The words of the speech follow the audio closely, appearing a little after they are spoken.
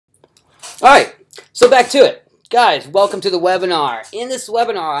All right, so back to it. Guys, welcome to the webinar. In this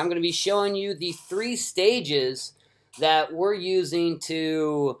webinar, I'm going to be showing you the 3 stages that we're using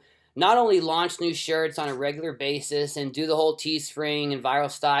to not only launch new shirts on a regular basis and do the whole Teespring and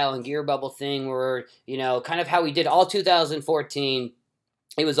viral style and gear bubble thing where, kind of how we did all 2014.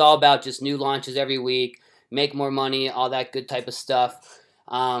 It was all about just new launches every week, make more money, all that good type of stuff.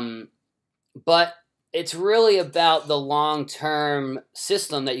 But it's really about the long-term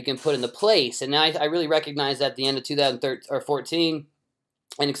system that you can put into place. And I really recognize that at the end of 2014,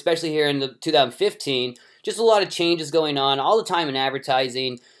 and especially here in the 2015, just a lot of changes going on all the time in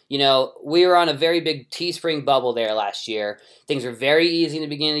advertising. We were on a very big Teespring bubble there last year. Things were very easy in the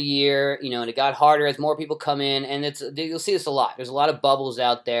beginning of the year, and it got harder as more people come in, and you'll see this a lot. There's a lot of bubbles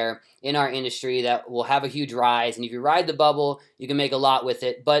out there in our industry that will have a huge rise, and if you ride the bubble, you can make a lot with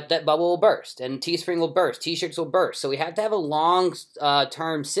it, but that bubble will burst, and Teespring will burst, T-shirts will burst. So we have to have a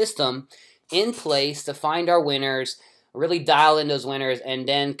long-term system in place to find our winners, really dial in those winners, and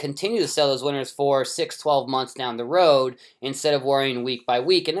then continue to sell those winners for 6, 12 months down the road instead of worrying week by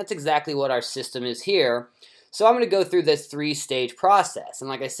week. And that's exactly what our system is here. So I'm going to go through this 3-stage process. And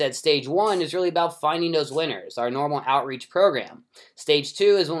like I said, stage 1 is really about finding those winners, our normal outreach program. Stage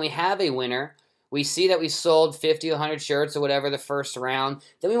 2 is when we have a winner, we see that we sold 50, 100 shirts or whatever the first round.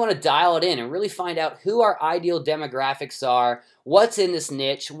 Then we want to dial it in and really find out who our ideal demographics are, what's in this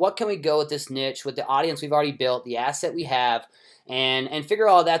niche, what can we go with this niche, with the audience we've already built, the asset we have, and figure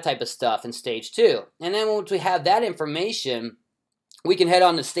all that type of stuff in stage 2. And then once we have that information, we can head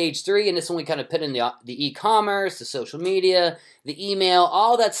on to stage 3, and this one we kind of put in the e-commerce, the social media, the email,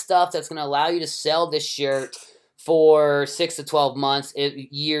 all that stuff that's going to allow you to sell this shirt for 6 to 12 months,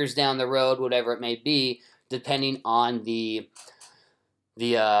 years down the road, whatever it may be, depending on the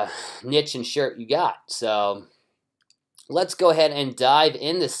niche and shirt you got. So let's go ahead and dive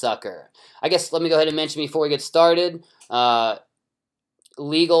in this sucker. I guess let me go ahead and mention before we get started,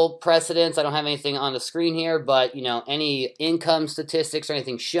 legal precedents. I don't have anything on the screen here, but any income statistics or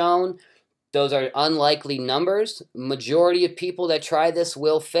anything shown, those are unlikely numbers. Majority of people that try this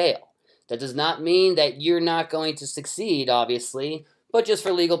will fail. That does not mean that you're not going to succeed, obviously, but just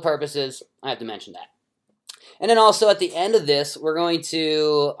for legal purposes, I have to mention that. And then also at the end of this, I'm going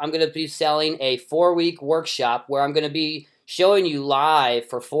to be selling a 4-week workshop where I'm going to be showing you live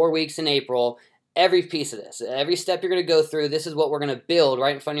for 4 weeks in April every piece of this. Every step you're going to go through, this is what we're going to build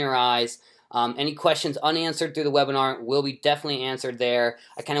right in front of your eyes. Any questions unanswered through the webinar will be definitely answered there.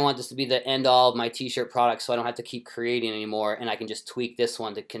 I kind of want this to be the end-all of my t-shirt product so I don't have to keep creating anymore, and I can just tweak this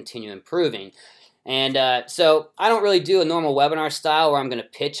one to continue improving. And so I don't really do a normal webinar style where I'm going to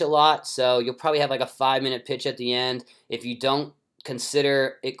pitch a lot, so you'll probably have like a 5-minute pitch at the end. If you don't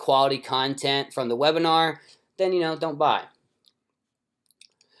consider it quality content from the webinar, then, don't buy.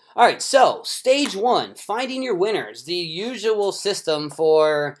 All right, so stage 1, finding your winners, the usual system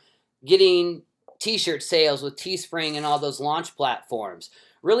for getting t-shirt sales with Teespring and all those launch platforms.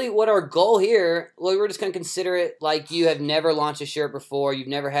 Really what our goal here, well, we're just going to consider it like you have never launched a shirt before, you've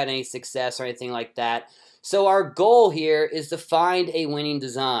never had any success or anything like that. So our goal here is to find a winning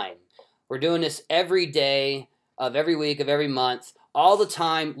design. We're doing this every day of every week of every month, all the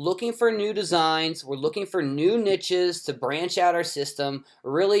time, looking for new designs. We're looking for new niches to branch out our system,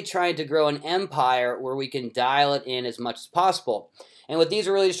 really trying to grow an empire where we can dial it in as much as possible. And with these,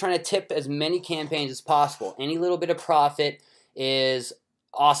 we're really just trying to tip as many campaigns as possible. Any little bit of profit is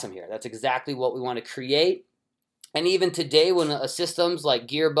awesome here. That's exactly what we want to create. And even today, when systems like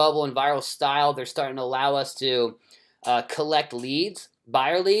Gear Bubble and Viral Style, they're starting to allow us to collect leads,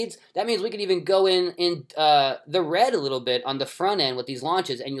 buyer leads. That means we can even go in the red a little bit on the front end with these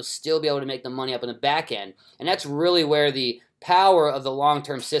launches, and you'll still be able to make the money up on the back end. And that's really where the power of the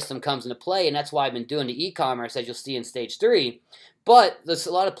long-term system comes into play, and that's why I've been doing the e-commerce, as you'll see in stage 3. But there's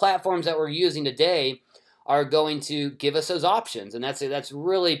a lot of platforms that we're using today are going to give us those options, and that's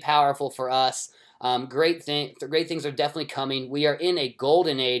really powerful for us. Great things are definitely coming. We are in a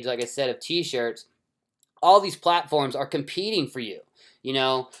golden age, like I said, of t-shirts. All these platforms are competing for you.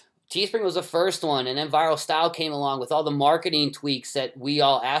 Teespring was the first one, and then Viral Style came along with all the marketing tweaks that we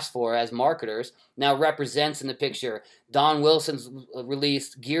all asked for as marketers. Now represents in the picture. Don Wilson's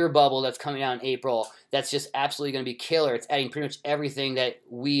released Gear Bubble that's coming out in April. That's just absolutely going to be killer. It's adding pretty much everything that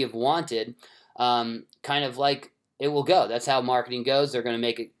we have wanted, kind of like it will go. That's how marketing goes. They're going to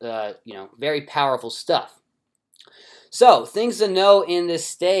make it, very powerful stuff. So things to know in this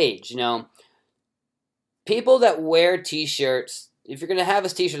stage, people that wear t-shirts, if you're going to have a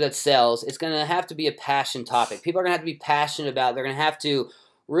t-shirt that sells, it's going to have to be a passion topic. People are going to have to be passionate about it. They're going to have to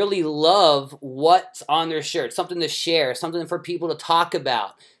really love what's on their shirt, something to share, something for people to talk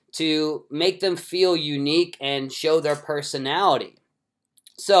about. to make them feel unique and show their personality.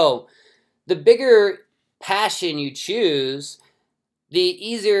 So the bigger passion you choose, the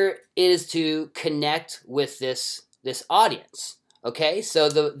easier it is to connect with this audience. Okay, so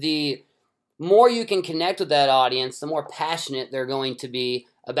the more you can connect with that audience, the more passionate they're going to be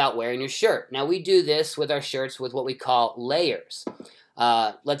about wearing your shirt. Now, we do this with our shirts with what we call layers.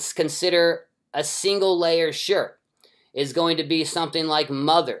 Let's consider a single layer shirt is going to be something like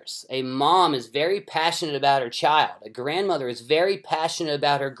mothers. A mom is very passionate about her child. A grandmother is very passionate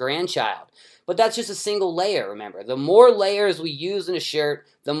about her grandchild. But that's just a single layer, remember. The more layers we use in a shirt,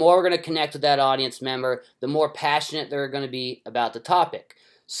 the more we're going to connect with that audience member, the more passionate they're going to be about the topic.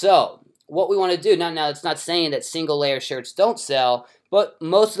 So, what we want to do, now it's not saying that single layer shirts don't sell, but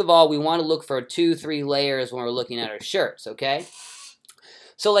most of all, we want to look for 2-3 layers when we're looking at our shirts, okay?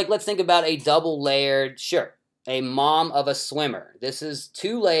 So, like, let's think about a double layered shirt. A mom of a swimmer. This is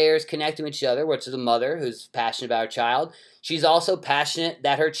 2 layers connecting with each other, which is a mother who's passionate about her child. She's also passionate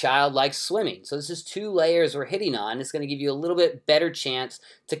that her child likes swimming. So this is 2 layers we're hitting on. It's going to give you a little bit better chance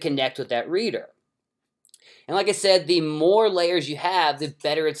to connect with that reader. And like I said, the more layers you have, the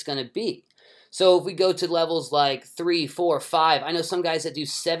better it's going to be. So if we go to levels like 3, 4, 5, I know some guys that do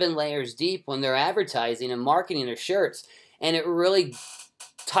 7 layers deep when they're advertising and marketing their shirts, and it really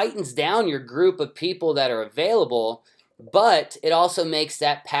tightens down your group of people that are available, but it also makes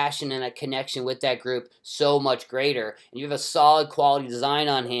that passion and a connection with that group so much greater. And you have a solid quality design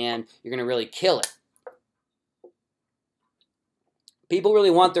on hand, you're going to really kill it. People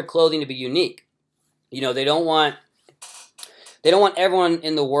really want their clothing to be unique. You know, they don't want everyone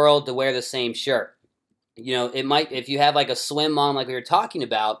in the world to wear the same shirt. You know, it might, if you have like a swim mom like we were talking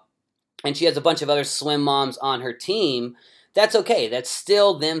about, and she has a bunch of other swim moms on her team, that's okay. That's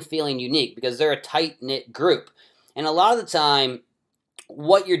still them feeling unique because they're a tight-knit group. And a lot of the time,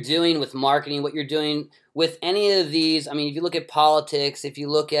 what you're doing with marketing, what you're doing with any of these, I mean, if you look at politics, if you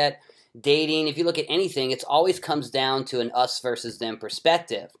look at dating, if you look at anything, it always comes down to an us versus them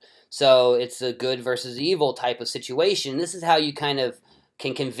perspective. So it's a good versus evil type of situation. This is how you kind of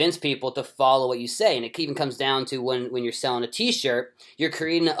can convince people to follow what you say. And it even comes down to when you're selling a t-shirt, you're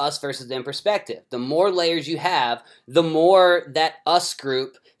creating an us versus them perspective. The more layers you have, the more that us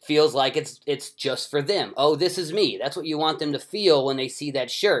group feels like it's just for them. Oh, this is me. That's what you want them to feel when they see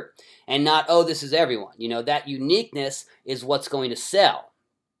that shirt. And not, oh, this is everyone. You know, that uniqueness is what's going to sell.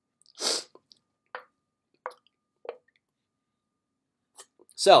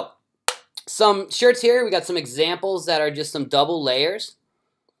 So, some shirts here, we got some examples that are just some double layers.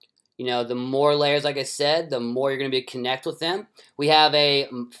 You know, the more layers, like I said, the more you're going to be connect with them. We have a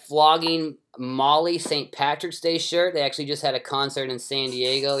Flogging Molly St. Patrick's Day shirt. They actually just had a concert in San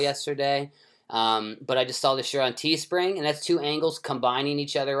Diego yesterday. But I just saw this shirt on Teespring, and that's 2 angles combining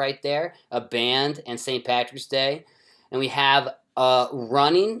each other right there, a band and St. Patrick's Day. And we have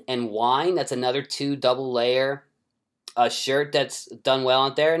Running and Wine. That's another 2 double layer shirt that's done well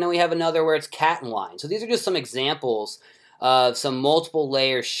out there. And then we have another where it's Cat and Wine. So these are just some examples of some multiple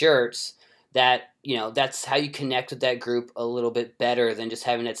layer shirts that, you know, that's how you connect with that group a little bit better than just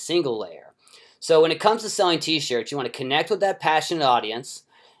having that single layer. So when it comes to selling t-shirts, you want to connect with that passionate audience.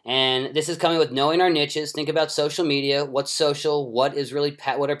 And this is coming with knowing our niches. Think about social media. What's social? What is really,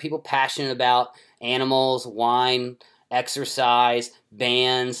 what are people passionate about? Animals, wine, exercise,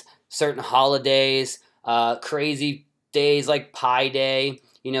 bands, certain holidays, crazy days like Pi Day,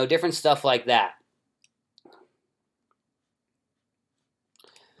 you know, different stuff like that.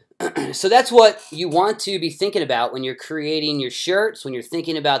 So that's what you want to be thinking about when you're creating your shirts, when you're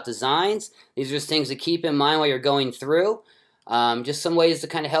thinking about designs. These are just things to keep in mind while you're going through. Just some ways to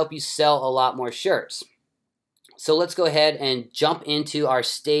kind of help you sell a lot more shirts. So let's go ahead and jump into our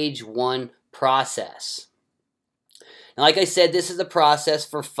stage 1 process. Now, like I said, this is the process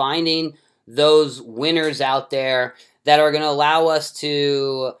for finding those winners out there that are going to allow us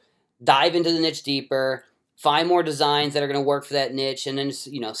to dive into the niche deeper, find more designs that are going to work for that niche, and then,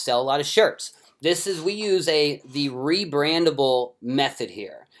 you know, sell a lot of shirts. We use the rebrandable method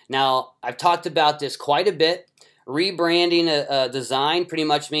here. Now, I've talked about this quite a bit. Rebranding a design pretty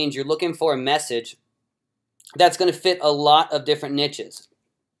much means you're looking for a message that's going to fit a lot of different niches.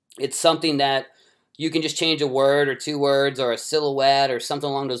 It's something that you can just change a word or 2 words or a silhouette or something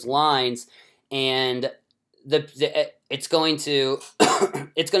along those lines, and it's going to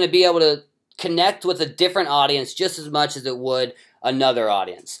it's going to be able to connect with a different audience just as much as it would another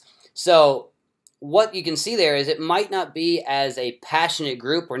audience. So what you can see there is it might not be as a passionate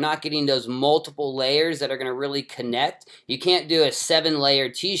group. We're not getting those multiple layers that are going to really connect. You can't do a 7-layer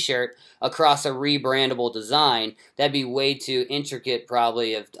t-shirt across a rebrandable design. That'd be way too intricate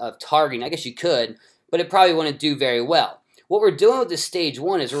probably of targeting. I guess you could, but it probably wouldn't do very well. What we're doing with this stage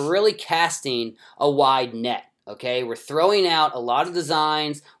 1 is we're really casting a wide net. Okay, we're throwing out a lot of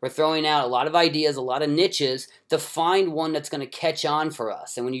designs, we're throwing out a lot of ideas, a lot of niches to find one that's going to catch on for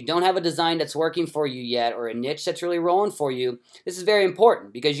us. And when you don't have a design that's working for you yet, or a niche that's really rolling for you, this is very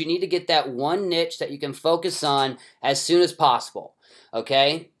important because you need to get that one niche that you can focus on as soon as possible.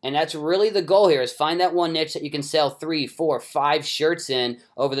 Okay, and that's really the goal here, is find that one niche that you can sell 3, 4, 5 shirts in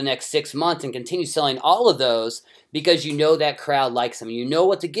over the next 6 months and continue selling all of those because you know that crowd likes them. You know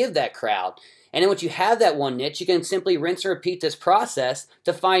what to give that crowd. And then once you have that one niche, you can simply rinse and repeat this process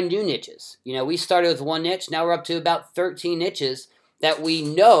to find new niches. You know, we started with one niche, now we're up to about 13 niches that we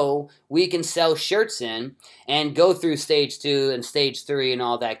know we can sell shirts in and go through stage 2 and stage 3 and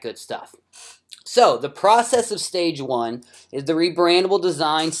all that good stuff. So the process of stage 1 is the rebrandable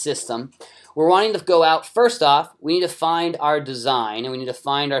design system. We're wanting to go out, first off, we need to find our design and we need to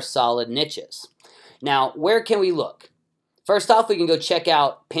find our solid niches. Now, where can we look? First off, we can go check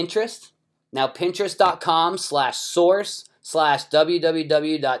out Pinterest. Now,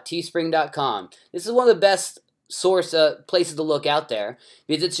 pinterest.com/source/www.teespring.com. This is one of the best source places to look out there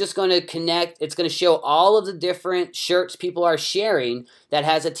because it's just going to connect. It's going to show all of the different shirts people are sharing that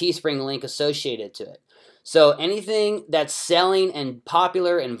has a Teespring link associated to it. So anything that's selling and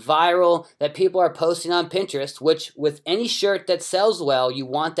popular and viral that people are posting on Pinterest, which with any shirt that sells well, you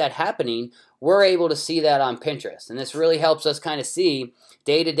want that happening, we're able to see that on Pinterest. And this really helps us kind of see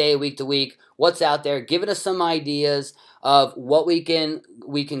day to day, week to week, what's out there, giving us some ideas of what we can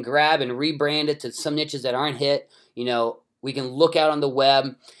grab and rebrand it to some niches that aren't hit. You know, we can look out on the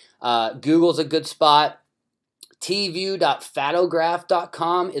web. Google's a good spot.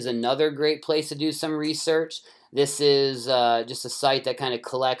 tview.fatograph.com is another great place to do some research. This is just a site that kind of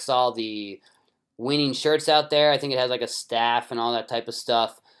collects all the winning shirts out there. I think it has like a staff and all that type of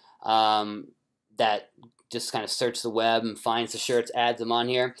stuff that just kind of search the web and finds the shirts, adds them on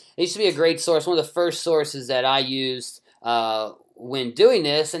here. It used to be a great source, one of the first sources that I used when doing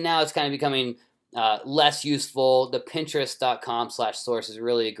this, and now it's kind of becoming less useful. The Pinterest.com/source is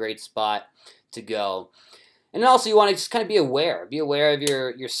really a great spot to go. And also you want to just kind of be aware of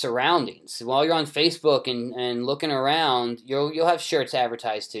your surroundings. While you're on Facebook and looking around, you'll have shirts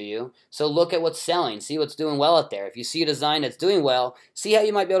advertised to you. So look at what's selling, see what's doing well out there. If you see a design that's doing well, see how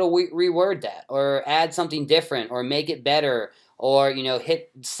you might be able to reword that or add something different or make it better or, you know,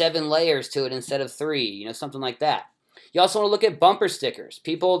 hit 7 layers to it instead of 3, you know, something like that. You also want to look at bumper stickers.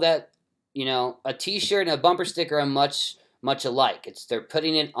 People that, you know, a t-shirt and a bumper sticker are much alike. They're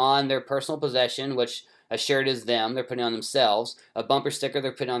putting it on their personal possession, which a shirt is them, they're putting it on themselves. A bumper sticker,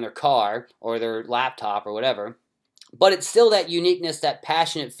 they're putting on their car or their laptop or whatever. But it's still that uniqueness, that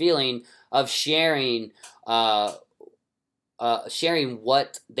passionate feeling of sharing sharing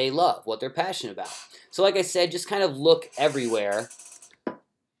what they love, what they're passionate about. So like I said, just kind of look everywhere.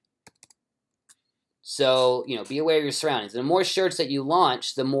 So, you know, be aware of your surroundings. And the more shirts that you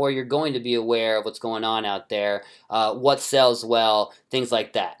launch, the more you're going to be aware of what's going on out there, what sells well, things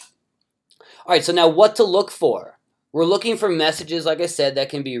like that. All right, so now what to look for. We're looking for messages, like I said, that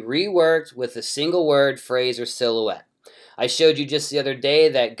can be reworked with a single word, phrase, or silhouette. I showed you just the other day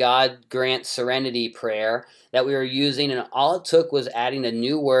that God grant serenity prayer that we were using, and all it took was adding a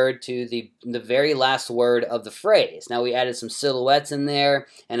new word to the very last word of the phrase. Now we added some silhouettes in there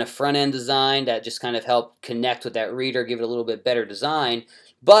and a front-end design that just kind of helped connect with that reader, give it a little bit better design.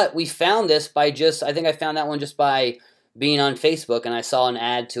 But we found this by I think I found that one just by being on Facebook, and I saw an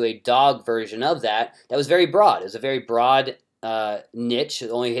ad to a dog version of that was very broad. It was a very broad niche,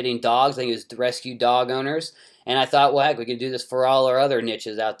 only hitting dogs. I think it was rescue dog owners. And I thought, well, heck, we can do this for all our other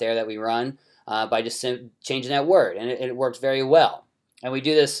niches out there that we run by just changing that word. And it worked very well. And we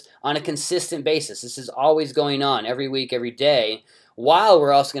do this on a consistent basis. This is always going on every week, every day, while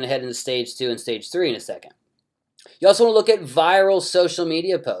we're also going to head into stage 2 and stage 3 in a second. You also want to look at viral social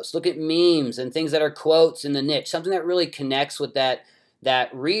media posts. Look at memes and things that are quotes in the niche, something that really connects with that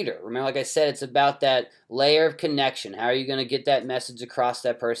reader. Remember, like I said, it's about that layer of connection. How are you going to get that message across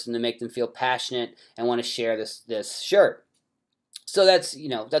that person to make them feel passionate and want to share this shirt? So that's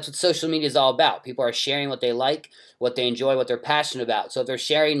what social media is all about. People are sharing what they like, what they enjoy, what they're passionate about. So if they're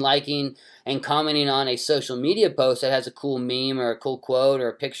sharing, liking, and commenting on a social media post that has a cool meme or a cool quote or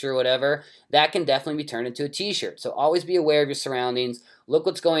a picture or whatever, that can definitely be turned into a t-shirt. So always be aware of your surroundings. Look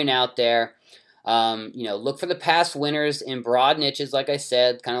what's going out there. Look for the past winners in broad niches, like I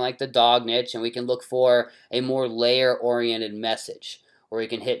said, kind of like the dog niche, and we can look for a more layer-oriented message, where we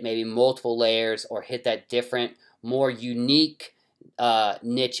can hit maybe multiple layers or hit that different, more unique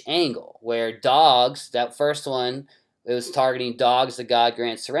niche angle, where dogs, that first one, it was targeting dogs that God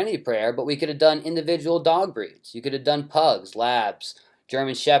grants serenity prayer, but we could have done individual dog breeds. You could have done pugs, labs,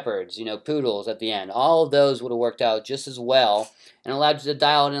 German shepherds, poodles at the end. All of those would have worked out just as well and allowed you to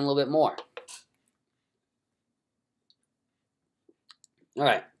dial it in a little bit more. All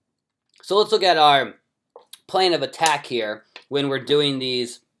right, so let's look at our plan of attack here when we're doing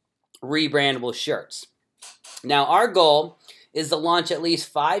these rebrandable shirts. Now, our goal is to launch at least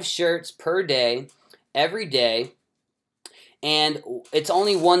 5 shirts per day, every day, and it's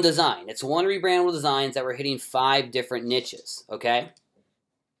only one design. It's one rebrandable designs that we're hitting 5 different niches, okay?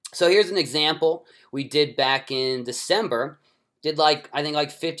 So here's an example we did back in December. Did I think like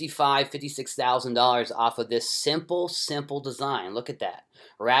 $55,000, $56,000 off of this simple design. Look at that.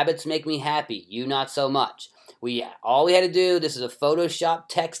 Rabbits make me happy, you not so much. All we had to do, this is a Photoshop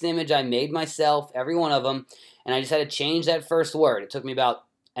text image I made myself, every one of them, and I just had to change that first word. It took me about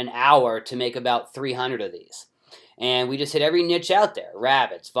an hour to make about 300 of these. And we just hit every niche out there.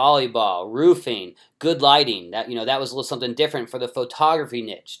 Rabbits, volleyball, roofing, good lighting. That was a little something different for the photography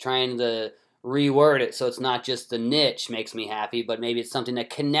niche, trying to reword it so it's not just the niche makes me happy, but maybe it's something that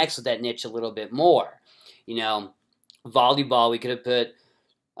connects with that niche a little bit more. Volleyball, we could have put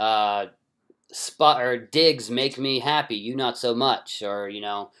spot or digs make me happy, you not so much, or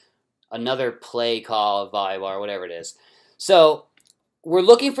another play call of volleyball or whatever it is. So we're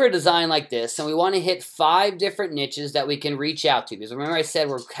looking for a design like this, and we want to hit 5 different niches that we can reach out to, because remember I said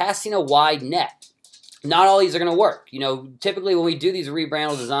we're casting a wide net. Not all these are going to work. Typically when we do these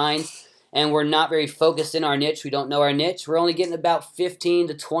rebrandable designs and we're not very focused in our niche, we don't know our niche, we're only getting about 15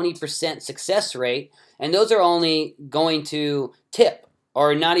 to 20% success rate, and those are only going to tip,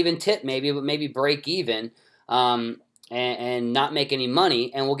 or not even tip maybe, but maybe break even, and not make any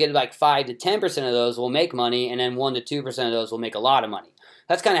money, and we'll get like 5 to 10% of those will make money, and then 1 to 2% of those will make a lot of money.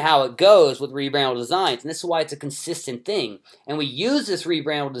 That's kind of how it goes with rebrandable designs, and this is why it's a consistent thing. And we use this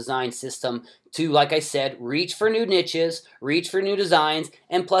rebrandable design system to, like I said, reach for new niches, reach for new designs,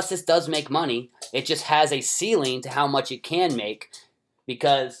 and plus this does make money. It just has a ceiling to how much it can make,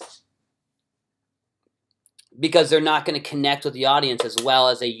 because they're not going to connect with the audience as well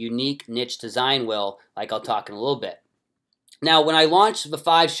as a unique niche design will, like I'll talk in a little bit. Now, when I launch the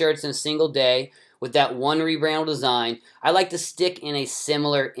 5 shirts in a single day with that one rebrandable design, I like to stick in a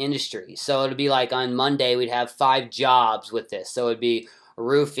similar industry. So it'd be like on Monday, we'd have 5 jobs with this. So it'd be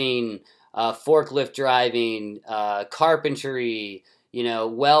roofing, forklift driving, carpentry,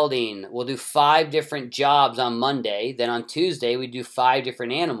 welding. We'll do 5 different jobs on Monday. Then on Tuesday, we do 5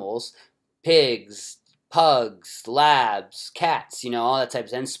 different animals, pigs, pugs, labs, cats, all that type of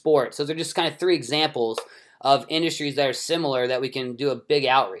stuff, and sports. Those are just kind of 3 examples of industries that are similar that we can do a big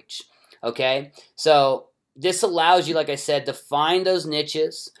outreach, okay? So this allows you, like I said, to find those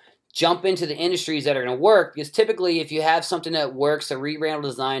niches, jump into the industries that are going to work, because typically if you have something that works, a rebrandable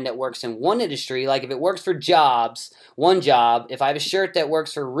design that works in one industry, like if it works for jobs, one job, if I have a shirt that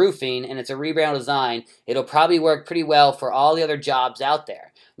works for roofing and it's a rebrandable design, it'll probably work pretty well for all the other jobs out there.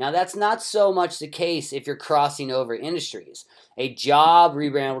 Now, that's not so much the case if you're crossing over industries. A job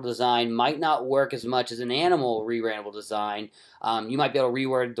rebrandable design might not work as much as an animal rebrandable design. You might be able to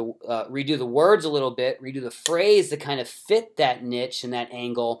redo the words a little bit, redo the phrase to kind of fit that niche and that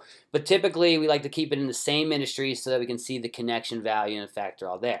angle. But typically, we like to keep it in the same industry so that we can see the connection value and effect are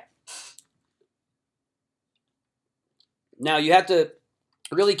all there. Now, you have to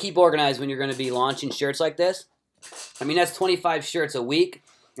really keep organized when you're going to be launching shirts like this. I mean, that's 25 shirts a week,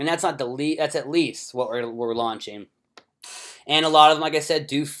 and that's not that's at least what we're launching. And a lot of them, like I said,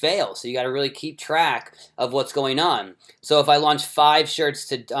 do fail. So you got to really keep track of what's going on. So if I launch 5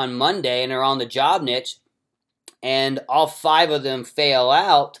 shirts on Monday and they're on the job niche, and all 5 of them fail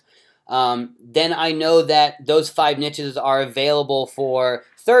out, then I know that those 5 niches are available for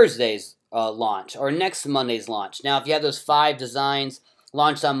Thursday's launch or next Monday's launch. Now, if you have those 5 designs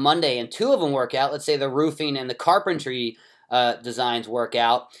launched on Monday and 2 of them work out, let's say the roofing and the carpentry designs work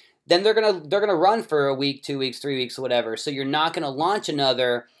out, then they're gonna run for a week, 2 weeks, 3 weeks, whatever. So you're not gonna launch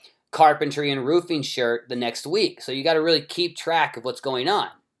another carpentry and roofing shirt the next week. So you got to really keep track of what's going on.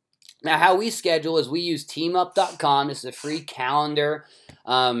 Now, how we schedule is we use teamup.com. This is a free calendar,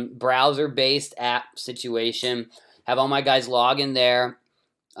 browser-based app situation. Have all my guys log in there.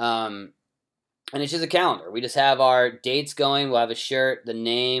 And it's just a calendar. We just have our dates going. We'll have a shirt, the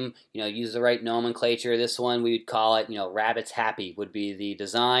name, use the right nomenclature. This one we would call it, Rabbits Happy would be the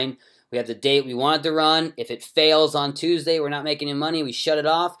design. We have the date we want it to run. If it fails on Tuesday, we're not making any money, we shut it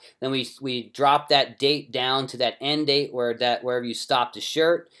off. Then we drop that date down to that end date wherever you stopped the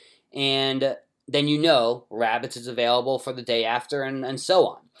shirt. And then you know Rabbits is available for the day after, and so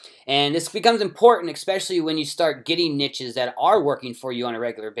on. And this becomes important, especially when you start getting niches that are working for you on a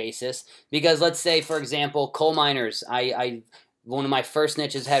regular basis. Because let's say, for example, coal miners. One of my first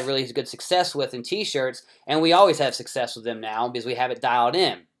niches had really good success with in t-shirts, and we always have success with them now because we have it dialed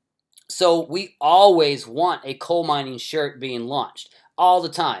in. So we always want a coal mining shirt being launched all the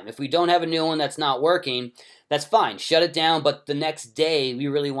time. If we don't have a new one that's not working, that's fine. Shut it down, but the next day we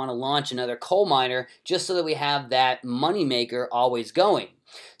really want to launch another coal miner just so that we have that moneymaker always going.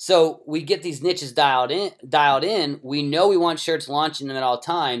 So we get these niches dialed in. We know we want shirts launching them at all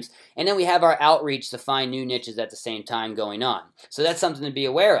times, and then we have our outreach to find new niches at the same time going on. So that's something to be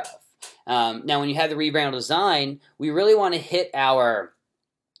aware of. Now, when you have the rebrand design, we really want to hit our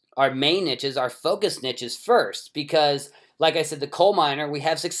main niches, our focus niches first, because like I said, the coal miner, we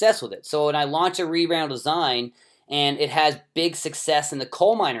have success with it. So when I launch a rebrand design and it has big success in the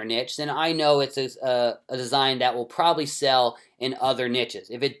coal miner niche, then I know it's a design that will probably sell in other niches.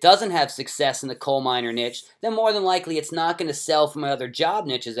 If it doesn't have success in the coal miner niche, then more than likely it's not going to sell for my other job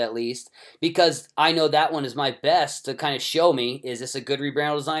niches at least, because I know that one is my best to kind of show me, is this a good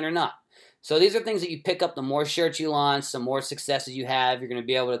rebrand design or not? So these are things that you pick up the more shirts you launch, the more successes you have, you're going to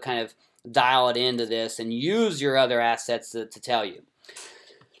be able to kind of dial it into this and use your other assets to tell you.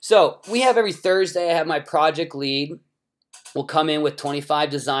 So we have every Thursday, I have my project lead. We'll come in with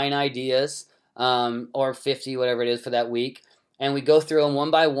 25 design ideas, or 50, whatever it is for that week. And we go through them one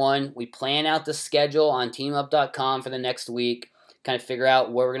by one. We plan out the schedule on teamup.com for the next week, kind of figure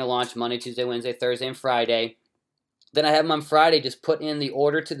out where we're going to launch Monday, Tuesday, Wednesday, Thursday, and Friday. Then I have them on Friday just put in the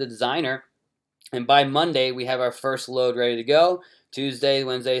order to the designer. And by Monday, we have our first load ready to go. Tuesday,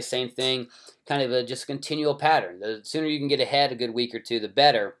 Wednesday, same thing. Kind of just a continual pattern. The sooner you can get ahead a good week or two, the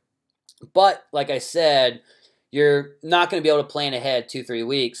better. But, like I said, you're not going to be able to plan ahead 2-3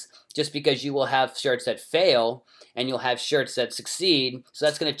 weeks just because you will have shirts that fail and you'll have shirts that succeed. So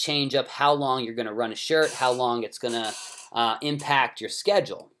that's going to change up how long you're going to run a shirt, how long it's going to impact your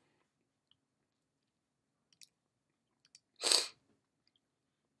schedule.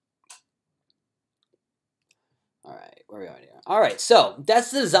 Alright, where are we at here? Alright, so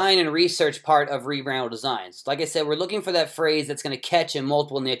that's the design and research part of rebrand designs. Like I said, we're looking for that phrase that's going to catch in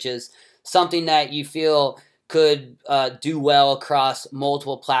multiple niches, something that you feel could do well across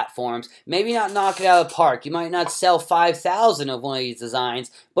multiple platforms. Maybe not knock it out of the park. You might not sell 5,000 of one of these designs,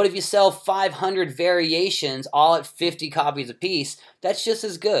 but if you sell 500 variations, all at 50 copies a piece, that's just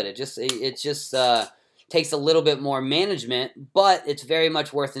as good. It just takes a little bit more management, but it's very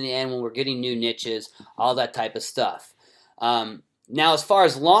much worth in the end when we're getting new niches, all that type of stuff. Now, as far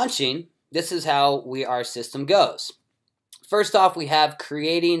as launching, this is how our system goes. First off, we have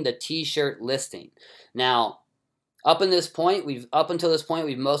creating the t-shirt listing. Now, up until this point,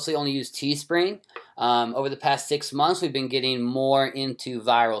 we've mostly only used Teespring. Over the past 6 months, we've been getting more into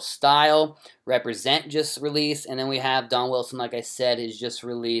Viral Style. Represent just released, and then we have Don Wilson, like I said, is just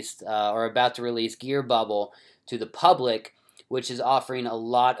released or about to release Gear Bubble to the public, which is offering a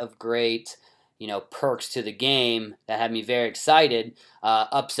lot of great, perks to the game that have me very excited.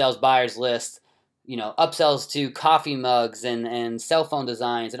 Upsells buyers list, upsells to coffee mugs and cell phone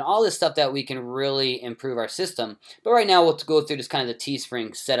designs and all this stuff that we can really improve our system. But right now we'll go through just kind of the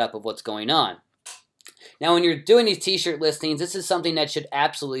Teespring setup of what's going on. Now, when you're doing these t-shirt listings, this is something that should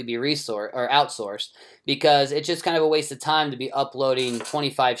absolutely be outsourced, because it's just kind of a waste of time to be uploading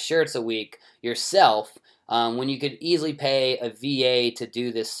 25 shirts a week yourself when you could easily pay a VA to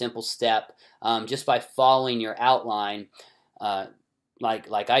do this simple step just by following your outline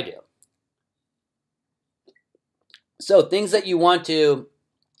like I do. So things that you want to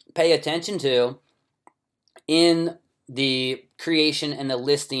pay attention to in the creation and the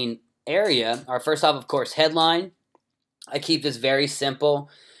listing area are, first off, of course, headline. I keep this very simple.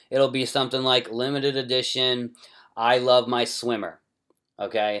 It'll be something like limited edition, I love my swimmer,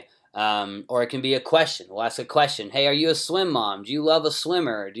 okay? Or it can be a question. We'll ask a question. Hey, are you a swim mom? Do you love a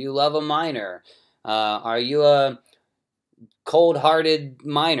swimmer? Do you love a miner? Are you a cold-hearted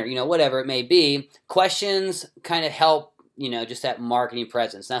miner? Whatever it may be. Questions kind of help, just that marketing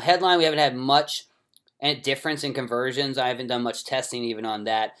presence. Now, headline, we haven't had much difference in conversions. I haven't done much testing even on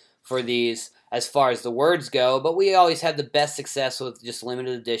that for these as far as the words go, but we always have the best success with just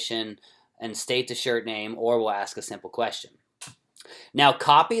limited edition and state the shirt name, or we'll ask a simple question. Now,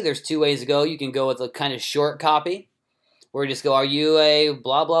 copy, there's 2 ways to go. You can go with a kind of short copy, where you just go, are you a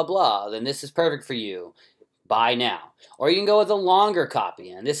blah, blah, blah? Then this is perfect for you. buy now. Or you can go with a longer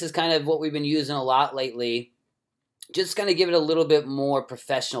copy. And this is kind of what we've been using a lot lately. Just kind of give it a little bit more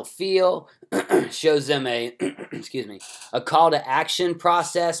professional feel. Shows them a, excuse me, a call to action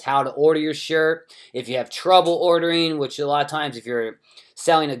process, how to order your shirt. If you have trouble ordering, which a lot of times if you're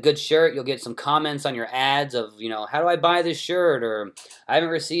selling a good shirt, you'll get some comments on your ads of, you know, how do I buy this shirt? Or I haven't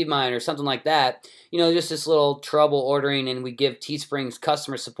received mine or something like that. You know, just this little trouble ordering, and we give Teespring's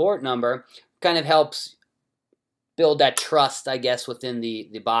customer support number. Kind of helps build that trust, I guess, within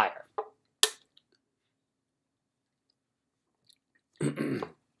the buyer.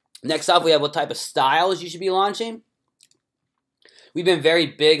 Next off, we have what type of styles you should be launching. We've been very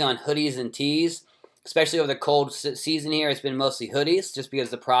big on hoodies and tees, especially over the cold season here. It's been mostly hoodies just because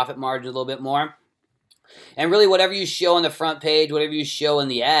the profit margin is a little bit more. And really whatever you show on the front page, whatever you show in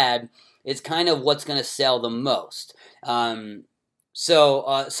the ad, is kind of what's going to sell the most.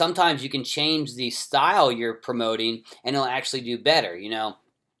 Sometimes you can change the style you're promoting and it'll actually do better. You know,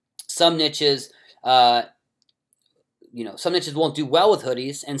 some niches won't do well with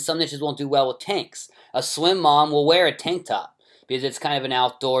hoodies, and some niches won't do well with tanks. A swim mom will wear a tank top because it's kind of an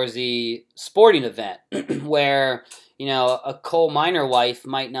outdoorsy sporting event where, you know, a coal miner wife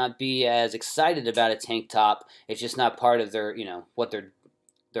might not be as excited about a tank top. It's just not part of their, you know, what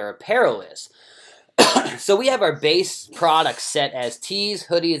their apparel is. So we have our base product set as tees,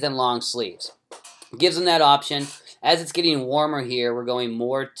 hoodies, and long sleeves. It gives them that option. As it's getting warmer here, we're going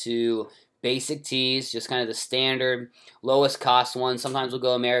more to basic tees, just kind of the standard, lowest cost ones. Sometimes we'll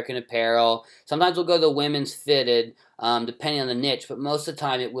go American Apparel. Sometimes we'll go the women's fitted, depending on the niche. But most of the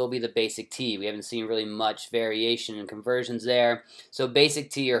time it will be the basic tee. We haven't seen really much variation in conversions there. So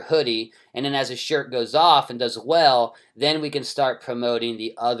basic tee or hoodie. And then as a shirt goes off and does well, then we can start promoting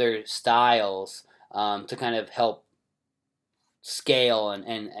the other styles to kind of help scale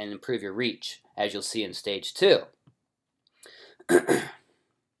and improve your reach, as you'll see in stage 2.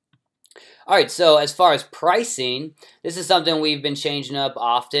 All right, so as far as pricing, this is something we've been changing up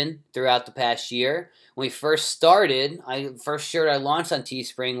often throughout the past year. When we first started, first shirt I launched on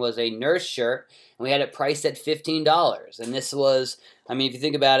Teespring was a nurse shirt, and we had it priced at $15. And this was, I mean, if you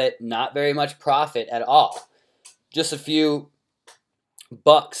think about it, not very much profit at all. Just a few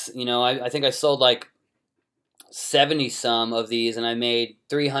bucks. You know, I think I sold like 70-some of these, and I made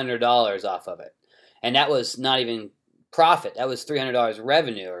 $300 off of it. And that was not even profit. That was $300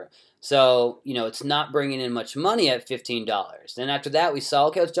 revenue. So, you know, it's not bringing in much money at $15. Then after that, we saw,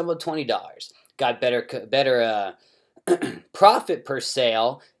 okay, let's jump up to $20. Got better profit per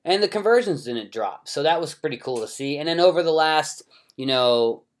sale, and the conversions didn't drop. So that was pretty cool to see. And then over the last, you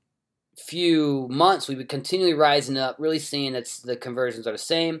know, few months, we've been continually rising up, really seeing that the conversions are the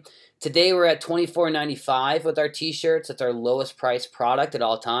same. Today, we're at $24.95 with our t-shirts. That's our lowest price product at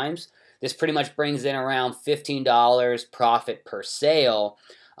all times. This pretty much brings in around $15 profit per sale.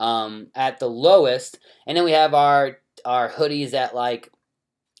 At the lowest, and then we have our hoodies at like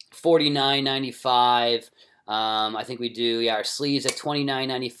 $49.95. I think we do, our sleeves at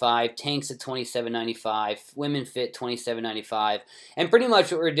 $29.95, tanks at $27.95, women fit $27.95, and pretty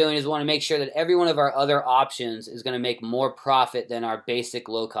much what we're doing is we want to make sure that every one of our other options is going to make more profit than our basic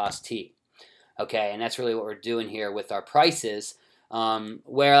low-cost tee. Okay, and that's really what we're doing here with our prices.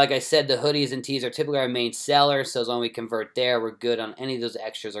 Where, like I said, the hoodies and tees are typically our main seller, so as long as we convert there, we're good on any of those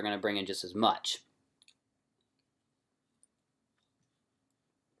extras are going to bring in just as much.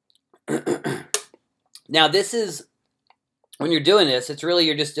 Now, this is, when you're doing this, it's really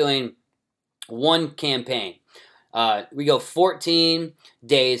you're just doing one campaign. We go 14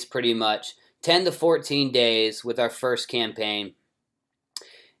 days pretty much, 10 to 14 days with our first campaign.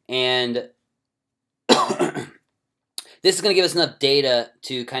 And this is going to give us enough data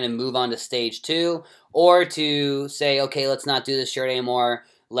to kind of move on to stage 2, or to say, okay, let's not do this shirt anymore.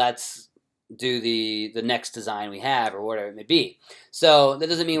 Let's do the next design we have, or whatever it may be. So that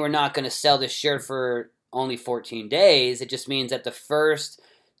doesn't mean we're not going to sell this shirt for only 14 days. It just means that the first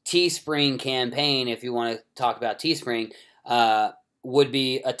Teespring campaign, if you want to talk about Teespring, would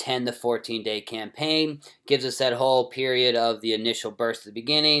be a 10 to 14 day campaign. Gives us that whole period of the initial burst at the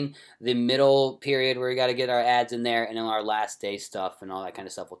beginning, the middle period where we got to get our ads in there, and then our last day stuff and all that kind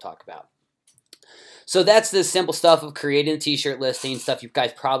of stuff we'll talk about. So that's the simple stuff of creating a t-shirt listing, stuff you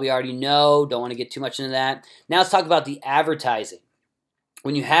guys probably already know. Don't want to get too much into that. Now let's talk about the advertising.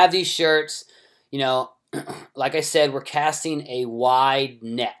 When you have these shirts, you know, like I said, we're casting a wide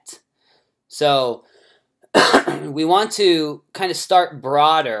net. So we want to kind of start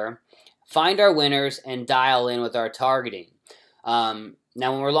broader, find our winners, and dial in with our targeting.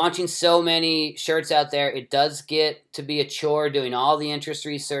 Now, when we're launching so many shirts out there, it does get to be a chore doing all the interest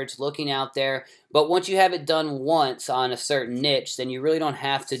research, looking out there. But once you have it done once on a certain niche, then you really don't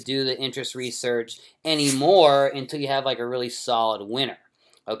have to do the interest research anymore until you have like a really solid winner.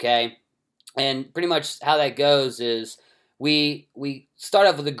 Okay? And pretty much how that goes is we start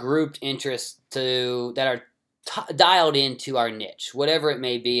off with a grouped interest that are dialed into our niche, whatever it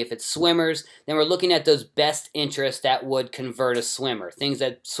may be. If it's swimmers, then we're looking at those best interests that would convert a swimmer, things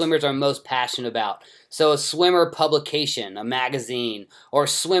that swimmers are most passionate about. So a swimmer publication, a magazine, or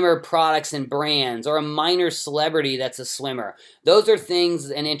swimmer products and brands, or a minor celebrity that's a swimmer. Those are things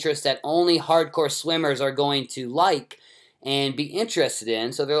and interests that only hardcore swimmers are going to like and be interested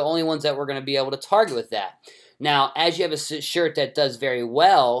in, so they're the only ones that we're going to be able to target with that. Now, as you have a shirt that does very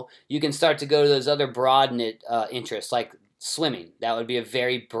well, you can start to go to those other broad interests, like swimming. That would be a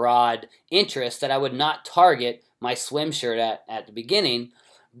very broad interest that I would not target my swim shirt at the beginning,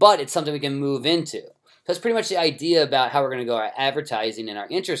 but it's something we can move into. So that's pretty much the idea about how we're going to go our advertising and our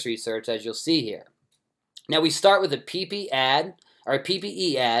interest research, as you'll see here. Now, we start with a PPE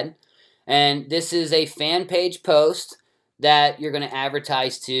ad, and this is a fan page post that you're going to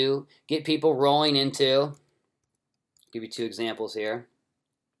advertise to, get people rolling into. Give you two examples here.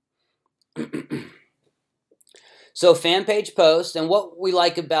 So fan page post, and what we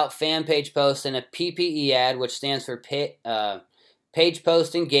like about fan page post and a PPE ad, which stands for page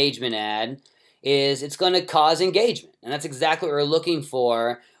post engagement ad, is it's going to cause engagement. And that's exactly what we're looking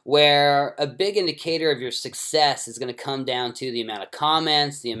for, where a big indicator of your success is going to come down to the amount of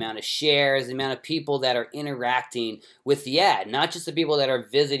comments, the amount of shares, the amount of people that are interacting with the ad, not just the people that are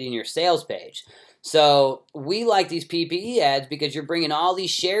visiting your sales page. So we like these PPE ads because you're bringing all these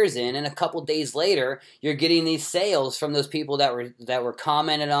shares in, and a couple days later, you're getting these sales from those people that were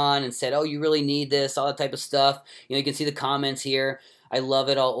commented on and said, "Oh, you really need this," all that type of stuff. You know, you can see the comments here. I love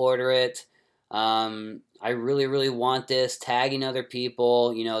it. I'll order it. I really, really want this. Tagging other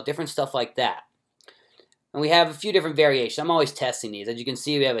people. You know, different stuff like that. And we have a few different variations. I'm always testing these. As you can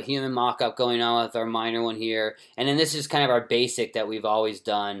see, we have a human mock-up going on with our minor one here, and then this is kind of our basic that we've always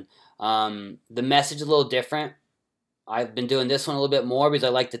done. The message is a little different. I've been doing this one a little bit more because I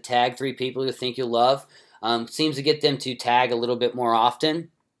like to tag 3 people you think you'll love. Seems to get them to tag a little bit more often.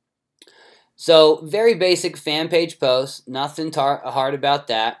 So very basic fan page post. Nothing hard about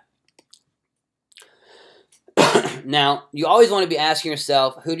that. Now, you always want to be asking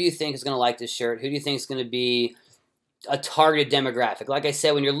yourself, who do you think is going to like this shirt? Who do you think is going to be a targeted demographic? Like I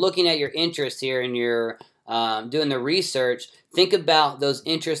said, when you're looking at your interests here and you're doing the research, think about those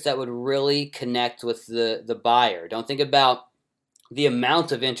interests that would really connect with the buyer. Don't think about the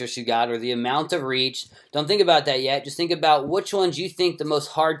amount of interest you got or the amount of reach. Don't think about that yet. Just think about which ones you think the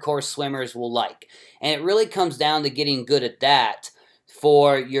most hardcore swimmers will like. And it really comes down to getting good at that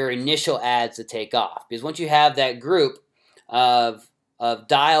for your initial ads to take off. Because once you have that group of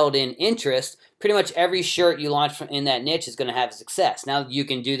dialed in interest, pretty much every shirt you launch in that niche is going to have success. Now, you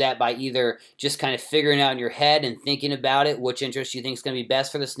can do that by either just kind of figuring out in your head and thinking about it, which interest you think is going to be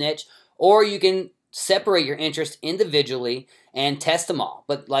best for this niche, or you can separate your interest individually and test them all.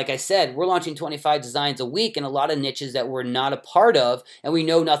 But like I said, we're launching 25 designs a week in a lot of niches that we're not a part of and we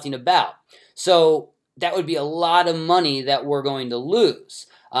know nothing about. So that would be a lot of money that we're going to lose.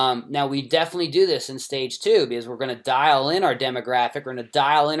 Now, we definitely do this in stage 2 because we're going to dial in our demographic. We're going to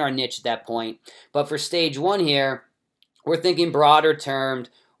dial in our niche at that point. But for stage 1 here, we're thinking broader termed.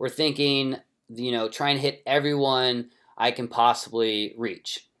 We're thinking, you know, trying to hit everyone I can possibly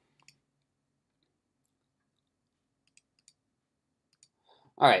reach.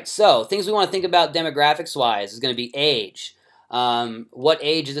 All right, so things we want to think about demographics-wise is going to be age. What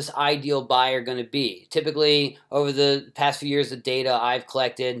age is this ideal buyer going to be? Typically, over the past few years of data I've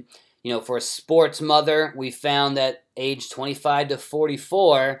collected, you know, for a sports mother, we found that age 25 to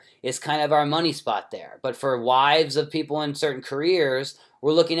 44 is kind of our money spot there. But for wives of people in certain careers,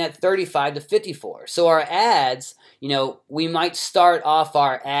 we're looking at 35 to 54. So our ads, you know, we might start off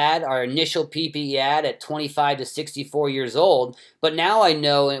our initial PPE ad at 25 to 64 years old, but now I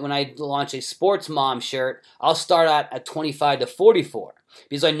know when I launch a sports mom shirt, I'll start out at 25 to 44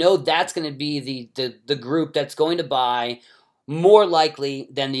 because I know that's going to be the group that's going to buy more likely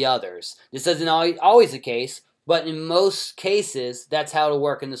than the others. This isn't always the case, but in most cases, that's how it'll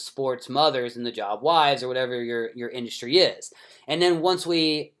work in the sports mothers and the job wives or whatever your industry is. And then once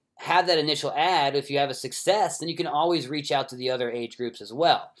we have that initial ad, if you have a success, then you can always reach out to the other age groups as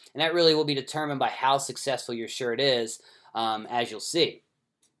well. And that really will be determined by how successful your shirt is, as you'll see.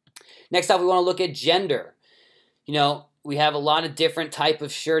 Next up, we want to look at gender. You know, we have a lot of different type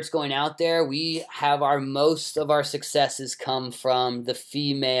of shirts going out there. We have most of our successes come from the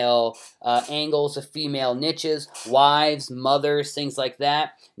female angles, the female niches, wives, mothers, things like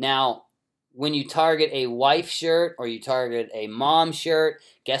that. Now, when you target a wife shirt or you target a mom shirt,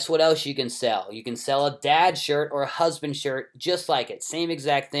 guess what else you can sell? You can sell a dad shirt or a husband shirt just like it. Same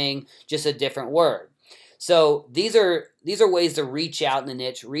exact thing, just a different word. So these are ways to reach out in the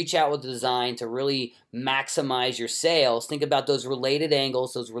niche, reach out with the design to really maximize your sales. Think about those related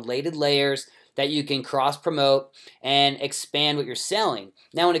angles, those related layers that you can cross-promote and expand what you're selling.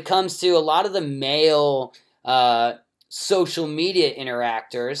 Now, when it comes to a lot of the male social media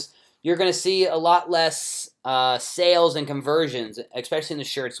interactors, you're going to see a lot less sales and conversions, especially in the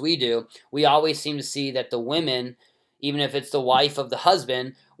shirts we do. We always seem to see that the women, even if it's the wife of the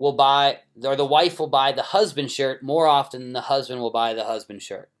husband, will buy, or the wife will buy the husband shirt more often than the husband will buy the husband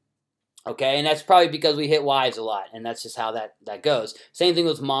shirt. Okay, and that's probably because we hit wives a lot, and that's just how that goes. Same thing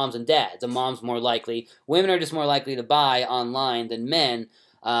with moms and dads. The mom's more likely, women are just more likely to buy online than men,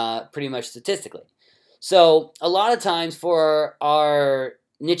 pretty much statistically. So a lot of times for our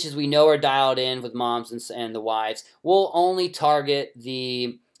niches we know are dialed in with moms and the wives, we'll only target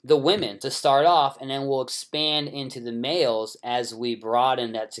the women to start off, and then we'll expand into the males as we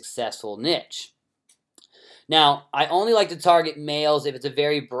broaden that successful niche. Now, I only like to target males if it's a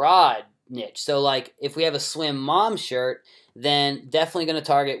very broad niche. So like if we have a swim mom shirt, then definitely going to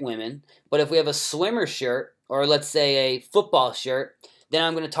target women. But if we have a swimmer shirt, or let's say a football shirt, then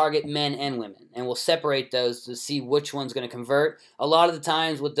I'm going to target men and women. And we'll separate those to see which one's going to convert. A lot of the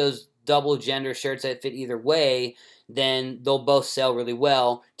times with those double gender shirts that fit either way, then they'll both sell really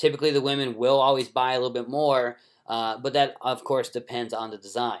well. Typically the women will always buy a little bit more, but that of course depends on the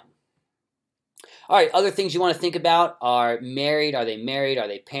design. All right, other things you want to think about are married. Are they married? Are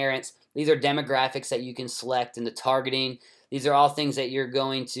they parents? These are demographics that you can select in the targeting. These are all things that you're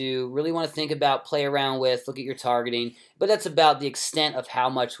going to really want to think about, play around with, look at your targeting. But that's about the extent of how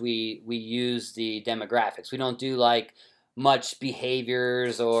much we use the demographics. We don't do like much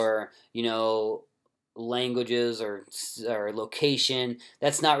behaviors or, you know, languages or location.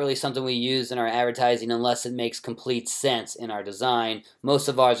 That's not really something we use in our advertising unless it makes complete sense in our design. Most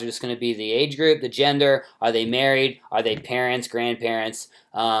of ours are just going to be the age group, the gender, are they married, are they parents, grandparents,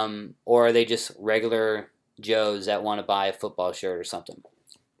 or are they just regular Joes that want to buy a football shirt or something.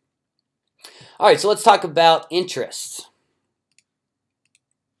 All right, so let's talk about interests.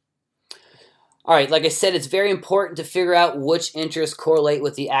 All right, like I said, it's very important to figure out which interests correlate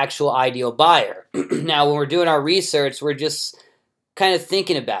with the actual ideal buyer. Now, when we're doing our research, we're just kind of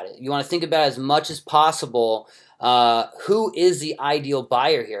thinking about it. You want to think about as much as possible who is the ideal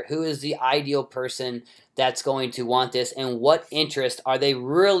buyer here? Who is the ideal person that's going to want this, and what interest are they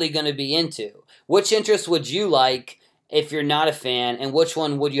really going to be into? Which interest would you like if you're not a fan, and which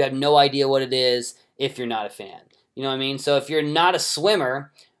one would you have no idea what it is if you're not a fan? You know what I mean? So if you're not a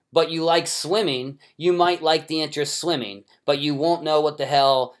swimmer, but you like swimming, you might like the interest swimming, but you won't know what the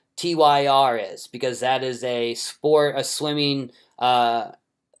hell TYR is, because that is a sport, a swimming,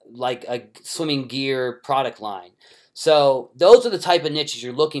 like a swimming gear product line. So those are the type of niches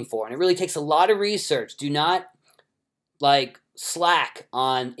you're looking for, and it really takes a lot of research. Do not like slack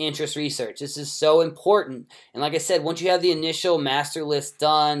on interest research. This is so important. And like I said, once you have the initial master list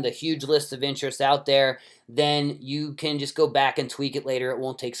done, the huge list of interests out there, then you can just go back and tweak it later. It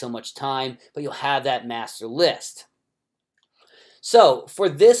won't take so much time, but you'll have that master list. So for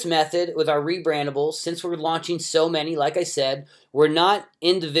this method with our rebrandables, since we're launching so many, like I said, we're not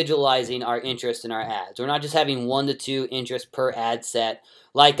individualizing our interest in our ads. We're not just having 1 to 2 interests per ad set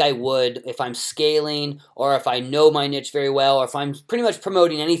like I would if I'm scaling, or if I know my niche very well, or if I'm pretty much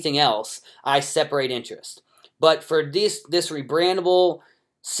promoting anything else, I separate interest. But for this rebrandable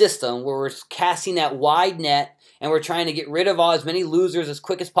system where we're casting that wide net and we're trying to get rid of as many losers as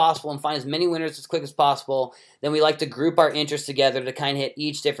quick as possible and find as many winners as quick as possible, then we like to group our interests together to kind of hit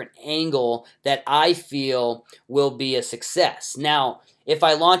each different angle that I feel will be a success. Now, if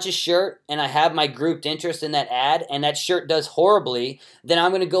I launch a shirt and I have my grouped interest in that ad and that shirt does horribly, then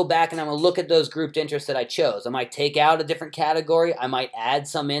I'm going to go back and I'm going to look at those grouped interests that I chose. I might take out a different category. I might add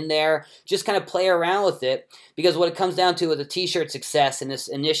some in there. Just kind of play around with it, because what it comes down to with a t-shirt success in this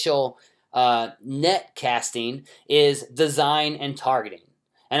initial net casting is design and targeting.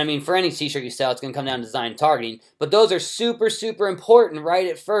 And I mean, for any t-shirt you sell, it's going to come down to design and targeting. But those are super, super important right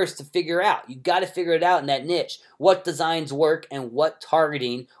at first to figure out. You've got to figure it out in that niche. What designs work and what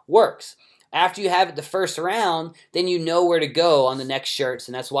targeting works. After you have it the first round, then you know where to go on the next shirts.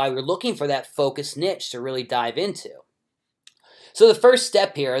 And that's why we're looking for that focused niche to really dive into. So the first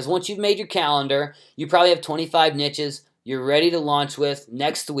step here is once you've made your calendar, you probably have 25 niches. you're ready to launch with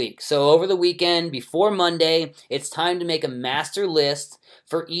next week. So over the weekend, before Monday, it's time to make a master list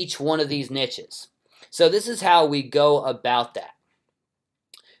for each one of these niches. So this is how we go about that.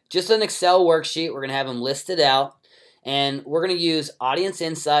 Just an Excel worksheet, we're going to have them listed out, and we're going to use Audience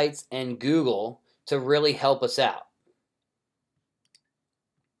Insights and Google to really help us out.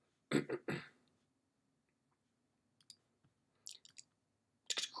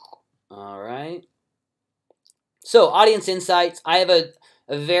 All right. So Audience Insights, I have a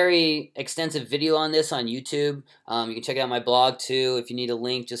very extensive video on this on YouTube. You can check out my blog too. If you need a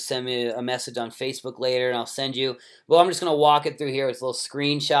link, just send me a message on Facebook later and I'll send you. Well, I'm just going to walk it through here with little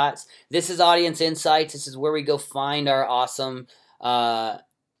screenshots. This is Audience Insights. This is where we go find our awesome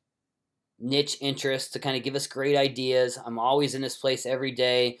niche interests to kind of give us great ideas. I'm always in this place every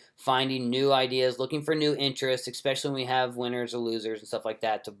day finding new ideas, looking for new interests, especially when we have winners or losers and stuff like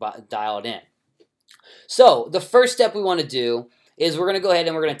that to dial it in. So the first step we want to do is we're going to go ahead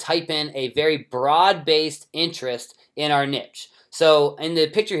and we're going to type in a very broad-based interest in our niche. So in the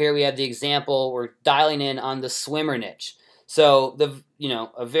picture here, we have the example. We're dialing in on the swimmer niche. So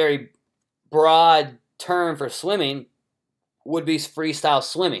a very broad term for swimming would be freestyle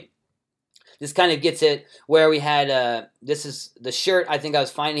swimming. This kind of gets it where we had, this is the shirt I think I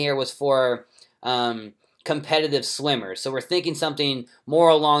was finding here was for competitive swimmers. So we're thinking something more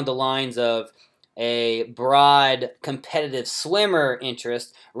along the lines of a broad competitive swimmer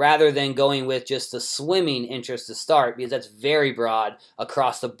interest rather than going with just a swimming interest to start, because that's very broad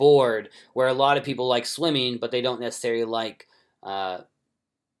across the board where a lot of people like swimming but they don't necessarily like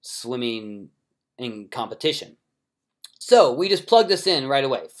swimming in competition. So we just plug this in right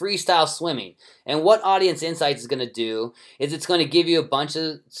away, freestyle swimming. And what Audience Insights is going to do is it's going to give you a bunch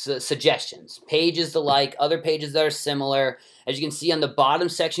of suggestions, pages to like, other pages that are similar. As you can see on the bottom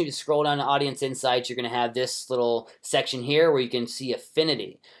section, if you scroll down to Audience Insights, you're going to have this little section here where you can see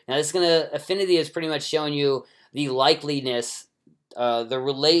affinity. Now affinity is pretty much showing you the likeliness,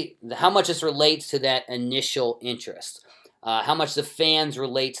 how much this relates to that initial interest, how much the fans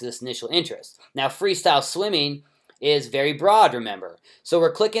relate to this initial interest. Now freestyle swimming is very broad, remember. So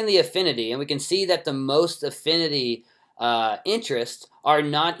we're clicking the affinity, and we can see that the most affinity interests are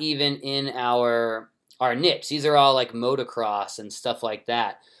not even in our niche. These are all like motocross and stuff like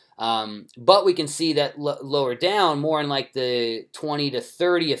that. But we can see that lower down, more in like the 20 to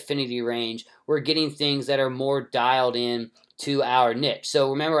 30 affinity range, we're getting things that are more dialed in to our niche.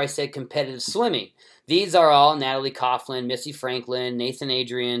 So remember I said competitive swimming. These are all Natalie Coughlin, Missy Franklin, Nathan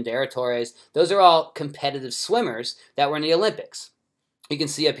Adrian, Dara Torres. Those are all competitive swimmers that were in the Olympics. You can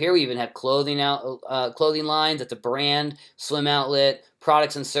see up here we even have clothing lines. That's a brand, swim outlet,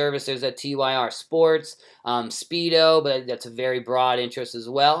 products and services at TYR Sports, Speedo, but that's a very broad interest as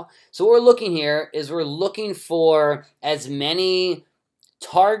well. So what we're looking here is we're looking for as many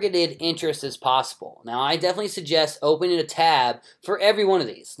targeted interests as possible. Now, I definitely suggest opening a tab for every one of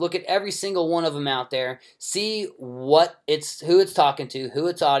these. Look at every single one of them out there. See who it's talking to, who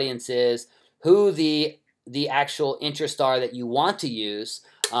its audience is, who the actual interests are that you want to use,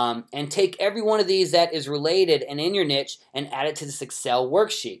 and take every one of these that is related and in your niche and add it to this Excel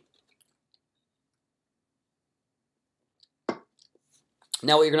worksheet.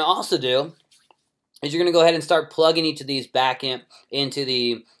 Now, what you're going to also do is you're going to go ahead and start plugging each of these back into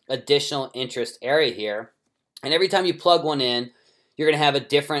the additional interest area here. And every time you plug one in, you're going to have a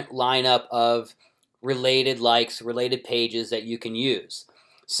different lineup of related likes, related pages that you can use.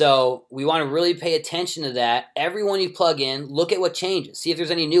 So we want to really pay attention to that. Every one you plug in, look at what changes. See if there's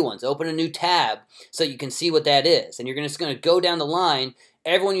any new ones. Open a new tab so you can see what that is. And you're just going to go down the line.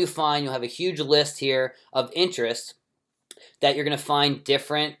 Everyone you find, you'll have a huge list here of interests that you're going to find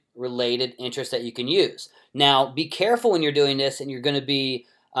different related interests that you can use. Now, be careful when you're doing this, and you're going to be,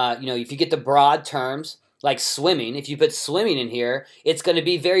 if you get the broad terms like swimming, if you put swimming in here, it's going to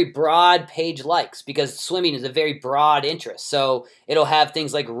be very broad page likes because swimming is a very broad interest. So it'll have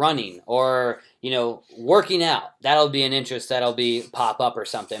things like running or, working out. That'll be an interest that'll pop up or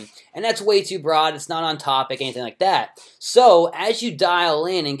something. And that's way too broad. It's not on topic, anything like that. So as you dial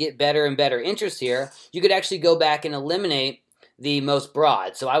in and get better and better interest here, you could actually go back and eliminate the most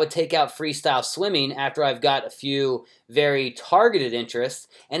broad. So I would take out freestyle swimming after I've got a few very targeted interests,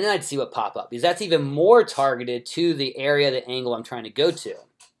 and then I'd see what pop up, because that's even more targeted to the area, the angle I'm trying to go to.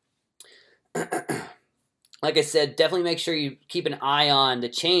 Like I said, definitely make sure you keep an eye on the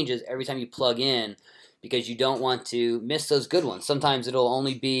changes every time you plug in, because you don't want to miss those good ones. Sometimes it'll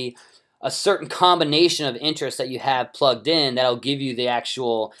only be a certain combination of interests that you have plugged in that'll give you the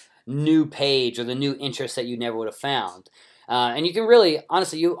actual new page or the new interest that you never would have found. And you can really,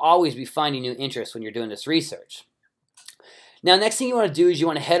 honestly, you'll always be finding new interests when you're doing this research. Now, next thing you want to do is you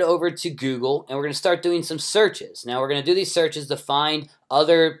want to head over to Google, and we're going to start doing some searches. Now, we're going to do these searches to find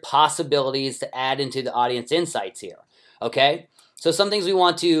other possibilities to add into the audience insights here, okay? So some things we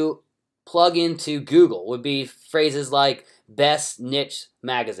want to plug into Google would be phrases like best niche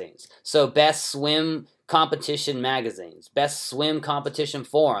magazines. So best swim competition magazines, best swim competition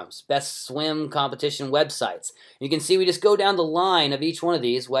forums, best swim competition websites. You can see we just go down the line of each one of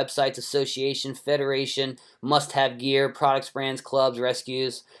these: websites, association, federation, must-have gear, products, brands, clubs,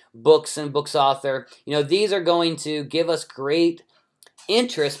 rescues, books, and books author. You know, these are going to give us great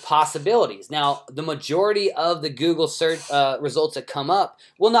interest possibilities. Now, the majority of the Google search results that come up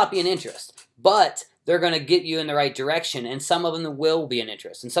will not be an interest, but they're going to get you in the right direction, and some of them will be an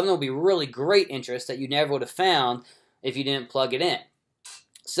interest, and some of them will be really great interest that you never would have found if you didn't plug it in.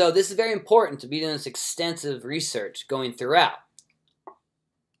 So this is very important to be doing this extensive research going throughout.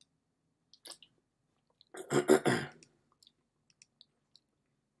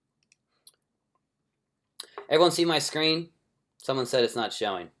 Everyone see my screen? Someone said it's not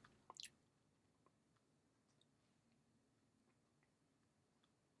showing.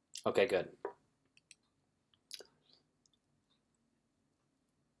 Okay, good.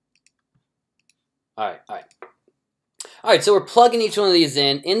 All right, so we're plugging each one of these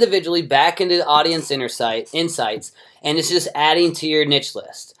in individually back into the audience insights, and it's just adding to your niche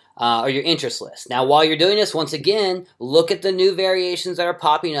list or your interest list. Now, while you're doing this, once again, look at the new variations that are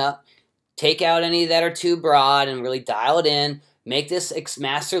popping up. Take out any that are too broad and really dial it in. Make this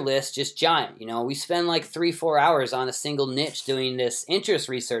master list just giant. You know, we spend like 3-4 hours on a single niche doing this interest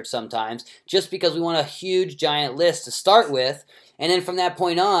research sometimes just because we want a huge giant list to start with. And then from that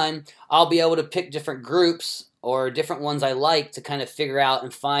point on, I'll be able to pick different groups or different ones I like to kind of figure out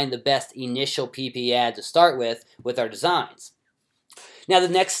and find the best initial PP ad to start with our designs. Now, the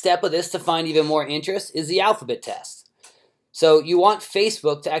next step of this to find even more interest is the alphabet test. So you want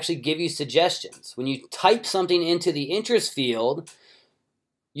Facebook to actually give you suggestions. When you type something into the interest field,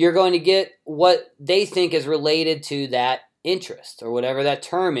 you're going to get what they think is related to that interest or whatever that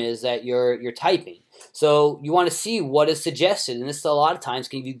term is that you're typing. So you want to see what is suggested, and this a lot of times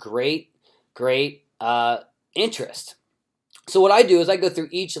can give you great interest. So what I do is I go through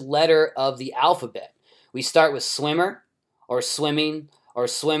each letter of the alphabet. We start with swimmer or swimming or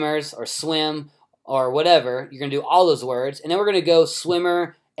swimmers or swim or whatever. You're going to do all those words, and then we're going to go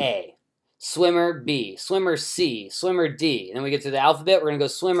swimmer A, swimmer B, swimmer C, swimmer D. And then we get to the alphabet, we're going to go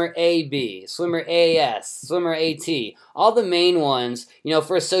swimmer AB, swimmer AS, swimmer AT. All the main ones, you know,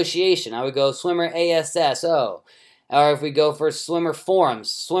 for association, I would go swimmer ASSO. Or if we go for swimmer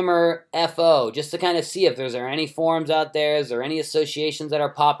forums, swimmer FO, just to kind of see if there's any forums out there, is there any associations that are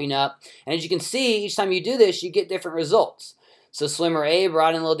popping up. And as you can see, each time you do this, you get different results. So swimmer A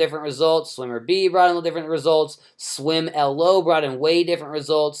brought in a little different results, swimmer B brought in a little different results, swim LO brought in way different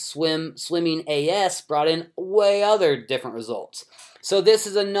results, swimming AS brought in way other different results. So this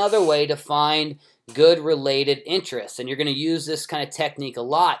is another way to find good related interests, and you're going to use this kind of technique a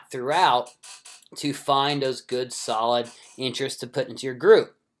lot throughout to find those good solid interests to put into your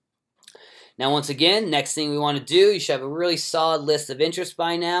group. Now, once again, next thing we want to do, you should have a really solid list of interests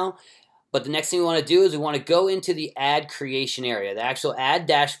by now. But the next thing we want to do is we want to go into the ad creation area, the actual ad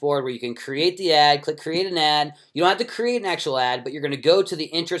dashboard where you can create the ad, click create an ad. You don't have to create an actual ad, but you're going to go to the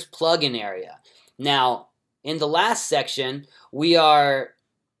interest plugin area. Now, in the last section, we are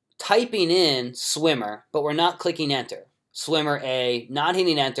typing in swimmer, but we're not clicking enter. Swimmer A, not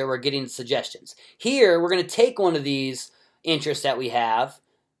hitting enter, we're getting suggestions. Here, we're going to take one of these interests that we have,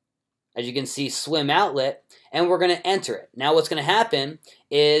 as you can see, swim outlet, and we're going to enter it. Now what's going to happen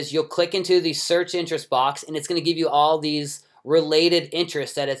is you'll click into the search interest box, and it's going to give you all these related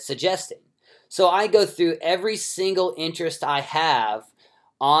interests that it's suggesting. So I go through every single interest I have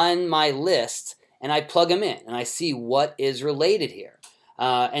on my list, and I plug them in, and I see what is related here.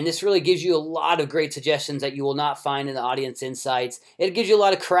 And this really gives you a lot of great suggestions that you will not find in the audience insights. It gives you a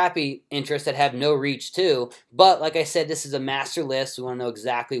lot of crappy interests that have no reach too. But like I said, this is a master list. We want to know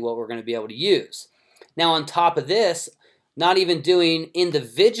exactly what we're going to be able to use. Now on top of this, not even doing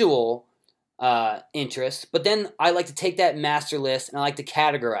individual interests, but then I like to take that master list and I like to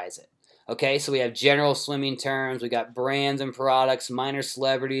categorize it. Okay, so we have general swimming terms, we got brands and products, minor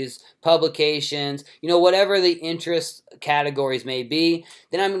celebrities, publications, you know, whatever the interest categories may be.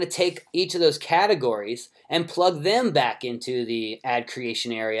 Then I'm going to take each of those categories and plug them back into the ad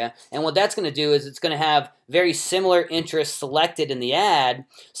creation area. And what that's going to do is it's going to have very similar interests selected in the ad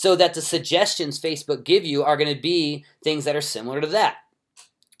so that the suggestions Facebook give you are going to be things that are similar to that.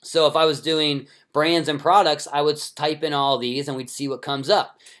 So if I was doing brands and products, I would type in all these and we'd see what comes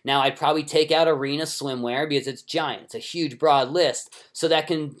up. Now, I'd probably take out arena swimwear because it's giant. It's a huge, broad list. So that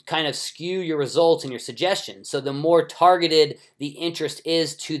can kind of skew your results and your suggestions. So the more targeted the interest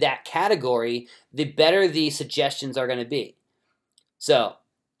is to that category, the better the suggestions are going to be. So,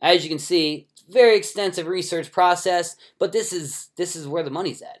 as you can see, very extensive research process, but this is where the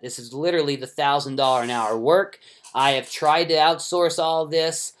money's at. This is literally the $1,000 an hour work. I have tried to outsource all of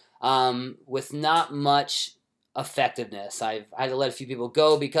this with not much effectiveness. I've had to let a few people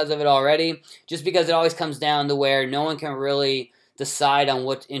go because of it already, just because it always comes down to where no one can really decide on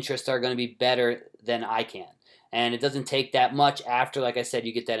what interests are going to be better than I can. And it doesn't take that much after, like I said,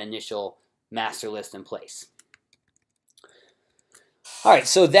 you get that initial master list in place. All right,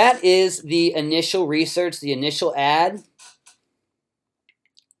 so that is the initial research, the initial ad.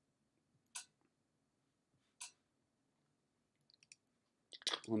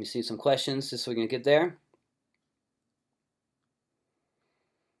 Let me see some questions just so we can get there.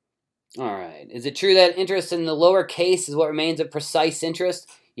 All right. Is it true that interest in the lower case is what remains a precise interest?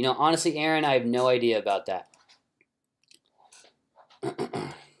 You know, honestly, Aaron, I have no idea about that.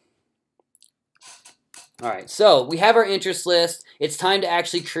 All right, so we have our interest list. It's time to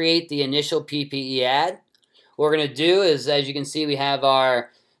actually create the initial PPE ad. What we're going to do is, as you can see, we have our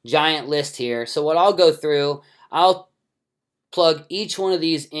giant list here. So what I'll go through, I'll plug each one of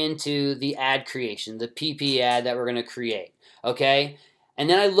these into the ad creation, the PPE ad that we're going to create, okay? And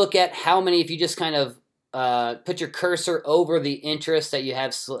then I look at how many, if you just kind of put your cursor over the interest that you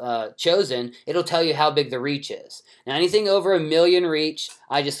have chosen, it'll tell you how big the reach is. Now, anything over 1 million reach,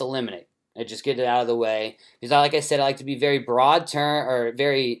 I just eliminate. I just get it out of the way because, like I said, I like to be very broad term or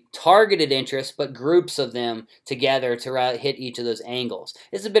very targeted interests, but groups of them together to hit each of those angles.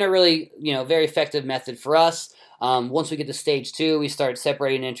 This has been a really, very effective method for us. Once we get to stage 2, we start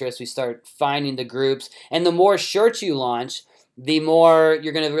separating interests, we start finding the groups, and the more shirts you launch, the more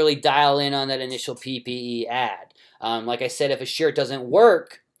you're going to really dial in on that initial PPE ad. Like I said, if a shirt doesn't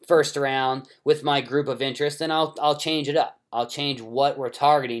work first round with my group of interest, then I'll change it up. I'll change what we're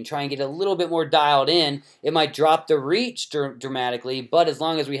targeting, try and get a little bit more dialed in. It might drop the reach dramatically, but as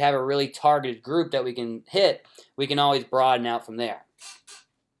long as we have a really targeted group that we can hit, we can always broaden out from there.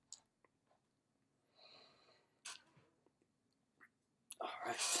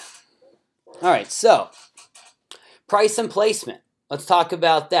 All right, so price and placement. Let's talk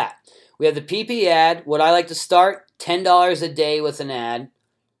about that. We have the PP ad. What I like to start, $10 a day with an ad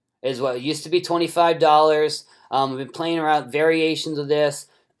is what it used to be, $25. We've been playing around variations of this.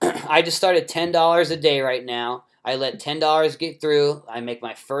 I just started $10 a day right now. I let $10 get through. I make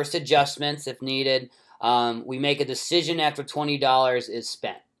my first adjustments if needed. We make a decision after $20 is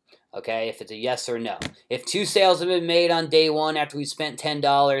spent. Okay, if it's a yes or no. If 2 sales have been made on day 1 after we spent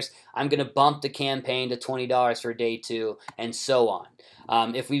 $10, I'm going to bump the campaign to $20 for day 2, and so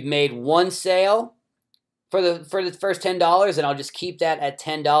on. If we've made 1 sale for the first $10, and I'll just keep that at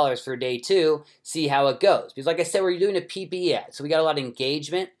 $10 for day 2, see how it goes. Because like I said, we're doing a PPE ad, so we got a lot of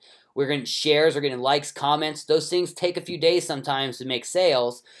engagement. We're getting shares, we're getting likes, comments. Those things take a few days sometimes to make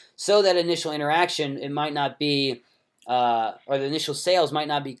sales, so that initial interaction, it might not be, or the initial sales might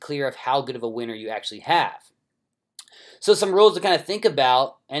not be clear of how good of a winner you actually have. So some rules to kind of think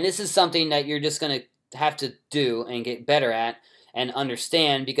about, and this is something that you're just going to have to do and get better at and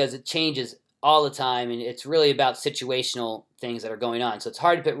understand because it changes all the time, and it's really about situational things that are going on. So it's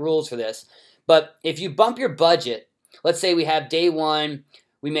hard to put rules for this. But if you bump your budget, let's say we have day 1,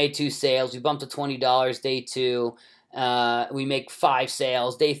 we made 2 sales, we bumped to $20, day 2, we make 5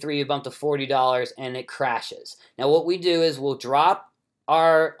 sales, day 3 we bump to $40, and it crashes. Now what we do is we'll drop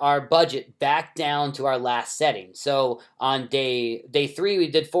our budget back down to our last setting. So on day 3 we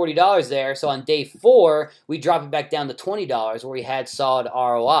did $40 there, so on day 4 we drop it back down to $20 where we had solid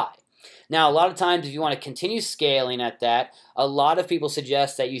ROI. Now, a lot of times, if you want to continue scaling at that, a lot of people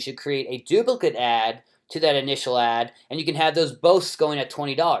suggest that you should create a duplicate ad to that initial ad, and you can have those both going at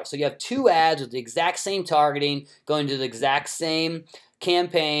 $20. So you have 2 ads with the exact same targeting, going to the exact same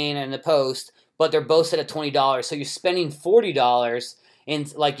campaign and the post, but they're both set at $20. So you're spending $40 in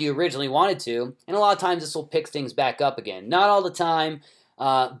like you originally wanted to, and a lot of times this will pick things back up again. Not all the time,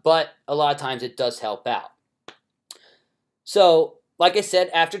 but a lot of times it does help out. So, like I said,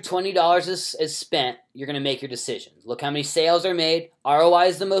 after $20 is spent, you're going to make your decisions. Look how many sales are made. ROI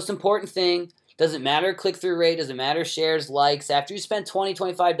is the most important thing. Doesn't matter click-through rate, doesn't matter shares, likes. After you spend $20,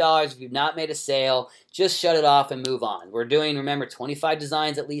 $25, if you've not made a sale, just shut it off and move on. We're doing, remember, 25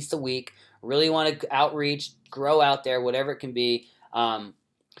 designs at least a week. Really want to outreach, grow out there, whatever it can be.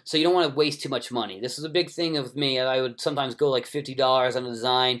 So you don't want to waste too much money. This is a big thing with me. I would sometimes go like $50 on a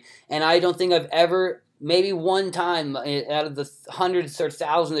design, and I don't think I've ever, maybe one time out of the hundreds or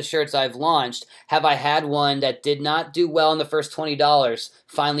thousands of shirts I've launched, have I had one that did not do well in the first $20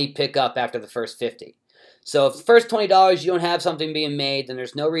 finally pick up after the first 50. So if the first $20 you don't have something being made, then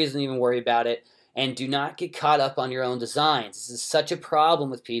there's no reason to even worry about it. And do not get caught up on your own designs. This is such a problem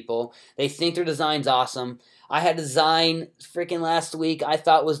with people. They think their design's awesome. I had a design freaking last week I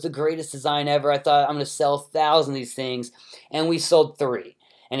thought was the greatest design ever. I thought I'm going to sell 1,000 of these things, and we sold 3.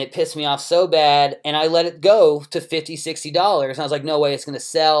 And it pissed me off so bad, and I let it go to $50, $60. And I was like, no way, it's going to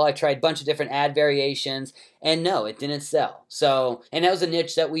sell. I tried a bunch of different ad variations, and no, it didn't sell. So, and that was a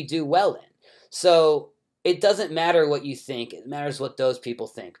niche that we do well in. So it doesn't matter what you think. It matters what those people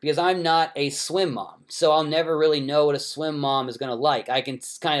think. Because I'm not a swim mom, so I'll never really know what a swim mom is going to like. I can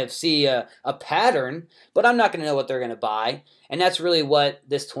kind of see a pattern, but I'm not going to know what they're going to buy. And that's really what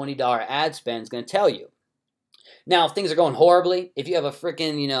this $20 ad spend is going to tell you. Now, if things are going horribly, if you have a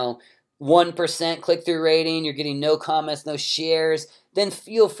freaking, 1% click-through rating, you're getting no comments, no shares, then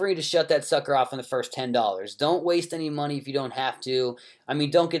feel free to shut that sucker off in the first $10. Don't waste any money if you don't have to. I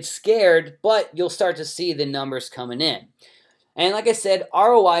mean, don't get scared, but you'll start to see the numbers coming in. And like I said,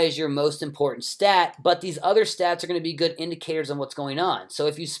 ROI is your most important stat, but these other stats are going to be good indicators on what's going on. So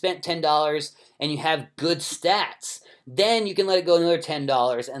if you spent $10 and you have good stats, then you can let it go another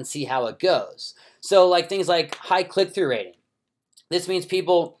 $10 and see how it goes. So like things like high click-through rating. This means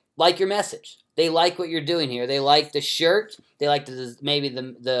people like your message. They like what you're doing here. They like the shirt. They like maybe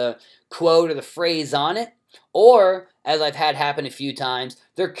the quote or the phrase on it. Or, as I've had happen a few times,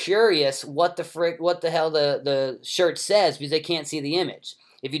 they're curious what the hell the shirt says because they can't see the image.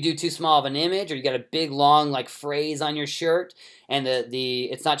 If you do too small of an image, or you got a big long like phrase on your shirt, and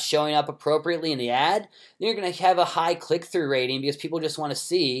it's not showing up appropriately in the ad, then you're going to have a high click-through rating because people just want to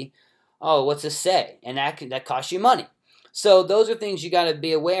see, oh, what's this say? And that costs you money. So those are things you got to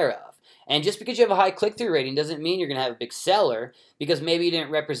be aware of. And just because you have a high click-through rating doesn't mean you're going to have a big seller, because maybe you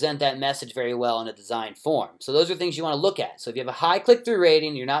didn't represent that message very well in a design form. So those are things you want to look at. So if you have a high click-through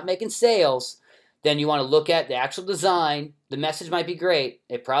rating, you're not making sales, then you want to look at the actual design. The message might be great.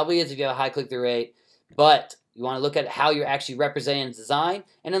 It probably is if you have a high click-through rate. But you want to look at how you're actually representing the design,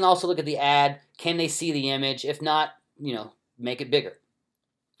 and then also look at the ad. Can they see the image? If not, make it bigger.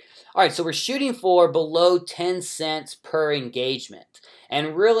 All right, so we're shooting for below 10 cents per engagement.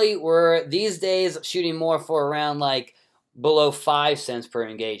 And really, we're these days shooting more for around like below 5 cents per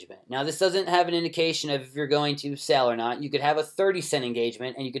engagement. Now, this doesn't have an indication of if you're going to sell or not. You could have a 30-cent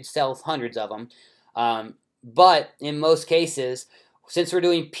engagement, and you could sell hundreds of them. But in most cases, since we're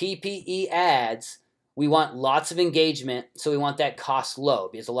doing PPE ads, we want lots of engagement, so we want that cost low,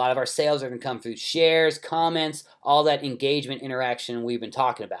 because a lot of our sales are going to come through shares, comments, all that engagement interaction we've been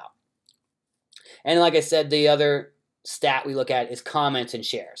talking about. And like I said, the other stat we look at is comments and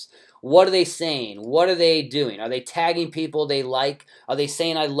shares. What are they saying? What are they doing? Are they tagging people they like? Are they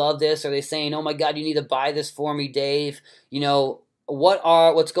saying, I love this? Are they saying, oh my God, you need to buy this for me, Dave?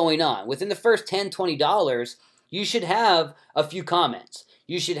 What's going on? Within the first $10, $20, you should have a few comments.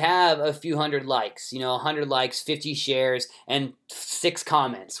 You should have a few hundred likes, 100 likes, 50 shares, and 6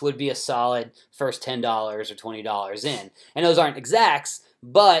 comments would be a solid first $10 or $20 in. And those aren't exacts,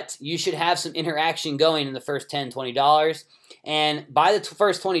 but you should have some interaction going in the first $10, $20. And by the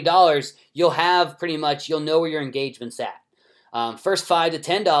first $20, you'll know where your engagement's at. First $5 to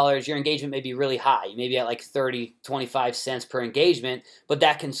 $10, your engagement may be really high. You may be at like 30, 25 cents per engagement, but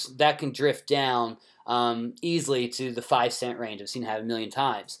that can drift down easily to the 5-cent range. I've seen it happen a million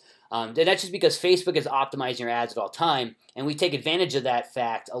times. And that's just because Facebook is optimizing your ads at all time, and we take advantage of that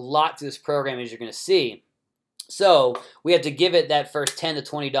fact a lot through this program, as you're going to see. So we have to give it that first $10 to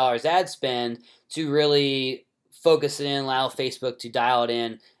 $20 ad spend to really focus it in, allow Facebook to dial it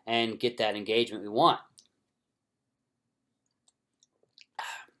in, and get that engagement we want.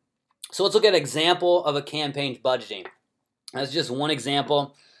 So let's look at an example of a campaign's budgeting. That's just one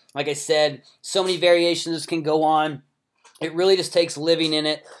example. Like I said, so many variations can go on. It really just takes living in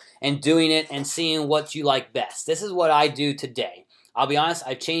it and doing it and seeing what you like best. This is what I do today. I'll be honest,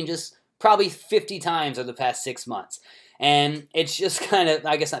 I've changed this probably 50 times over the past 6 months. And it's just kind of,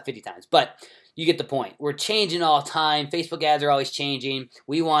 I guess not 50 times, but you get the point. We're changing all the time. Facebook ads are always changing.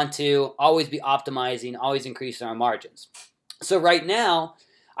 We want to always be optimizing, always increasing our margins. So right now,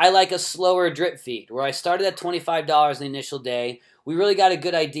 I like a slower drip feed where I started at $25 the initial day. We really got a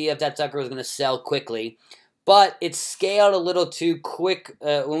good idea if that sucker was going to sell quickly, but it's scaled a little too quick.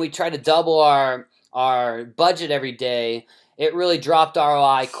 When we try to double our budget every day, it really dropped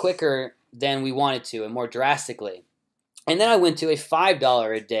ROI quicker than we wanted to and more drastically. And then I went to a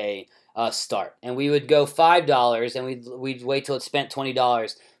 $5 a day start, and we would go $5, and we'd wait till it spent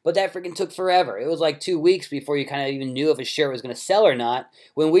 $20. But that freaking took forever. It was like 2 weeks before you kind of even knew if a shirt was going to sell or not,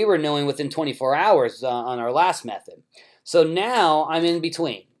 when we were knowing within 24 hours on our last method. So now I'm in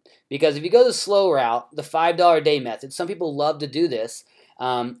between. Because if you go the slow route, the $5 a day method, some people love to do this,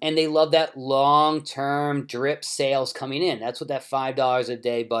 and they love that long-term drip sales coming in. That's what that $5 a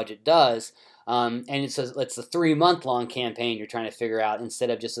day budget does. And it's a 3-month-long campaign you're trying to figure out instead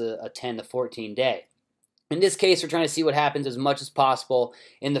of just a 10 to 14 day. In this case, we're trying to see what happens as much as possible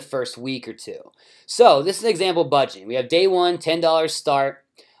in the first week or two. So this is an example of budgeting. We have day one, $10 start.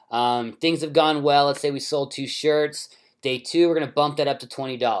 Things have gone well. Let's say we sold 2 shirts. Day 2, we're going to bump that up to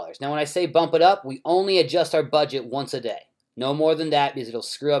 $20. Now, when I say bump it up, we only adjust our budget once a day. No more than that, because it'll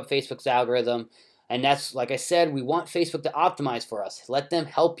screw up Facebook's algorithm. And that's, like I said, we want Facebook to optimize for us. Let them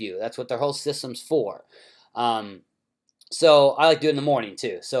help you. That's what their whole system's for. So I like to do it in the morning,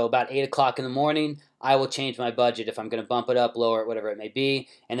 too. So about 8 o'clock in the morning, I will change my budget if I'm going to bump it up, lower it, whatever it may be.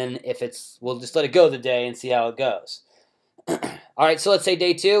 And then if it's, we'll just let it go the day and see how it goes. All right, so let's say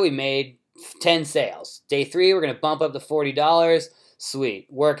day 2, we made 10 sales. Day 3, we're going to bump up to $40. Sweet.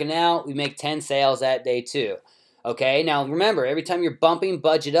 Working out, we make 10 sales that day 2. Okay, now remember, every time you're bumping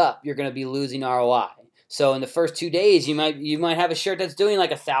budget up, you're going to be losing ROI. So in the first 2 days, you might have a shirt that's doing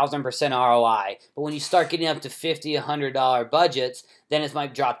like 1,000% ROI. But when you start getting up to $50, $100 budgets, then it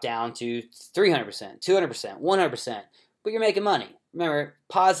might drop down to 300%, 200%, 100%. But you're making money. Remember,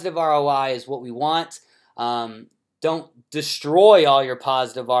 positive ROI is what we want. Don't destroy all your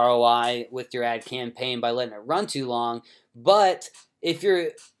positive ROI with your ad campaign by letting it run too long. But if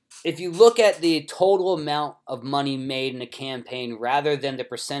you look at the total amount of money made in a campaign rather than the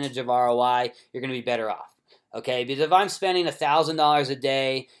percentage of ROI, you're going to be better off. Okay, because if I'm spending $1,000 a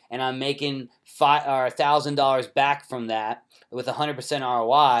day and I'm making $1,000 back from that with 100%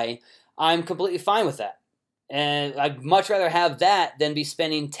 ROI, I'm completely fine with that. And I'd much rather have that than be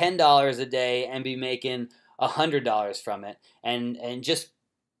spending $10 a day and be making $100 from it, and just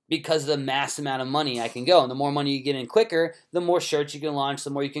because of the mass amount of money I can go. And the more money you get in quicker, the more shirts you can launch,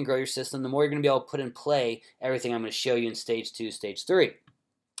 the more you can grow your system, the more you're going to be able to put in play everything I'm going to show you in stage 2, stage 3.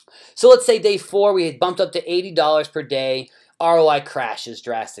 So let's say day 4, we had bumped up to $80 per day. ROI crashes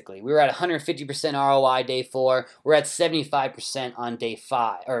drastically. We were at 150% ROI day 4. We're at 75% on day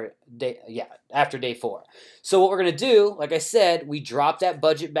 5, after day 4. So what we're going to do, like I said, we drop that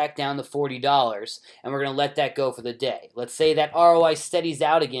budget back down to $40, and we're going to let that go for the day. Let's say that ROI steadies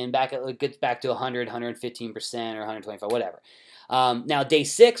out again, it gets back to 100, 115%, or 125, whatever. Now day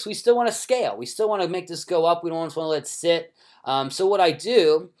 6, we still want to scale. We still want to make this go up. We don't just want to let it sit. So what I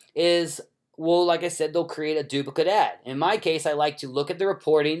do is, well, like I said, they'll create a duplicate ad. In my case, I like to look at the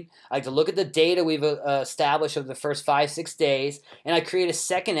reporting. I like to look at the data we've established over the first 5-6 days, and I create a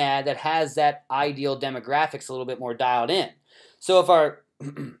second ad that has that ideal demographics a little bit more dialed in. So if our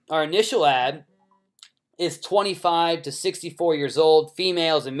our initial ad is 25 to 64 years old,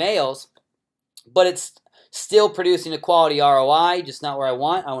 females and males, but it's still producing a quality ROI, just not where I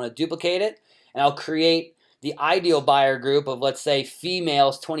want to duplicate it, and I'll create the ideal buyer group of, let's say,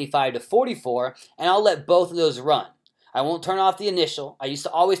 females 25 to 44, and I'll let both of those run. I won't turn off the initial. I used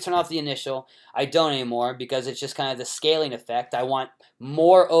to always turn off the initial. I don't anymore because it's just kind of the scaling effect. I want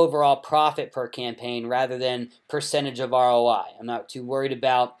more overall profit per campaign rather than percentage of ROI. I'm not too worried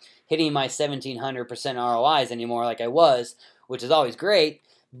about hitting my 1,700% ROIs anymore like I was, which is always great.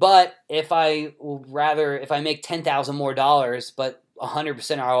 But if I make $10,000 more but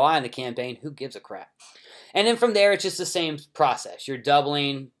 100% ROI on the campaign, who gives a crap? And then from there, it's just the same process. You're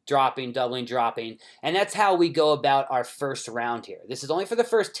doubling, dropping, doubling, dropping. And that's how we go about our first round here. This is only for the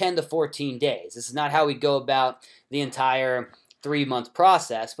first 10 to 14 days. This is not how we go about the entire 3-month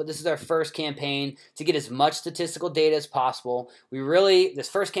process, but this is our first campaign to get as much statistical data as possible. This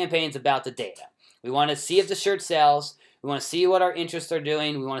first campaign is about the data. We want to see if the shirt sells. We want to see what our interests are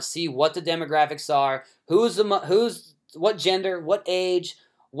doing. We want to see what the demographics are. What gender, what age,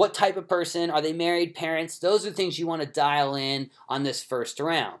 what type of person, are they married, parents? Those are things you want to dial in on this first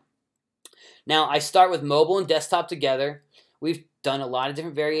round. Now, I start with mobile and desktop together. We've done a lot of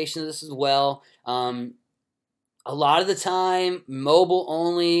different variations of this as well. A lot of the time, mobile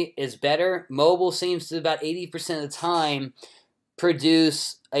only is better. Mobile seems to, about 80% of the time,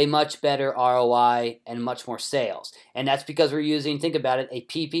 produce a much better ROI and much more sales. And that's because we're using, think about it, a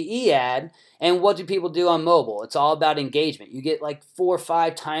PPE ad. And what do people do on mobile? It's all about engagement. You get like 4 or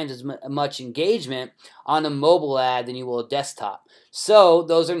 5 times as much engagement on a mobile ad than you will a desktop. So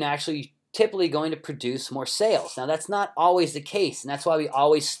those are naturally typically going to produce more sales. Now that's not always the case, and that's why we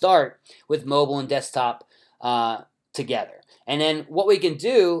always start with mobile and desktop together. And then what we can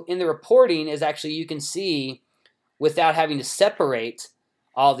do in the reporting is actually you can see, without having to separate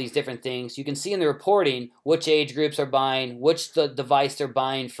all these different things, you can see in the reporting which age groups are buying, which device they're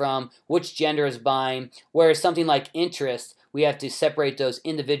buying from, which gender is buying. Whereas something like interest, we have to separate those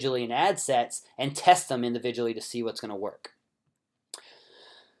individually in ad sets and test them individually to see what's going to work.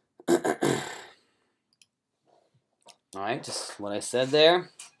 All right, just what I said there.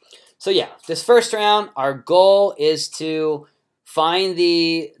 So yeah, this first round, our goal is to find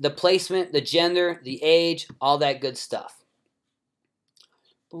the placement, the gender, the age, all that good stuff.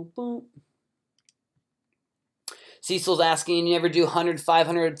 Boom, boom. Cecil's asking, you ever do $100,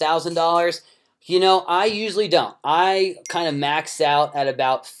 $500, $1,000? You know, I usually don't. I kind of max out at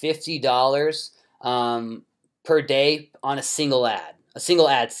about $50 per day on a single ad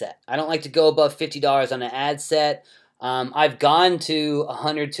set. I don't like to go above $50 on an ad set. I've gone to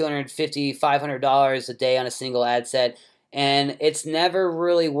 $100, $250, $500 a day on a single ad set, and it's never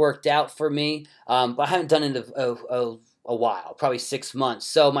really worked out for me. But I haven't done it in a while, probably 6 months.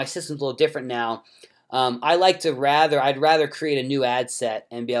 So my system's a little different now. I'd rather create a new ad set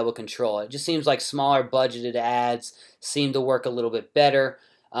and be able to control it. It just seems like smaller budgeted ads seem to work a little bit better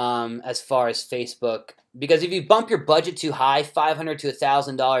as far as Facebook. Because if you bump your budget too high, $500 to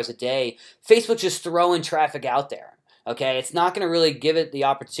 $1,000 a day, Facebook's just throwing traffic out there. Okay, it's not going to really give it the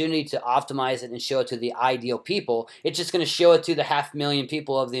opportunity to optimize it and show it to the ideal people. It's just going to show it to the 500,000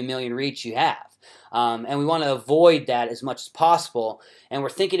 people of the 1 million reach you have. And we want to avoid that as much as possible. And we're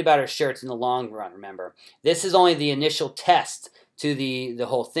thinking about our shirts in the long run, remember. This is only the initial test to the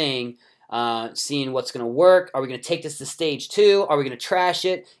whole thing, seeing what's going to work. Are we going to take this to stage 2? Are we going to trash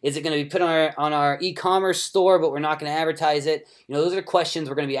it? Is it going to be put on our e-commerce store, but we're not going to advertise it? You know, those are the questions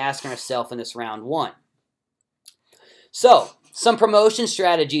we're going to be asking ourselves in this round 1. So, some promotion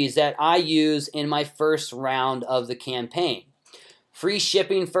strategies that I use in my first round of the campaign. Free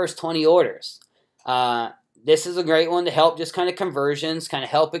shipping first 20 orders. This is a great one to help just kind of conversions, kind of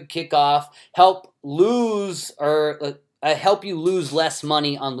help it kick off, help lose or help you lose less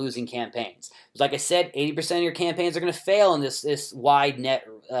money on losing campaigns. Like I said, 80% of your campaigns are going to fail in this wide net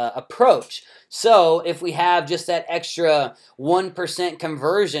approach. So if we have just that extra 1%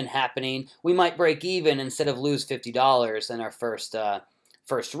 conversion happening, we might break even instead of lose $50 in our first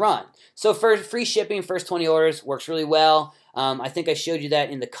run. So for free shipping, first 20 orders works really well. I think I showed you that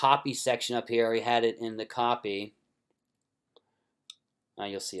in the copy section up here. We had it in the copy.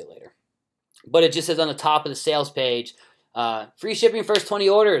 You'll see it later. But it just says on the top of the sales page, free shipping first 20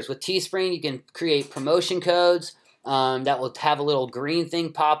 orders. With Teespring, you can create promotion codes that will have a little green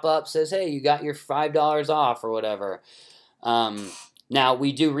thing pop up. Says, hey, you got your $5 off or whatever. Now,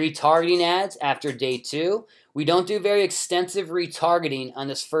 we do retargeting ads after day 2. We don't do very extensive retargeting on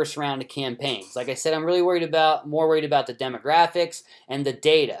this first round of campaigns. Like I said, I'm really more worried about the demographics and the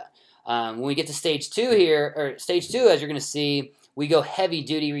data. When we get to stage 2 here, or stage 2, as you're going to see, we go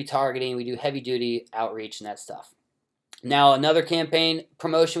heavy-duty retargeting. We do heavy-duty outreach and that stuff. Now, another campaign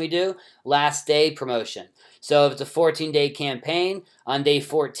promotion we do, last day promotion. So if it's a 14-day campaign, on day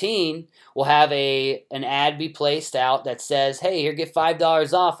 14, we'll have an ad be placed out that says, hey, here, get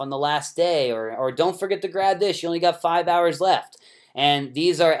 $5 off on the last day, or don't forget to grab this, you only got 5 hours left. And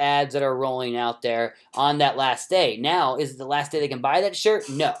these are ads that are rolling out there on that last day. Now, is it the last day they can buy that shirt?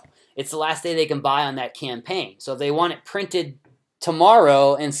 No. It's the last day they can buy on that campaign. So if they want it printed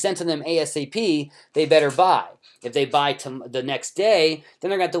tomorrow and sent to them ASAP, they better buy. If they buy the next day, then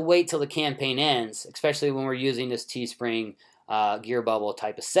they're going to have to wait till the campaign ends, especially when we're using this Teespring gear bubble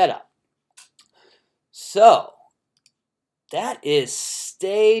type of setup. So, that is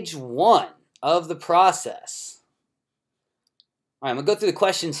stage 1 of the process. All right, I'm going to go through the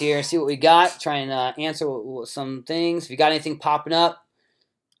questions here and see what we got, try and answer some things. If you got anything popping up,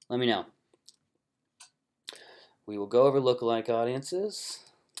 let me know. We will go over lookalike audiences.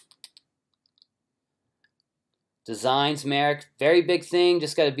 Designs, Merrick, very big thing.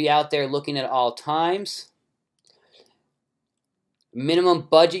 Just got to be out there looking at all times. Minimum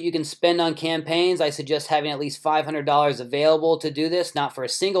budget you can spend on campaigns. I suggest having at least $500 available to do this, not for a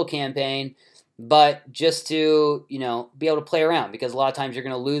single campaign, but just to, you know, be able to play around, because a lot of times you're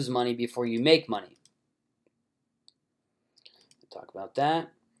going to lose money before you make money. Talk about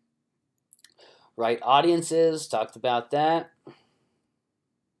that. Right audiences, talked about that.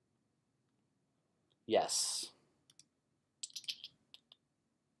 Yes.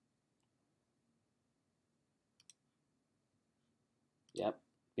 Yep,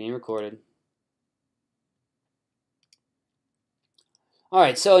 being recorded. All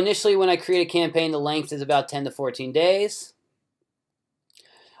right, so initially when I create a campaign, the length is about 10 to 14 days.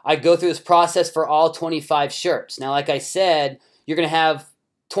 I go through this process for all 25 shirts. Now, like I said, you're going to have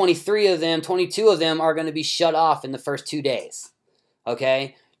 23 of them, 22 of them are going to be shut off in the first 2 days.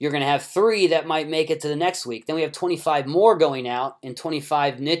 Okay? You're going to have 3 that might make it to the next week. Then we have 25 more going out in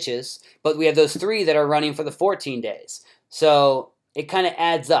 25 niches, but we have those 3 that are running for the 14 days. So it kind of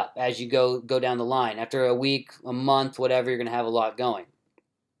adds up as you go down the line. After a week, a month, whatever, you're going to have a lot going.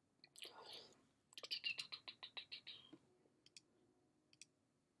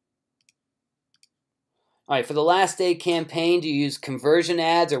 All right, for the last day campaign, do you use conversion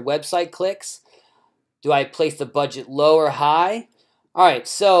ads or website clicks? Do I place the budget low or high? All right,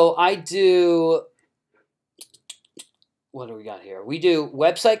 so I do, what do we got here? We do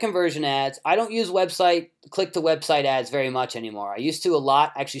website conversion ads. I don't use click to website ads very much anymore. I used to a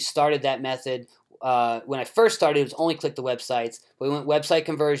lot. I actually started that method. When I first started, it was only click to websites. But we went website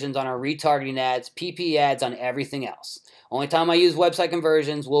conversions on our retargeting ads, PP ads on everything else. Only time I use website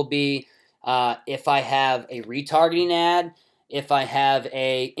conversions will be if I have a retargeting ad, if I have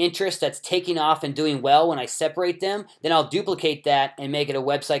a interest that's taking off and doing well when I separate them, then I'll duplicate that and make it a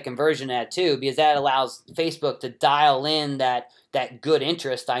website conversion ad too, because that allows Facebook to dial in that good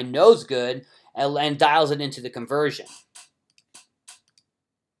interest I know's good and dials it into the conversion.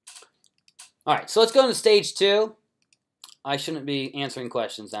 All right, so let's go into stage 2. I shouldn't be answering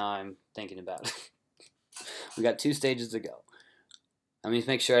questions now. I'm thinking about it. We got 2 stages to go. Let me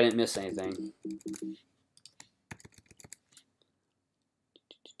make sure I didn't miss anything.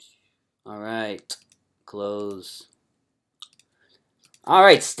 All right, close. All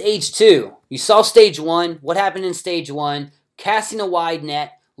right, stage 2. You saw stage 1. What happened in stage 1? Casting a wide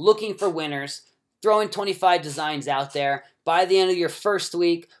net, looking for winners, throwing 25 designs out there. By the end of your first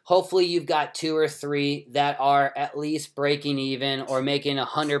week, hopefully you've got 2 or 3 that are at least breaking even or making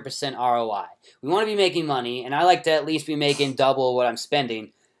 100% ROI. We want to be making money, and I like to at least be making double what I'm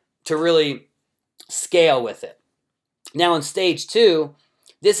spending to really scale with it. Now in stage 2,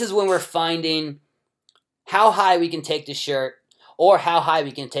 this is when we're finding how high we can take this shirt or how high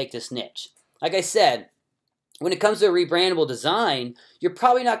we can take this niche. Like I said, when it comes to a rebrandable design, you're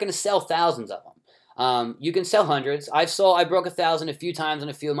probably not going to sell thousands of them. You can sell hundreds. I broke 1,000 a few times on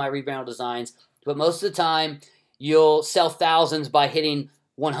a few of my rebrandable designs, but most of the time you'll sell thousands by hitting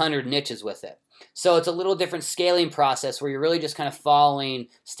 100 niches with it. So it's a little different scaling process where you're really just kind of following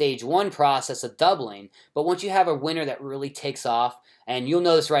stage 1 process of doubling. But once you have a winner that really takes off, and you'll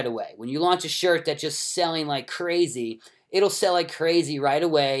know this right away, when you launch a shirt that's just selling like crazy, it'll sell like crazy right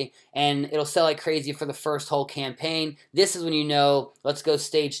away, and it'll sell like crazy for the first whole campaign. This is when you know, let's go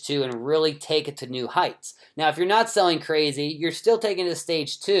stage 2 and really take it to new heights. Now, if you're not selling crazy, you're still taking it to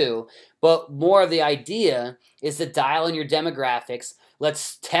stage 2, but more of the idea is to dial in your demographics.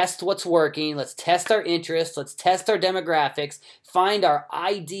 Let's test what's working. Let's test our interests. Let's test our demographics. Find our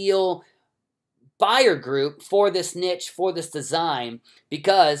ideal buyer group for this niche, for this design,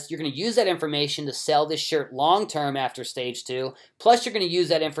 because you're going to use that information to sell this shirt long-term after stage 2, plus you're going to use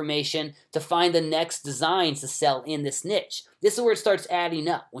that information to find the next designs to sell in this niche. This is where it starts adding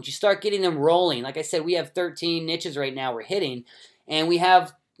up. Once you start getting them rolling, like I said, we have 13 niches right now we're hitting, and we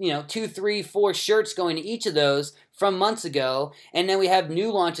have 2, 3, 4 shirts going to each of those from months ago, and then we have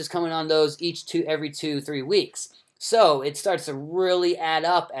new launches coming on those every 2, 3 weeks. So it starts to really add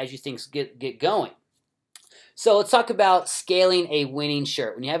up as you things get going. So let's talk about scaling a winning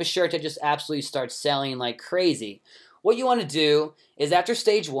shirt. When you have a shirt that just absolutely starts selling like crazy, what you want to do is after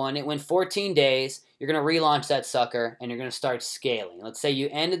stage 1, it went 14 days, you're going to relaunch that sucker and you're going to start scaling. Let's say you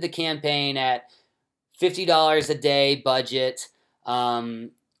ended the campaign at $50 a day budget,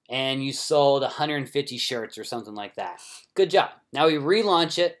 and you sold 150 shirts or something like that. Good job. Now we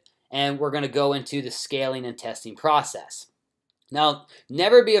relaunch it, and we're going to go into the scaling and testing process. Now,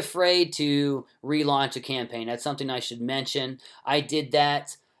 never be afraid to relaunch a campaign. That's something I should mention. I did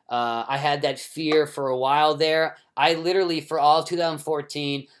that. I had that fear for a while there. I literally, for all of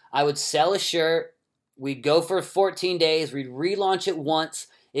 2014, I would sell a shirt. We'd go for 14 days. We'd relaunch it once.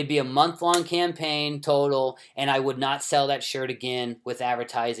 It'd be a month-long campaign total, and I would not sell that shirt again with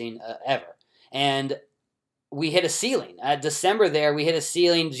advertising ever. And we hit a ceiling. December there, we hit a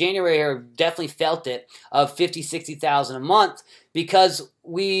ceiling. January here, definitely felt it, of 50, 60,000 a month, because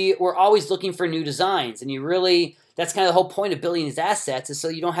we were always looking for new designs. And that's kind of the whole point of building these assets, is so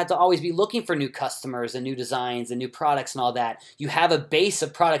you don't have to always be looking for new customers and new designs and new products and all that. You have a base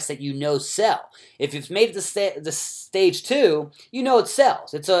of products that you know sell. If you've made it to the stage 2, you know it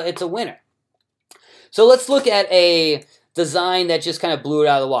sells. It's a winner. So let's look at a design that just kind of blew it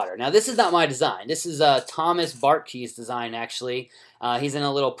out of the water. Now, this is not my design. This is Thomas Bartkey's design, actually. He's in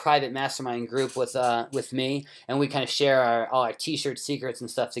a little private mastermind group with me, and we kind of share all our t-shirt secrets and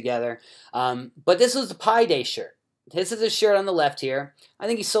stuff together. But this was the Pi Day shirt. This is a shirt on the left here. I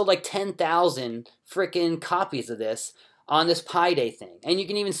think he sold like 10,000 freaking copies of this on this Pi Day thing. And you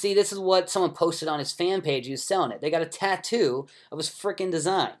can even see this is what someone posted on his fan page. He was selling it. They got a tattoo of his freaking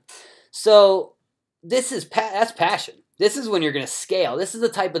design. So this is that's passion. This is when you're going to scale. This is the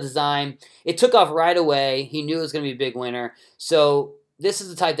type of design. It took off right away. He knew it was going to be a big winner. So this is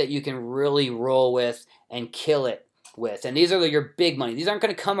the type that you can really roll with and kill it with. And these are your big money. These aren't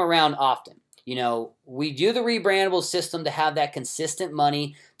going to come around often. You know, we do the rebrandable system to have that consistent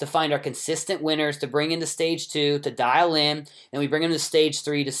money, to find our consistent winners, to bring into stage 2, to dial in, and we bring them to stage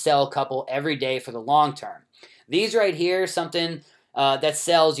 3 to sell a couple every day for the long term. These right here, something that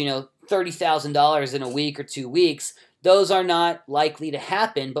sells, you know, $30,000 in a week or 2 weeks, those are not likely to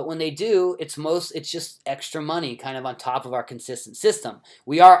happen, but when they do, it's just extra money kind of on top of our consistent system.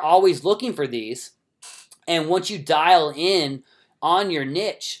 We are always looking for these, and once you dial in on your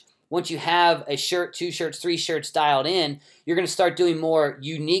niche, once you have a shirt, 2 shirts, 3 shirts dialed in, you're going to start doing more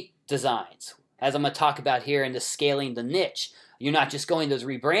unique designs, as I'm going to talk about here in the scaling the niche. You're not just going those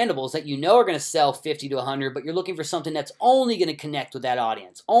rebrandables that you know are going to sell 50 to 100, but you're looking for something that's only going to connect with that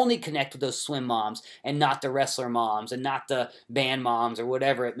audience, only connect with those swim moms and not the wrestler moms and not the band moms or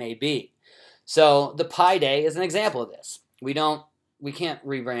whatever it may be. So the Pi Day is an example of this. We can't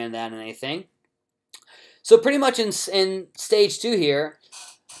rebrand that in anything. So pretty much in stage 2 here,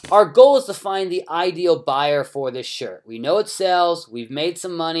 our goal is to find the ideal buyer for this shirt. We know it sells. We've made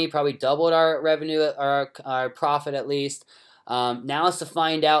some money, probably doubled our revenue, our profit at least. Now it's to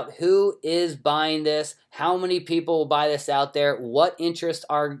find out who is buying this, how many people will buy this out there, what interests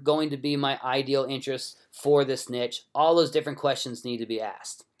are going to be my ideal interests for this niche. All those different questions need to be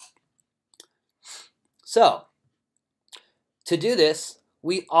asked. So, to do this,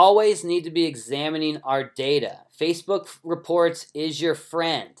 we always need to be examining our data. Facebook reports is your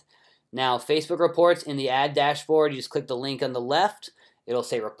friend. Now, Facebook reports in the ad dashboard, you just click the link on the left. It'll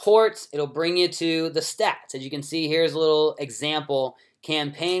say reports. It'll bring you to the stats. As you can see, here's a little example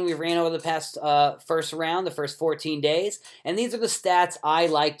campaign we ran over the past first round, the first 14 days. And these are the stats I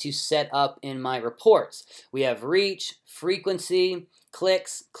like to set up in my reports. We have reach, frequency,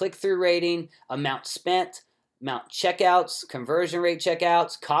 clicks, click-through rating, amount spent, amount checkouts, conversion rate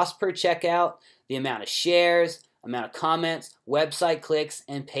checkouts, cost per checkout, the amount of shares, amount of comments, website clicks,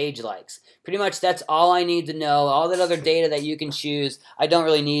 and page likes. Pretty much that's all I need to know. All that other data that you can choose, I don't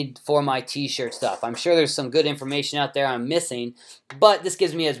really need for my t-shirt stuff. I'm sure there's some good information out there I'm missing, but this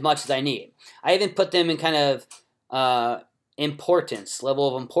gives me as much as I need. I even put them in kind of importance,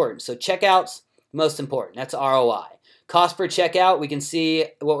 level of importance. So checkouts, most important. That's ROI. Cost per checkout, we can see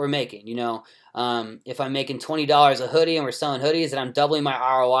what we're making. You know, if I'm making $20 a hoodie and we're selling hoodies, and I'm doubling my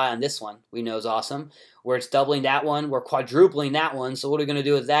ROI on this one, we know is awesome. Where it's doubling that one, we're quadrupling that one, so what are we going to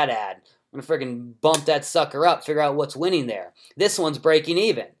do with that ad? I'm going to freaking bump that sucker up, figure out what's winning there. This one's breaking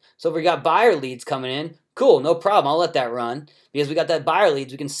even. So if we got buyer leads coming in, cool, no problem, I'll let that run. Because we got that buyer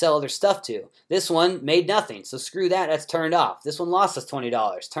leads we can sell other stuff to. This one made nothing, so screw that, that's turned off. This one lost us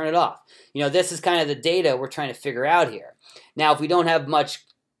 $20, turn it off. You know, this is kind of the data we're trying to figure out here. Now, if we don't have much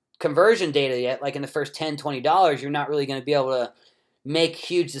conversion data yet, like in the first $10, $20, you're not really going to be able to make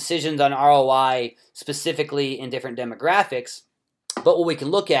huge decisions on ROI specifically in different demographics. But what we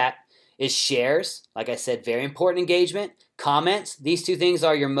can look at is shares. Like I said, very important engagement. Comments. These two things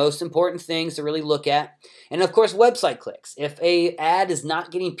are your most important things to really look at. And of course, website clicks. If a ad is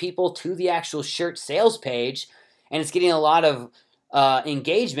not getting people to the actual shirt sales page and it's getting a lot of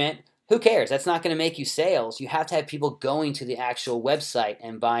engagement, who cares? That's not going to make you sales. You have to have people going to the actual website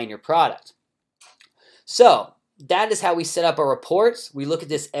and buying your product. So that is how we set up our reports. We look at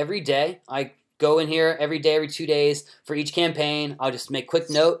this every day. I go in here every day, every 2 days for each campaign. I'll just make quick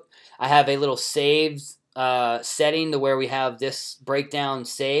note. I have a little saved setting to where we have this breakdown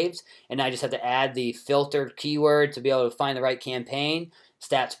saved, and I just have to add the filtered keyword to be able to find the right campaign.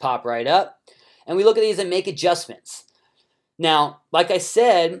 Stats pop right up. And we look at these and make adjustments. Now, like I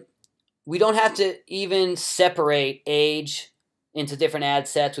said, we don't have to even separate age into different ad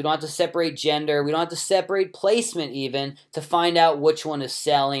sets. We don't have to separate gender. We don't have to separate placement even to find out which one is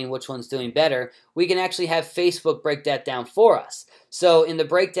selling, which one's doing better. We can actually have Facebook break that down for us. So in the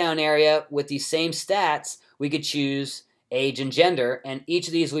breakdown area with these same stats, we could choose age and gender, and each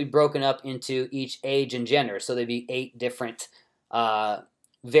of these will be broken up into each age and gender. So there'd be 8 different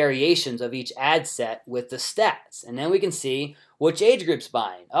variations of each ad set with the stats. And then we can see which age group's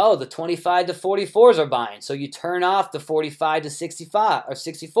buying. Oh, the 25 to 44s are buying. So you turn off the 45 to 65 or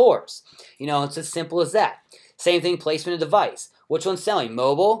 64s. You know, it's as simple as that. Same thing, placement of device. Which one's selling?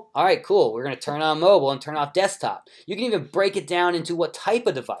 Mobile? All right, cool. We're going to turn on mobile and turn off desktop. You can even break it down into what type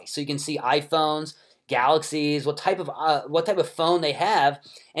of device. So you can see iPhones, Galaxies, what type of phone they have,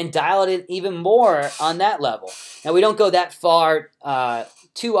 and dial it in even more on that level. Now, we don't go that far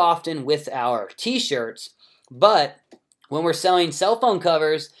too often with our t-shirts, but when we're selling cell phone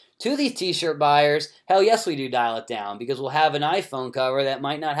covers to these t-shirt buyers, hell yes, we do dial it down, because we'll have an iPhone cover that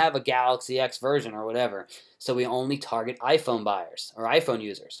might not have a Galaxy X version or whatever. So we only target iPhone buyers or iPhone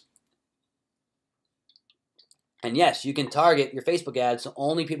users. And yes, you can target your Facebook ads to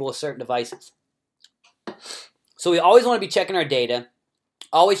only people with certain devices. So we always want to be checking our data.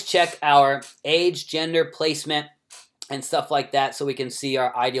 Always check our age, gender, placement, and stuff like that so we can see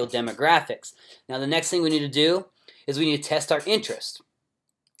our ideal demographics. Now, the next thing we need to do is we need to test our interest.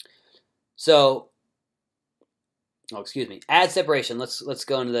 So, ad separation. Let's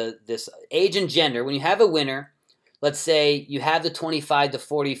go into this age and gender. When you have a winner, let's say you have the 25 to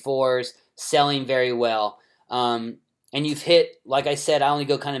 44s selling very well, and you've hit, like I said, I only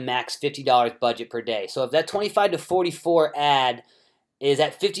go kind of max $50 budget per day. So if that 25 to 44 ad is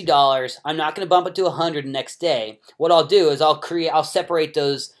at $50, I'm not going to bump it to 100 the next day. What I'll do is I'll separate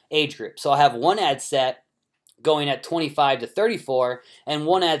those age groups. So I'll have one ad set going at 25 to 34 and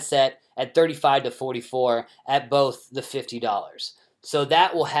one ad set at 35 to 44 at both the $50. So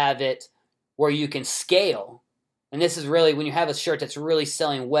that will have it where you can scale. And this is really, when you have a shirt that's really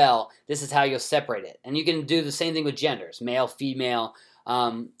selling well, this is how you'll separate it. And you can do the same thing with genders, male, female,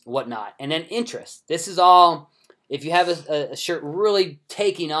 whatnot. And then interest. This is all, if you have a shirt really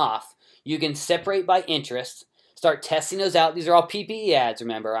taking off, you can separate by interest, start testing those out. These are all PPE ads,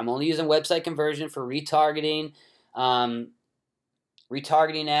 remember. I'm only using website conversion for retargeting. Retargeting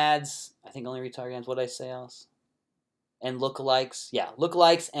ads, I think only retargeting ads, what did I say else? And lookalikes, yeah,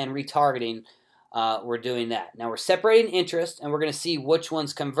 lookalikes and retargeting. We're doing that. Now we're separating interest, and we're going to see which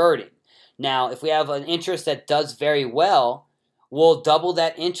one's converting. Now, if we have an interest that does very well, we'll double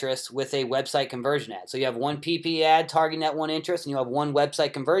that interest with a website conversion ad. So you have one PP ad targeting that one interest, and you have one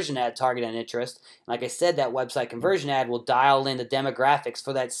website conversion ad targeting that interest. And like I said, that website conversion ad will dial in the demographics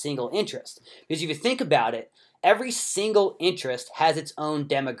for that single interest. Because if you think about it, every single interest has its own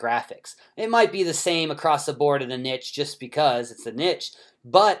demographics. It might be the same across the board in a niche just because it's a niche,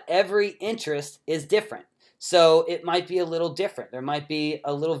 but every interest is different. So it might be a little different. There might be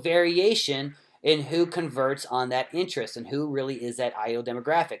a little variation in who converts on that interest and who really is that ideal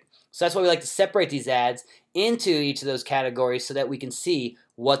demographic. So that's why we like to separate these ads into each of those categories so that we can see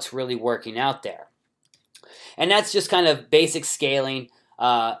what's really working out there. And that's just kind of basic scaling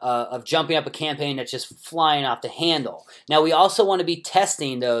of jumping up a campaign that's just flying off the handle. Now, we also want to be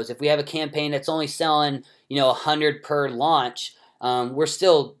testing those. If we have a campaign that's only selling, 100 per launch, we're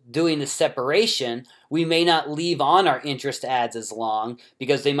still doing the separation. We may not leave on our interest ads as long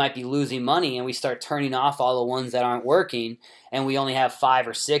because they might be losing money, and we start turning off all the ones that aren't working, and we only have 5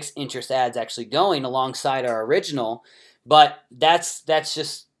 or 6 interest ads actually going alongside our original. But that's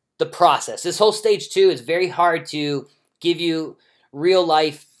just the process. This whole stage 2 is very hard to give you real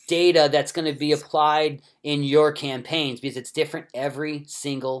life data that's going to be applied in your campaigns because it's different every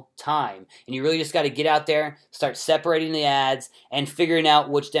single time. And you really just got to get out there, start separating the ads, and figuring out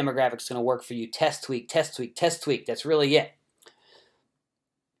which demographic is going to work for you. Test, tweak, test, tweak, test, tweak. That's really it.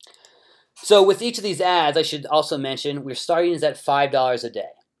 So with each of these ads, I should also mention, we're starting is at $5 a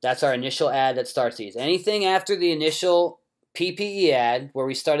day. That's our initial ad that starts these. Anything after the initial PPE ad, where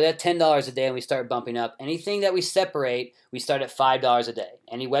we started at $10 a day and we start bumping up, anything that we separate, we start at $5 a day.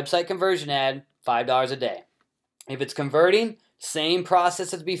 Any website conversion ad, $5 a day. If it's converting, same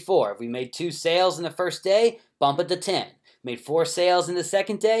process as before. If we made 2 sales in the first day, bump it to 10. Made 4 sales in the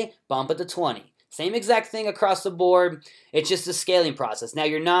second day, bump it to 20. Same exact thing across the board. It's just a scaling process. Now,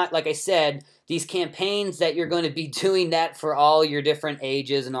 you're not, like I said, these campaigns that you're going to be doing that for all your different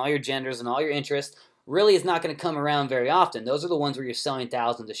ages and all your genders and all your interests really is not going to come around very often. Those are the ones where you're selling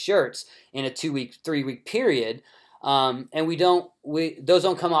thousands of shirts in a 2-week, 3-week period. And those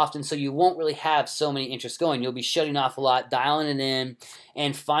don't come often, so you won't really have so many interests going. You'll be shutting off a lot, dialing it in,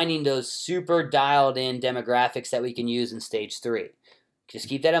 and finding those super dialed in demographics that we can use in stage 3. Just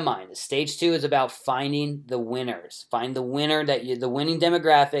keep that in mind. The stage 2 is about finding the winners. Find the winner, the winning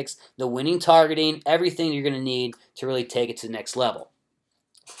demographics, the winning targeting, everything you're going to need to really take it to the next level.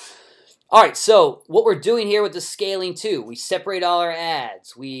 All right, so what we're doing here with the scaling too, we separate all our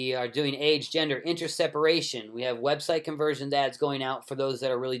ads. We are doing age, gender, interest separation. We have website conversion ads going out for those that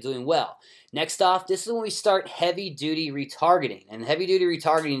are really doing well. Next off, this is when we start heavy-duty retargeting. And heavy-duty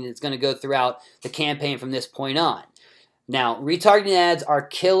retargeting is going to go throughout the campaign from this point on. Now, retargeting ads are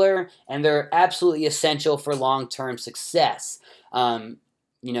killer, and they're absolutely essential for long-term success.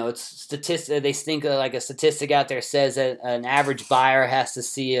 You know, it's statistic. They think like a statistic out there says that an average buyer has to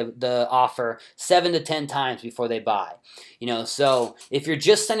see the offer 7 to 10 times before they buy. You know, so if you're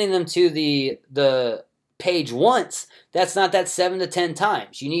just sending them to the page once, that's not that 7 to 10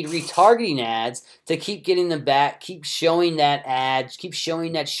 times. You need retargeting ads to keep getting them back, keep showing that ad, keep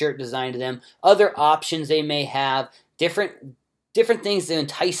showing that shirt design to them, other options they may have, different things to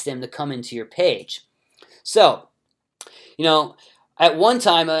entice them to come into your page. So, you know, at one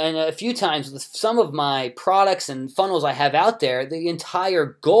time and a few times with some of my products and funnels I have out there, the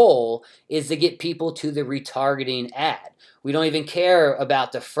entire goal is to get people to the retargeting ad. We don't even care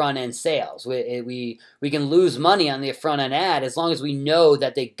about the front-end sales. We can lose money on the front-end ad as long as we know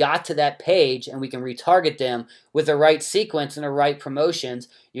that they got to that page and we can retarget them with the right sequence and the right promotions.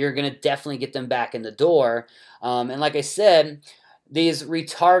 You're going to definitely get them back in the door. And like I said, these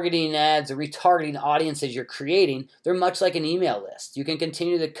retargeting ads, the retargeting audiences you're creating, they're much like an email list. You can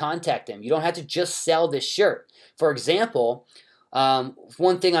continue to contact them. You don't have to just sell this shirt. For example,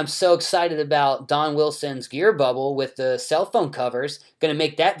 one thing I'm so excited about Don Wilson's Gear Bubble with the cell phone covers, going to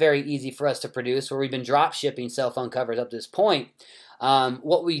make that very easy for us to produce, where we've been drop shipping cell phone covers up to this point.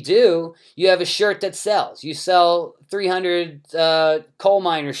 What we do, you have a shirt that sells. You sell 300 coal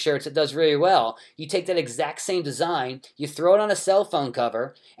miner shirts that does really well. You take that exact same design, you throw it on a cell phone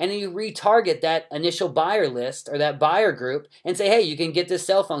cover, and then you retarget that initial buyer list or that buyer group and say, hey, you can get this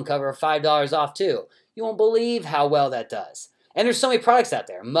cell phone cover for $5 off too. You won't believe how well that does. And there's so many products out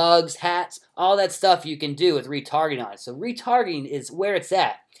there, mugs, hats, all that stuff you can do with retargeting on it. So retargeting is where it's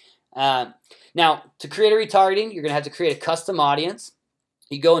at. Now, to create a retargeting, you're going to have to create a custom audience.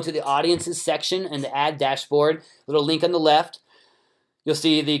 You go into the audiences section in the ad dashboard, little link on the left. You'll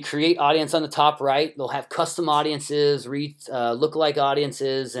see the create audience on the top right. They'll have custom audiences, lookalike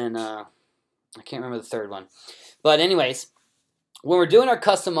audiences, and I can't remember the third one. But anyways, when we're doing our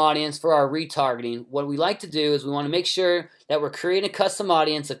custom audience for our retargeting, what we like to do is we want to make sure that we're creating a custom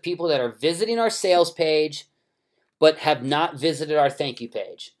audience of people that are visiting our sales page but have not visited our thank you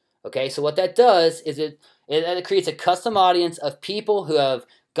page. Okay, so what that does is it creates a custom audience of people who have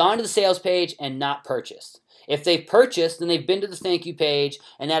gone to the sales page and not purchased. If they've purchased, then they've been to the thank you page,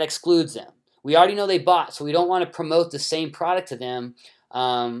 and that excludes them. We already know they bought, so we don't want to promote the same product to them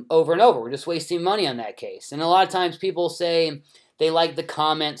over and over. We're just wasting money on that case. And a lot of times people say they like the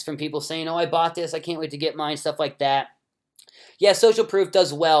comments from people saying, oh, I bought this, I can't wait to get mine, stuff like that. Yeah, social proof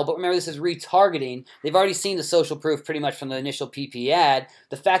does well, but remember this is retargeting. They've already seen the social proof pretty much from the initial PP ad.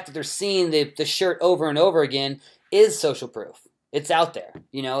 The fact that they're seeing the shirt over and over again is social proof. It's out there.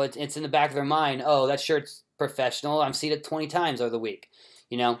 You know, it's in the back of their mind. Oh, that shirt's professional. I've seen it 20 times over the week.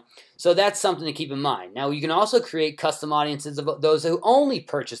 You know, so that's something to keep in mind. Now, you can also create custom audiences of those who only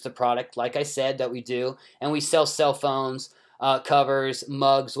purchase the product, like I said, that we do, and we sell cell phones, covers,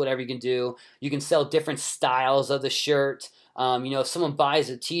 mugs, whatever you can do. You can sell different styles of the shirt. You know, if someone buys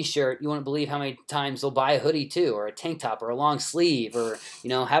a t-shirt, you wouldn't believe how many times they'll buy a hoodie too, or a tank top, or a long sleeve, or, you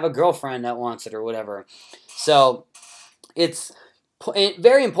know, have a girlfriend that wants it or whatever. So it's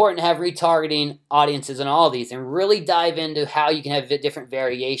very important to have retargeting audiences in all these and really dive into how you can have different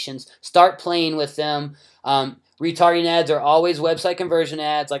variations. Start playing with them. Retargeting ads are always website conversion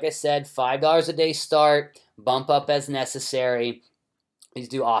ads. Like I said, $5 a day start, bump up as necessary. These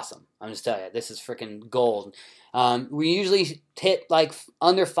do awesome. I'm just telling you, this is freaking gold. We usually hit like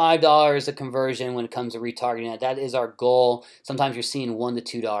under $5 a conversion when it comes to retargeting. That is our goal. Sometimes you're seeing $1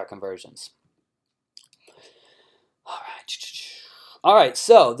 to $2 conversions. All right,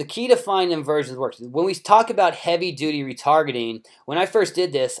 so the key to finding conversions works. When we talk about heavy-duty retargeting, when I first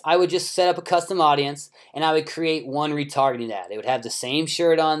did this, I would just set up a custom audience, and I would create one retargeting ad. It would have the same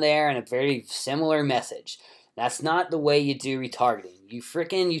shirt on there and a very similar message. That's not the way you do retargeting.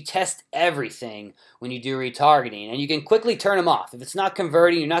 You test everything when you do retargeting, and you can quickly turn them off. If it's not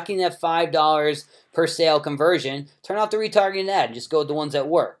converting, you're not getting that $5 per sale conversion, turn off the retargeting ad and just go with the ones that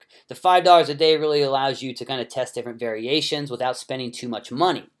work. The $5 a day really allows you to kind of test different variations without spending too much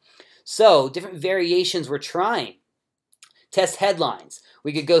money. So, different variations we're trying. Test headlines.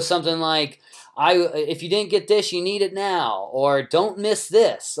 We could go something like, if you didn't get this, you need it now, or don't miss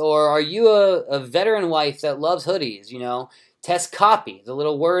this, or are you a veteran wife that loves hoodies, you know? Test copy, the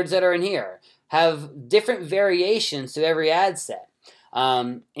little words that are in here. Have different variations to every ad set.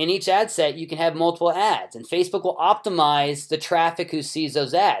 In each ad set, you can have multiple ads, and Facebook will optimize the traffic who sees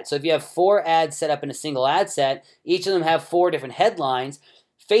those ads. So if you have 4 ads set up in a single ad set, each of them have 4 different headlines,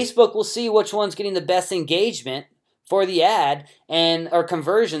 Facebook will see which one's getting the best engagement for the ad or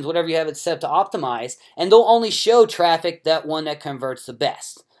conversions, whatever you have it set up to optimize, and they'll only show traffic that one that converts the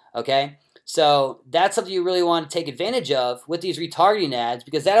best, okay? So that's something you really want to take advantage of with these retargeting ads,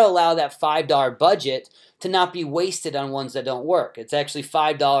 because that'll allow that $5 budget to not be wasted on ones that don't work. It's actually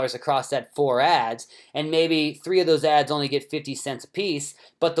 $5 across that 4 ads, and maybe 3 of those ads only get 50 cents a piece,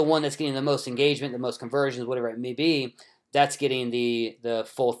 but the one that's getting the most engagement, the most conversions, whatever it may be, that's getting the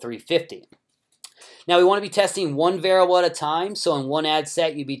full $3.50. Now we want to be testing one variable at a time. So in one ad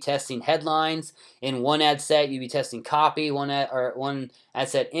set, you'd be testing headlines. In one ad set, you'd be testing copy. One ad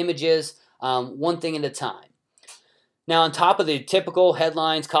set images. One thing at a time. Now on top of the typical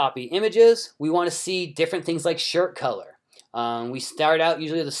headlines, copy, images, we want to see different things like shirt color. We start out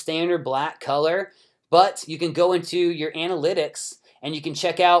usually with a standard black color, but you can go into your analytics and you can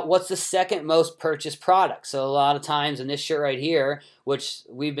check out what's the second most purchased product. So a lot of times in this shirt right here, which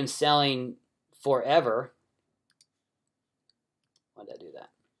we've been selling forever. Why did I do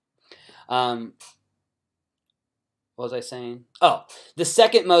that? What was I saying? Oh, the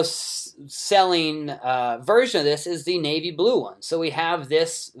second most selling version of this is the navy blue one. So we have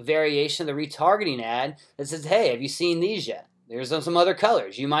this variation of the retargeting ad that says, hey, have you seen these yet? There's some other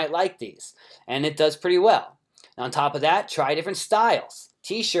colors. You might like these. And it does pretty well. And on top of that, try different styles.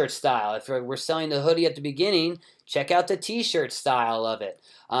 T-shirt style. If we're selling the hoodie at the beginning, check out the T-shirt style of it.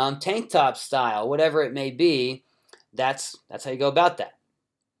 Tank top style, whatever it may be. That's how you go about that.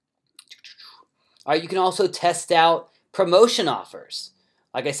 All right, you can also test out promotion offers.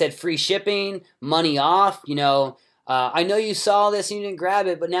 Like I said, free shipping, money off. I know you saw this and you didn't grab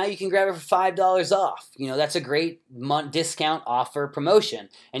it, but now you can grab it for $5 off. That's a great discount offer promotion.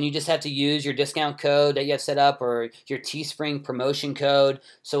 And you just have to use your discount code that you have set up or your Teespring promotion code.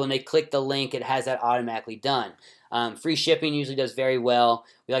 So when they click the link, it has that automatically done. Free shipping usually does very well.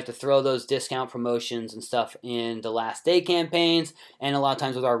 We like to throw those discount promotions and stuff in the last day campaigns and a lot of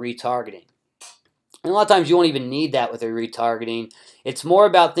times with our retargeting. And a lot of times you won't even need that with a retargeting. It's more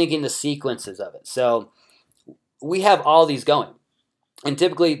about thinking the sequences of it. So we have all these going, and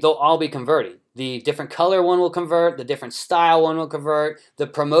typically they'll all be converting. The different color one will convert, the different style one will convert, the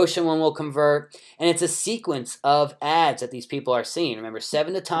promotion one will convert, and it's a sequence of ads that these people are seeing. Remember,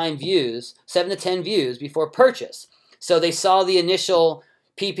 7 to 10 views before purchase. So they saw the initial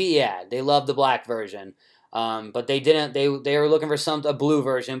PP ad. They loved the black version, but they didn't. They were looking for a blue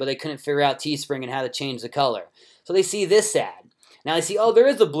version, but they couldn't figure out Teespring and how to change the color. So they see this ad. Now they see, oh, there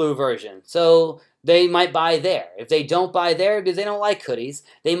is a blue version. So they might buy there. If they don't buy there because they don't like hoodies,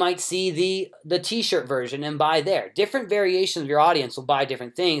 they might see the T-shirt version and buy there. Different variations of your audience will buy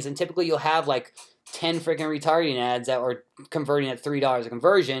different things, and typically you'll have like 10 freaking retargeting ads that are converting at $3 a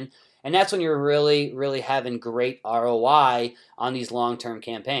conversion, and that's when you're really, really having great ROI on these long-term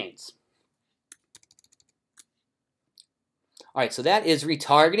campaigns. All right, so that is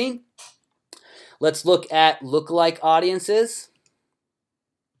retargeting. Let's look at lookalike audiences.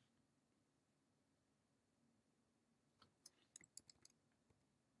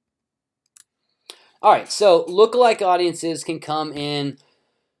 All right, so lookalike audiences can come in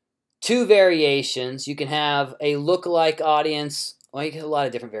 2 variations. You can have a lookalike audience. Well, you can have a lot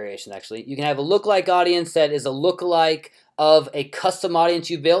of different variations, actually. You can have a lookalike audience that is a lookalike of a custom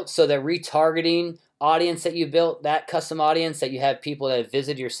audience you built. So the retargeting audience that you built, that custom audience that you have people that have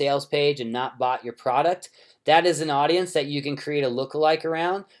visited your sales page and not bought your product, that is an audience that you can create a lookalike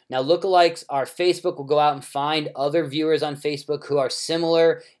around. Now, lookalikes are Facebook will go out and find other viewers on Facebook who are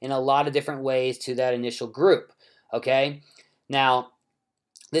similar in a lot of different ways to that initial group, okay? Now,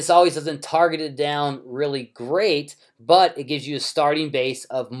 this always doesn't target it down really great, but it gives you a starting base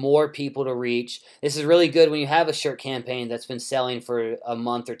of more people to reach. This is really good when you have a shirt campaign that's been selling for a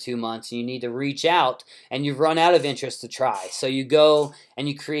month or 2 months and you need to reach out and you've run out of interest to try. So you go and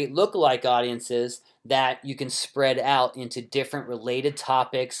you create lookalike audiences that you can spread out into different related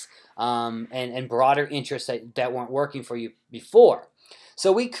topics and broader interests that weren't working for you before.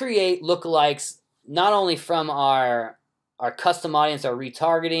 So we create lookalikes not only from our custom audience, our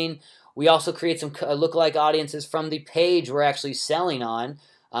retargeting. We also create some lookalike audiences from the page we're actually selling on.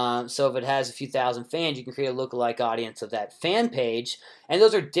 So if it has a few thousand fans, you can create a lookalike audience of that fan page. And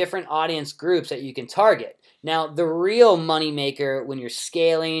those are different audience groups that you can target. Now, the real money maker when you're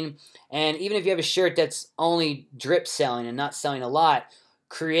scaling, and even if you have a shirt that's only drip selling and not selling a lot,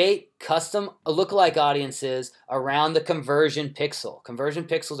 create custom lookalike audiences around the conversion pixel. Conversion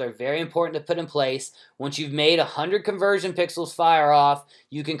pixels are very important to put in place. Once you've made 100 conversion pixels fire off,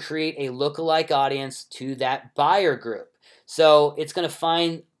 you can create a lookalike audience to that buyer group. So it's going to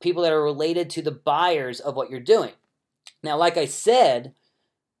find people that are related to the buyers of what you're doing. Now, like I said,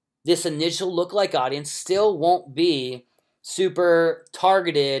 this initial lookalike audience still won't be super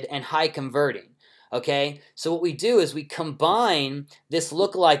targeted and high converting. Okay, so what we do is we combine this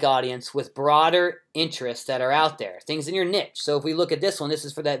lookalike audience with broader interests that are out there, things in your niche. So if we look at this one, this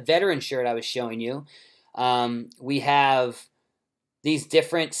is for that veteran shirt I was showing you. We have these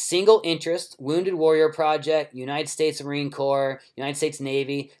different single interests: Wounded Warrior Project, United States Marine Corps, United States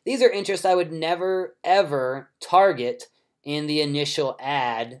Navy. These are interests I would never, ever target in the initial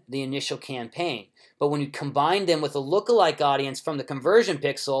ad, the initial campaign. But when you combine them with a lookalike audience from the conversion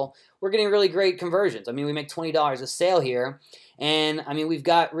pixel, we're getting really great conversions. I mean, we make $20 a sale here. And I mean, we've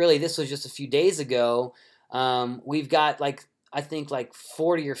got really, this was just a few days ago. We've got like, I think like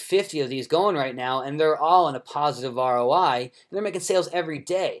 40 or 50 of these going right now, and they're all in a positive ROI, and they're making sales every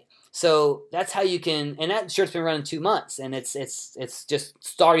day. So that's how you can, and that shirt's been running 2 months, and it's just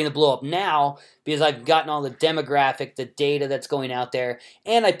starting to blow up now because I've gotten all the demographic, the data that's going out there,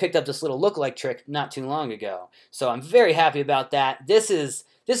 and I picked up this little lookalike trick not too long ago. So I'm very happy about that. This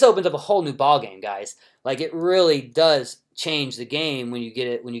opens up a whole new ballgame, guys. Like, it really does change the game when you get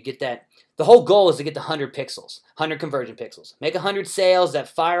it, when you get that. The whole goal is to get to 100 pixels, 100 conversion pixels. Make 100 sales that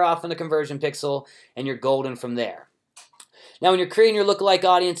fire off on the conversion pixel, and you're golden from there. Now, when you're creating your lookalike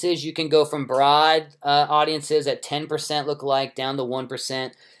audiences, you can go from broad audiences at 10% lookalike down to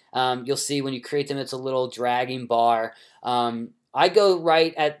 1%. You'll see when you create them, it's a little dragging bar. I go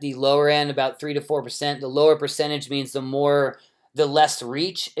right at the lower end, about 3 to 4%. The lower percentage means the less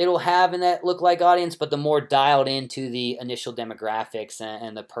reach it'll have in that lookalike audience, but the more dialed into the initial demographics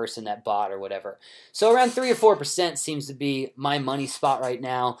and the person that bought or whatever. So around 3 or 4% seems to be my money spot right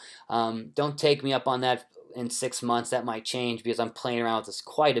now. Don't take me up on that. In 6 months, that might change because I'm playing around with this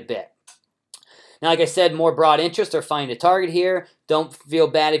quite a bit. Now, like I said, more broad interests are fine to target here. Don't feel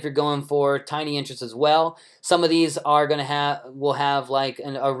bad if you're going for tiny interests as well. Some of these are will have like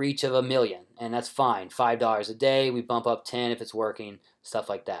a reach of 1 million, and that's fine. $5 a day, we bump up 10 if it's working, stuff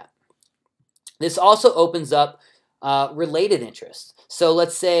like that. This also opens up related interests. So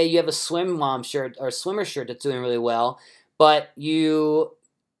let's say you have a swim mom shirt or a swimmer shirt that's doing really well, but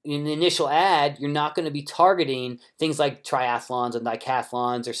in the initial ad, you're not going to be targeting things like triathlons and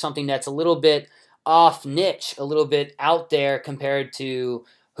decathlons or something that's a little bit off niche, a little bit out there compared to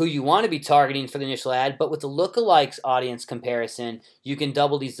who you want to be targeting for the initial ad. But with the lookalikes audience comparison, you can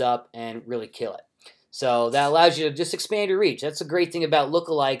double these up and really kill it. So that allows you to just expand your reach. That's the great thing about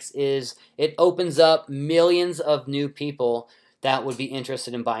lookalikes is it opens up millions of new people that would be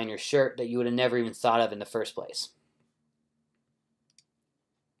interested in buying your shirt that you would have never even thought of in the first place.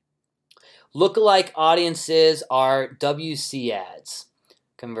 Lookalike audiences are WC ads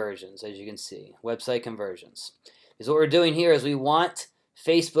conversions, as you can see, website conversions. Because what we're doing here is we want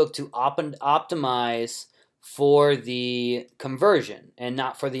Facebook to optimize for the conversion and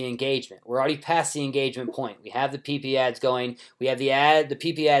not for the engagement. We're already past the engagement point. We have the PP ads going. We have the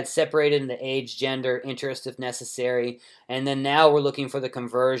PP ads separated into age, gender, interest if necessary. And then now we're looking for the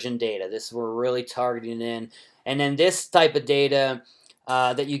conversion data. This is where we're really targeting in. And then this type of data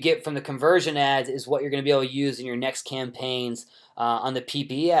that you get from the conversion ads is what you're going to be able to use in your next campaigns on the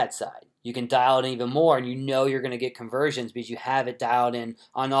PPE ad side. You can dial it in even more, and you know you're going to get conversions because you have it dialed in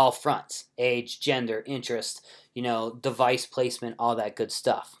on all fronts: age, gender, interest, device placement, all that good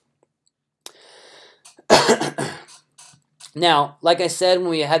stuff. Now, like I said, when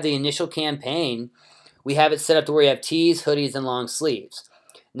we had the initial campaign, we have it set up to where you have tees, hoodies, and long sleeves.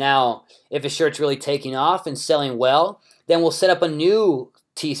 Now, if a shirt's really taking off and selling well, then we'll set up a new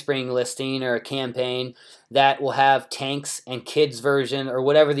Teespring listing or a campaign that will have tanks and kids version or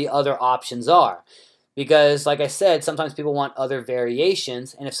whatever the other options are. Because, like I said, sometimes people want other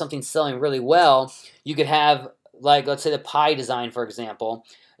variations, and if something's selling really well, you could have, like, let's say the pie design, for example.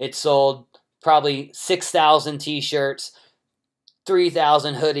 It sold probably 6,000 t-shirts,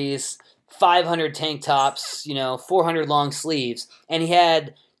 3,000 hoodies, 500 tank tops, 400 long sleeves, and he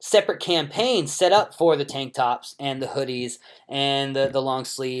had separate campaigns set up for the tank tops and the hoodies and the long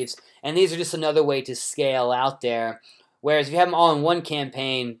sleeves. And these are just another way to scale out there. Whereas if you have them all in one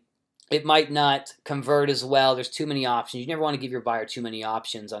campaign, it might not convert as well. There's too many options. You never want to give your buyer too many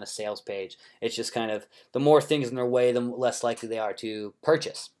options on a sales page. It's just kind of, the more things in their way, the less likely they are to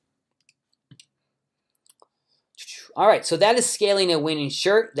purchase. All right, so that is scaling a winning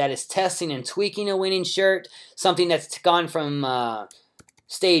shirt. That is testing and tweaking a winning shirt. Something that's gone from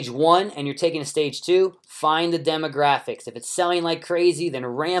stage 1 and you're taking a stage 2, find the demographics. If it's selling like crazy, then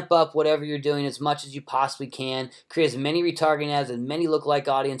ramp up whatever you're doing as much as you possibly can. Create as many retargeting ads, as many lookalike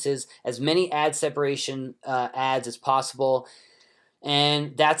audiences, as many ad separation ads as possible.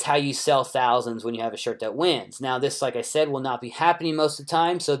 And that's how you sell thousands when you have a shirt that wins. Now this, like I said, will not be happening most of the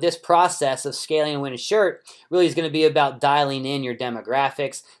time. So this process of scaling a winning shirt really is going to be about dialing in your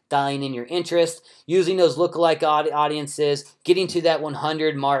demographics, dialing in your interest, using those lookalike audiences, getting to that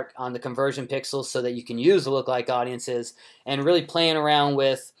 100 mark on the conversion pixels so that you can use the lookalike audiences, and really playing around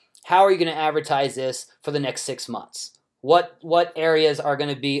with how are you going to advertise this for the next 6 months? What areas are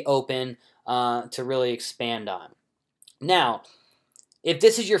going to be open to really expand on? Now, if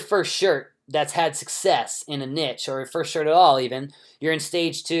this is your first shirt that's had success in a niche, or your first shirt at all even, you're in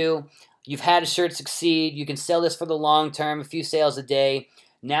stage 2, you've had a shirt succeed, you can sell this for the long term, a few sales a day.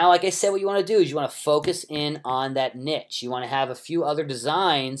 Now, like I said, what you want to do is you want to focus in on that niche. You want to have a few other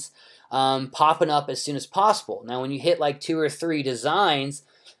designs popping up as soon as possible. Now, when you hit like 2 or 3 designs,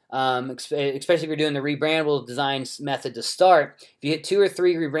 especially if you're doing the rebrandable designs method to start, if you hit 2 or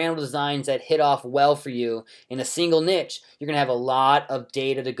 3 rebrandable designs that hit off well for you in a single niche, you're going to have a lot of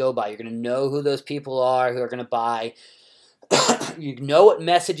data to go by. You're going to know who those people are who are going to buy. You know what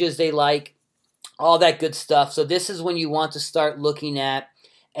messages they like, all that good stuff. So this is when you want to start looking at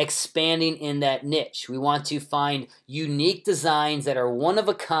expanding in that niche. We want to find unique designs that are one of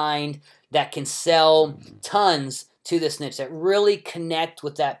a kind, that can sell tons to this niche, that really connect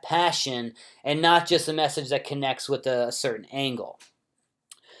with that passion and not just a message that connects with a certain angle.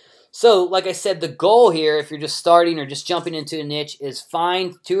 So like I said, the goal here, if you're just starting or just jumping into a niche, is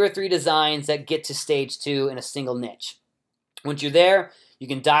find 2 or 3 designs that get to stage 2 in a single niche. Once you're there, you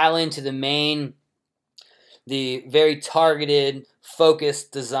can dial into the very targeted,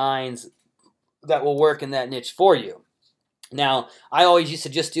 focused designs that will work in that niche for you. Now, I always used to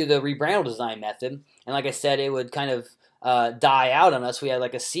just do the rebrandable design method, and like I said, it would kind of die out on us. We had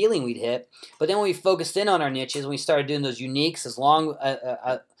like a ceiling we'd hit, but then when we focused in on our niches, when we started doing those uniques as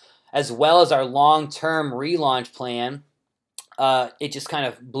well as our long-term relaunch plan, it just kind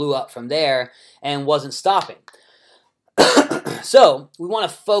of blew up from there and wasn't stopping. So we want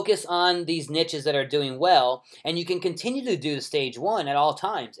to focus on these niches that are doing well, and you can continue to do the stage 1 at all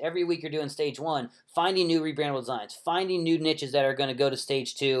times. Every week you're doing stage 1, finding new rebrandable designs, finding new niches that are going to go to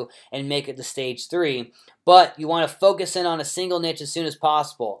stage 2 and make it to stage 3. But you want to focus in on a single niche as soon as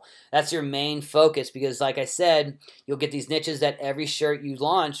possible. That's your main focus, because like I said, you'll get these niches that every shirt you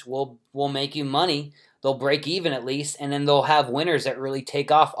launch will make you money. They'll break even at least, and then they'll have winners that really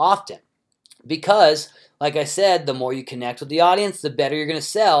take off often. Because, like I said, the more you connect with the audience, the better you're going to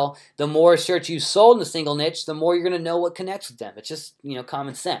sell. The more shirts you've sold in a single niche, the more you're going to know what connects with them. It's just,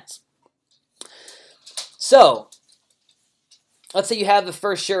 common sense. So, let's say you have the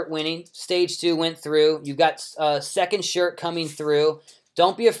first shirt winning. Stage 2 went through. You've got a second shirt coming through.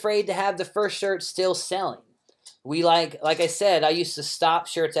 Don't be afraid to have the first shirt still selling. Like I said, I used to stop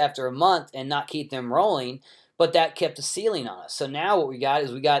shirts after a month and not keep them rolling, but that kept a ceiling on us. So now what we got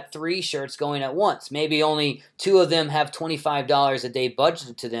is we got 3 shirts going at once. Maybe only 2 of them have $25 a day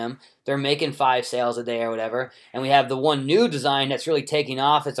budgeted to them. They're making 5 sales a day or whatever. And we have the one new design that's really taking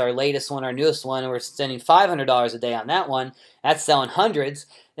off. It's our latest one, our newest one, and we're spending $500 a day on that one. That's selling hundreds.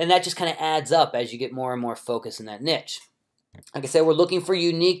 And that just kind of adds up as you get more and more focus in that niche. Like I said, we're looking for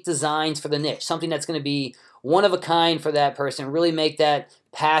unique designs for the niche. Something that's going to be one of a kind for that person. Really make that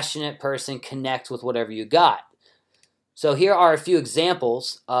passionate person connect with whatever you got. So here are a few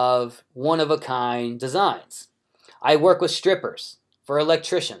examples of one-of-a-kind designs. I work with strippers for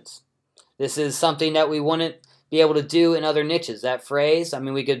electricians. This is something that we wouldn't be able to do in other niches. That phrase, I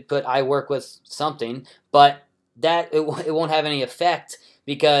mean, we could put I work with something, but it won't have any effect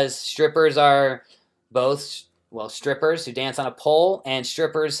because strippers are both, strippers who dance on a pole and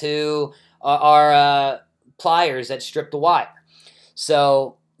strippers who are pliers that strip the wire.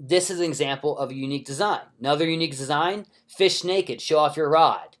 So this is an example of a unique design. Another unique design, fish naked, show off your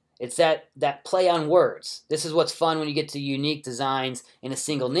rod. It's that play on words. This is what's fun when you get to unique designs in a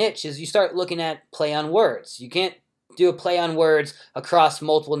single niche, is you start looking at play on words. You can't do a play on words across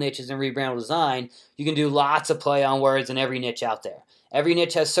multiple niches in rebrandable design. You can do lots of play on words in every niche out there. Every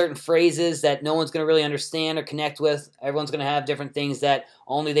niche has certain phrases that no one's going to really understand or connect with. Everyone's going to have different things that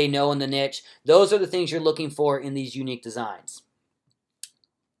only they know in the niche. Those are the things you're looking for in these unique designs.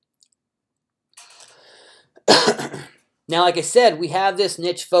 Now, like I said, we have this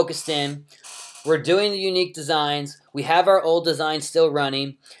niche focused in. We're doing the unique designs. We have our old designs still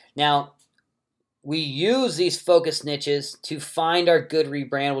running. Now, we use these focus niches to find our good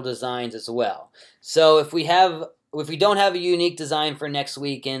rebrandable designs as well. So if we have if we don't have a unique design for next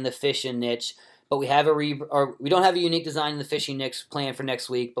week in the fishing niche, but we have we don't have a unique design in the fishing niche planned for next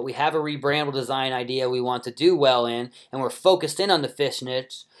week, but we have a rebrandable design idea we want to do well in, and we're focused in on the fish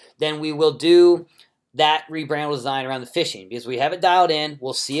niche, then we will do that rebrandable design around the fishing, because we have it dialed in.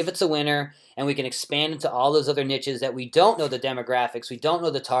 We'll see if it's a winner, and we can expand into all those other niches that we don't know the demographics, we don't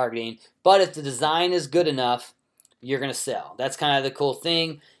know the targeting, but if the design is good enough, you're going to sell. That's kind of the cool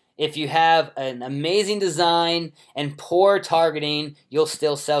thing. If you have an amazing design and poor targeting, you'll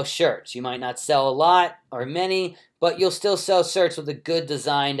still sell shirts. You might not sell a lot or many, but you'll still sell shirts with a good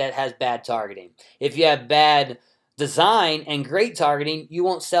design that has bad targeting. If you have bad design and great targeting, you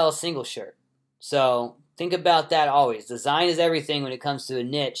won't sell a single shirt. So think about that always. Design is everything when it comes to a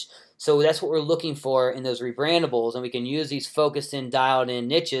niche. So that's what we're looking for in those rebrandables, and we can use these focused in, dialed in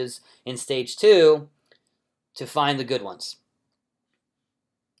niches in stage 2 to find the good ones.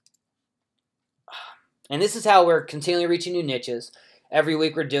 And this is how we're continually reaching new niches. Every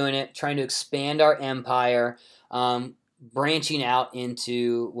week we're doing it, trying to expand our empire, branching out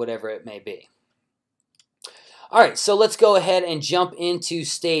into whatever it may be. All right, so let's go ahead and jump into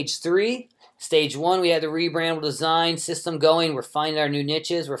stage 3. Stage 1, we have the rebrandable design system going. We're finding our new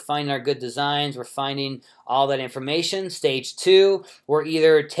niches. We're finding our good designs. We're finding all that information. Stage 2, we're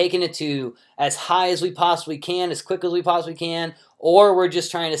either taking it to as high as we possibly can, as quick as we possibly can, or we're just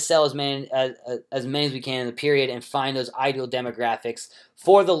trying to sell as many as we can in the period and find those ideal demographics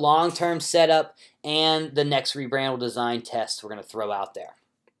for the long-term setup and the next rebrandable design test we're going to throw out there.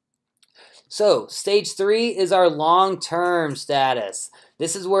 So stage 3 is our long-term status.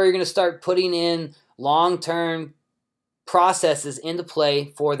 This is where you're going to start putting in long-term processes into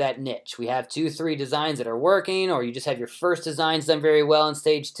play for that niche. We have 2, 3 designs that are working, or you just have your first designs done very well in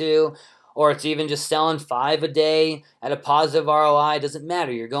stage 2, or it's even just selling 5 a day at a positive ROI. It doesn't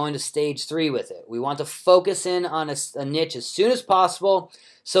matter. You're going to stage 3 with it. We want to focus in on a niche as soon as possible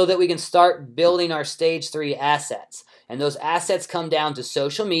so that we can start building our stage 3 assets. And those assets come down to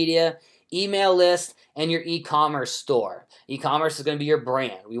social media, email list, and your e-commerce store. E-commerce is going to be your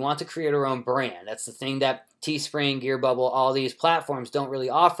brand. We want to create our own brand. That's the thing that Teespring, Gearbubble, all these platforms don't really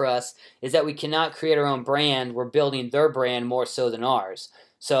offer us, is that we cannot create our own brand. We're building their brand more so than ours.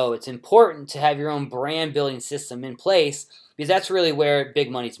 So it's important to have your own brand building system in place, because that's really where big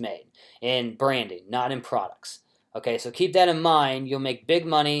money's made, in branding, not in products. Okay, so keep that in mind. You'll make big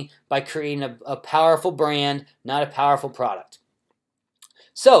money by creating a powerful brand, not a powerful product.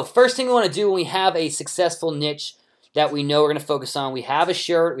 So first thing we want to do when we have a successful niche that we know we're going to focus on, we have a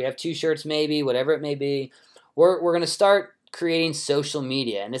shirt, we have 2 shirts maybe, whatever it may be, we're going to start creating social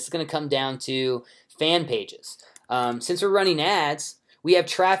media. And this is going to come down to fan pages. Since we're running ads, we have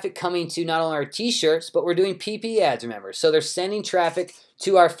traffic coming to not only our t-shirts, but we're doing PP ads, remember. So they're sending traffic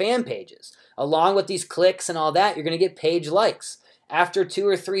to our fan pages. Along with these clicks and all that, you're going to get page likes. After 2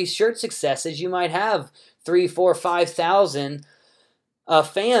 or 3 shirt successes, you might have 3, 4, 5,000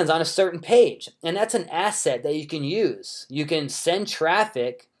 fans on a certain page. And that's an asset that you can use. You can send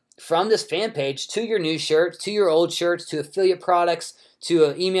traffic from this fan page to your new shirts, to your old shirts, to affiliate products, to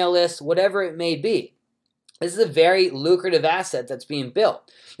an email list, whatever it may be. This is a very lucrative asset that's being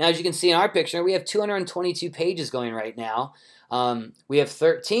built. Now, as you can see in our picture, we have 222 pages going right now. We have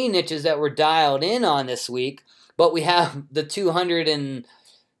 13 niches that we're dialed in on this week, but we have the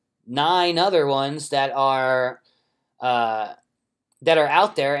 209 other ones that are out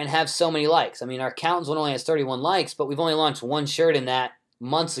there and have so many likes. I mean, our accountant's one only has 31 likes, but we've only launched 1 shirt in that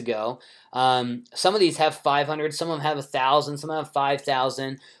months ago. Some of these have 500, some of them have 1,000, some have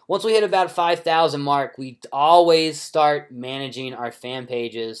 5,000. Once we hit about 5,000 mark, we always start managing our fan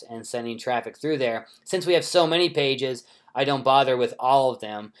pages and sending traffic through there. Since we have so many pages, I don't bother with all of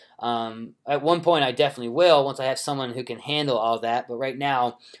them. At one point, I definitely will once I have someone who can handle all that. But right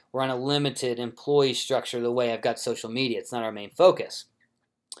now, we're on a limited employee structure the way I've got social media. It's not our main focus.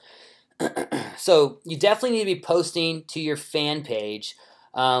 So you definitely need to be posting to your fan page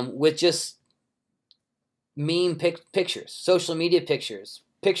with just meme pictures, social media pictures,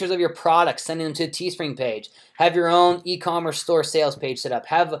 pictures of your products, sending them to a Teespring page. Have your own e-commerce store sales page set up.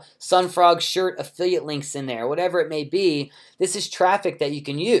 Have Sunfrog shirt affiliate links in there, whatever it may be. This is traffic that you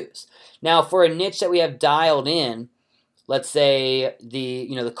can use. Now, for a niche that we have dialed in, let's say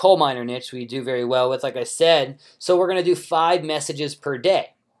the coal miner niche we do very well with, like I said. So we're going to do 5 messages per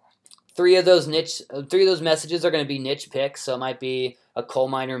day. 3 of those messages are going to be niche picks. So it might be a coal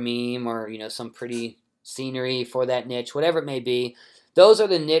miner meme or some pretty scenery for that niche, whatever it may be. Those are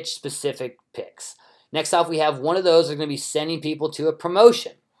the niche specific picks. Next off, we have one of those are going to be sending people to a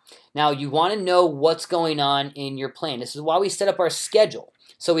promotion. Now, you want to know what's going on in your plan. This is why we set up our schedule,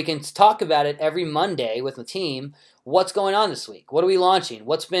 so we can talk about it every Monday with the team. What's going on this week? What are we launching?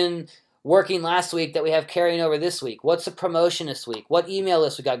 What's been working last week that we have carrying over this week? What's the promotion this week? What email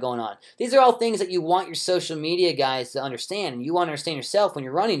list we got going on? These are all things that you want your social media guys to understand, and you want to understand yourself when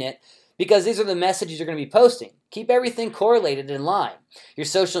you're running it, because these are the messages you're going to be posting. Keep everything correlated in line. Your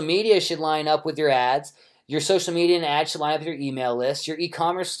social media should line up with your ads. Your social media and ads should line up with your email list. Your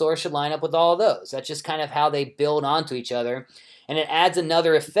e-commerce store should line up with all of those. That's just kind of how they build onto each other. And it adds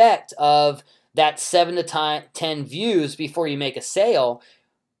another effect of that 7 to 10 views before you make a sale.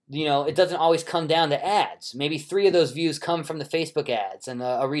 You know, it doesn't always come down to ads. Maybe 3 of those views come from the Facebook ads and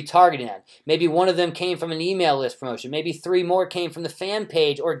a retargeting ad. Maybe 1 of them came from an email list promotion. Maybe 3 more came from the fan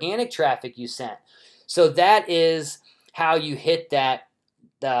page organic traffic you sent. So that is how you hit that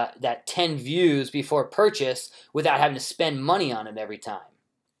 10 views before purchase without having to spend money on it every time.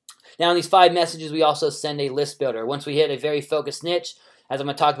 Now, in these 5 messages, we also send a list builder. Once we hit a very focused niche, as I'm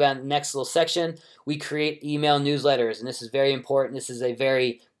going to talk about in the next little section, we create email newsletters, and this is very important. This is a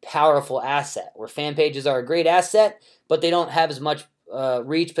very powerful asset, where fan pages are a great asset, but they don't have as much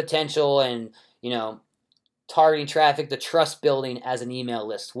reach potential and, you know, targeting traffic, the trust building as an email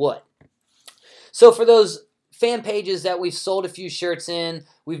list would. So for those fan pages that we've sold a few shirts in,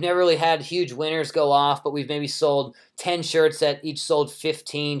 we've never really had huge winners go off, but we've maybe sold 10 shirts that each sold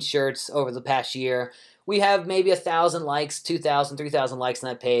 15 shirts over the past year. We have maybe 1,000 likes, 2,000, 3,000 likes on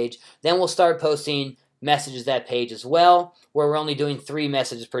that page. Then we'll start posting messages that page as well, where we're only doing 3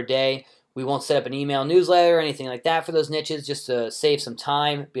 messages per day. We won't set up an email newsletter or anything like that for those niches, just to save some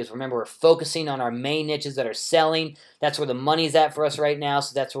time, because remember, we're focusing on our main niches that are selling. That's where the money's at for us right now,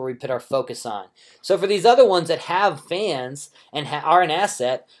 so that's where we put our focus on. So for these other ones that have fans and are an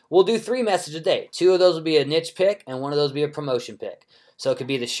asset, we'll do 3 messages a day. 2 of those will be a niche pick, and 1 of those will be a promotion pick. So it could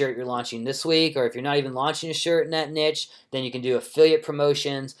be the shirt you're launching this week, or if you're not even launching a shirt in that niche, then you can do affiliate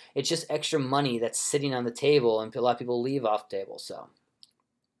promotions. It's just extra money that's sitting on the table, and a lot of people leave off the table.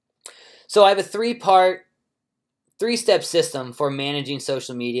 So I have a 3-part, 3-step system for managing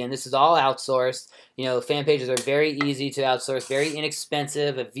social media, and this is all outsourced. You know, fan pages are very easy to outsource, very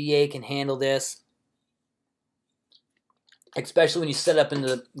inexpensive. A VA can handle this, especially when you set up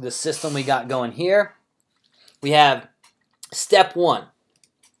into the system we got going here. We have step 1,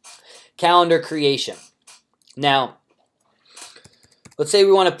 calendar creation. Now, let's say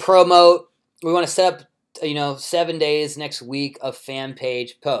we want to promote, we want to set up 7 days next week of fan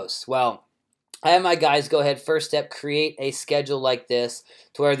page posts. Well, I have my guys go ahead, first step, create a schedule like this,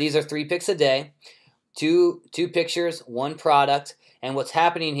 to where these are 3 pics a day, 2 pictures, 1 product. And what's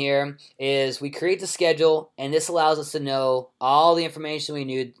happening here is we create the schedule, and this allows us to know all the information we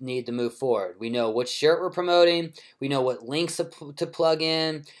need to move forward. We know which shirt we're promoting, we know what links to plug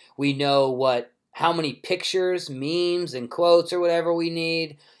in, we know how many pictures, memes, and quotes or whatever we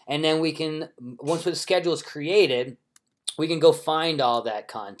need. And then we can, once the schedule is created, we can go find all that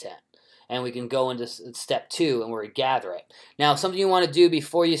content. And we can go into step 2, and where we gather it. Now, something you want to do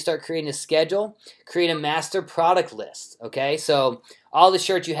before you start creating a schedule, create a master product list, okay? So all the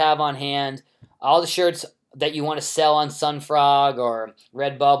shirts you have on hand, all the shirts that you want to sell on Sunfrog or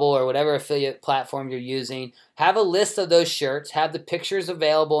Redbubble or whatever affiliate platform you're using, have a list of those shirts, have the pictures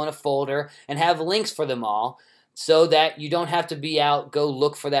available in a folder, and have links for them all, so that you don't have to be out, go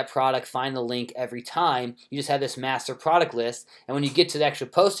look for that product, find the link every time. You just have this master product list, and when you get to the actual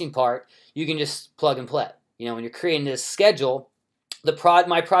posting part, you can just plug and play. You know, when you're creating this schedule,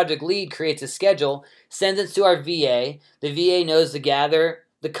 my project lead creates a schedule, sends it to our VA. The VA knows to gather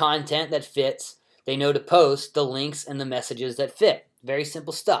the content that fits. They know to post the links and the messages that fit. Very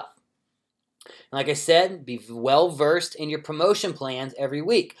simple stuff. Like I said, be well versed in your promotion plans every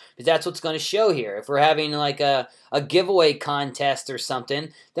week, because that's what's going to show here. If we're having like a giveaway contest or something,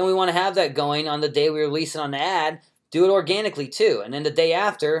 then we want to have that going on the day we release it on the ad. Do it organically too, and then the day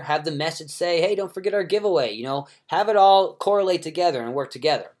after, have the message say, hey, don't forget our giveaway. You know, have it all correlate together and work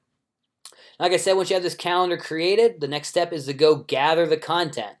together. Like I said, once you have this calendar created, the next step is to go gather the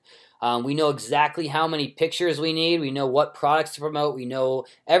content. We know exactly how many pictures we need. We know what products to promote. We know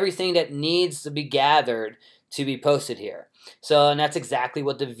everything that needs to be gathered to be posted here. So, and that's exactly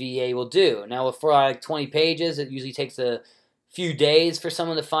what the VA will do. Now, for like 20 pages, it usually takes a few days for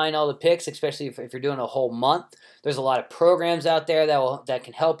someone to find all the pics, especially if you're doing a whole month. There's a lot of programs out there that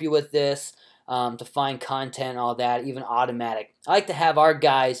can help you with this, to find content and all that, even automatic. I like to have our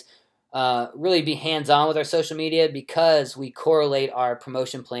guys really be hands-on with our social media, because we correlate our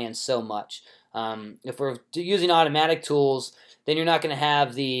promotion plans so much. If we're using automatic tools, then you're not going to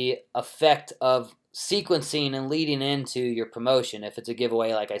have the effect of sequencing and leading into your promotion. If it's a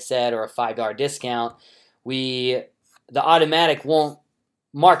giveaway, like I said, or a $5 discount, the automatic won't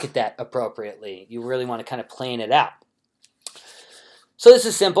market that appropriately. You really want to kind of plan it out. So this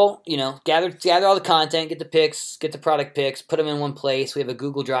is simple, gather all the content, get the pics, get the product pics, put them in one place. We have a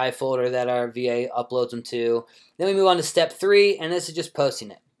Google Drive folder that our VA uploads them to. Then we move on to step 3, and this is just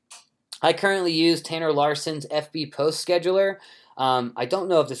posting it. I currently use Tanner Larson's FB Post Scheduler. I don't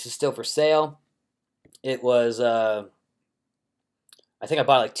know if this is still for sale. It was, I think I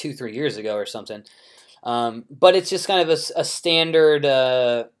bought it like 2-3 years ago or something. But it's just kind of a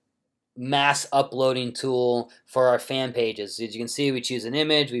standard mass uploading tool for our fan pages. As you can see, we choose an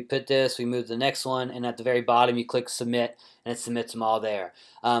image, we put this, we move to the next one, and at the very bottom you click submit, and it submits them all there.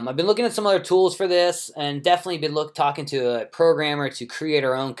 I've been looking at some other tools for this, and definitely been talking to a programmer to create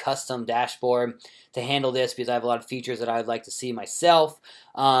our own custom dashboard to handle this, because I have a lot of features that I'd like to see myself.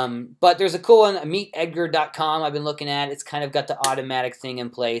 But there's a cool one, meetedgar.com, I've been looking at. It's kind of got the automatic thing in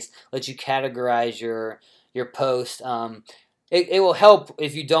place, lets you categorize your post. It will help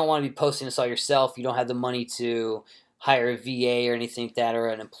if you don't want to be posting this all yourself. You don't have the money to hire a VA or anything like that, or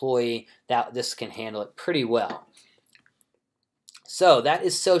an employee. This can handle it pretty well. So that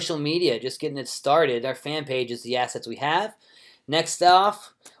is social media, just getting it started. Our fan page is the assets we have. Next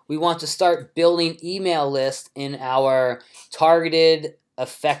off, we want to start building email lists in our targeted,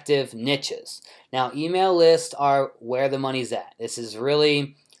 effective niches. Now, email lists are where the money's at. This is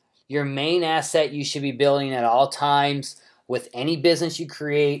really your main asset you should be building at all times. With any business you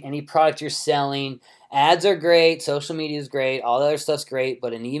create, any product you're selling. Ads are great, social media is great, all the other stuff's great,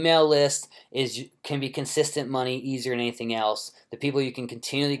 but an email list can be consistent money, easier than anything else. The people you can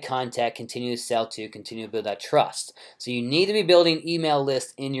continually contact, continue to sell to, continue to build that trust. So you need to be building email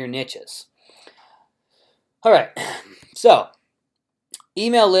lists in your niches. All right, so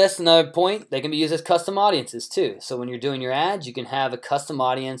email lists, another point, they can be used as custom audiences too. So when you're doing your ads, you can have a custom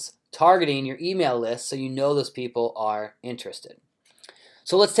audience targeting your email list so you know those people are interested.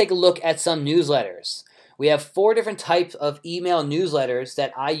 So let's take a look at some newsletters. We have 4 different types of email newsletters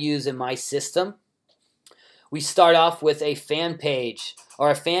that I use in my system. We start off with a fan page or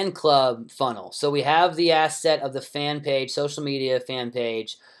a fan club funnel. So we have the asset of the fan page, social media fan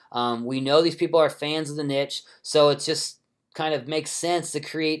page. We know these people are fans of the niche, so it just kind of makes sense to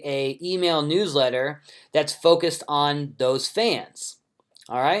create a email newsletter that's focused on those fans.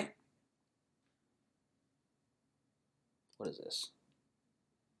 All right? What is this?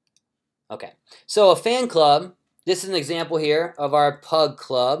 Okay, so a fan club, this is an example here of our Pug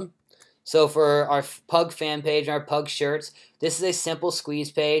Club. So for our Pug fan page and our Pug shirts, this is a simple squeeze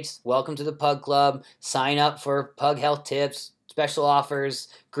page. Welcome to the Pug Club. Sign up for Pug health tips, special offers,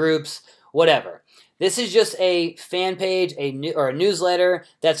 groups, whatever. This is just a fan page or a newsletter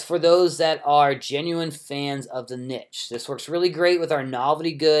that's for those that are genuine fans of the niche. This works really great with our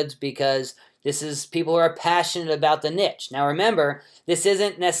novelty goods because this is people who are passionate about the niche. Now remember, this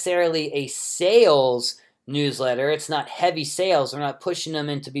isn't necessarily a sales newsletter. It's not heavy sales. We're not pushing them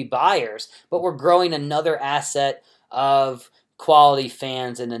in to be buyers, but we're growing another asset of quality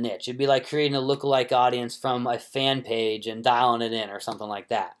fans in the niche. It'd be like creating a lookalike audience from a fan page and dialing it in or something like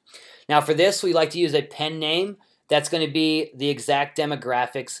that. Now for this, we like to use a pen name that's going to be the exact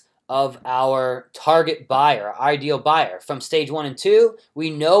demographics of our target buyer, our ideal buyer. From stage 1 and 2, we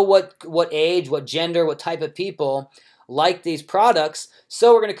know what age, what gender, what type of people like these products,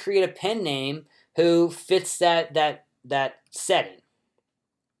 so we're going to create a pen name who fits that setting.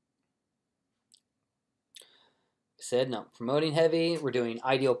 Said no, promoting heavy. We're doing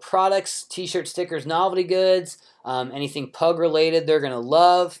ideal products, t-shirt, stickers, novelty goods, anything Pug related they're going to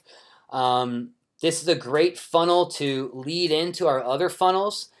love. This is a great funnel to lead into our other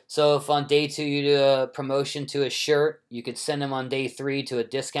funnels. So if on day 2 you do a promotion to a shirt, you could send them on day 3 to a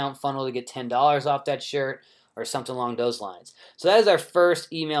discount funnel to get $10 off that shirt or something along those lines. So that is our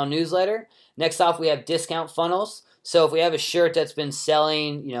first email newsletter. Next off, we have discount funnels. So if we have a shirt that's been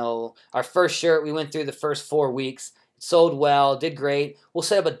selling, our first shirt, we went through the first 4 weeks. It sold well, did great. We'll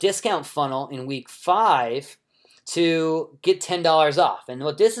set up a discount funnel in week 5 to get $10 off. And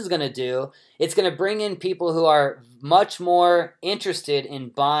what this is going to do, it's going to bring in people who are much more interested in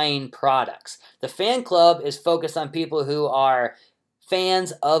buying products. The fan club is focused on people who are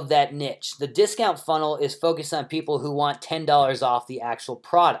fans of that niche. The discount funnel is focused on people who want $10 off the actual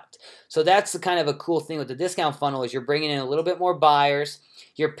product. So that's the kind of a cool thing with the discount funnel is you're bringing in a little bit more buyers.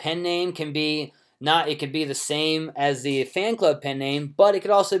 Your pen name can be it could be the same as the fan club pen name, but it could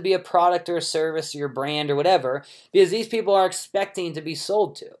also be a product or a service or your brand or whatever, because these people are expecting to be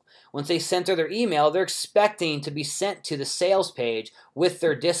sold to. Once they enter their email, they're expecting to be sent to the sales page with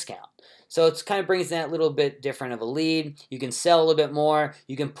their discount. So it's kind of brings that little bit different of a lead. You can sell a little bit more.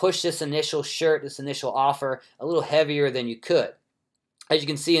 You can push this initial shirt, this initial offer, a little heavier than you could. As you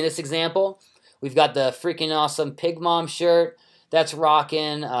can see in this example, we've got the freaking awesome Pig Mom shirt. That's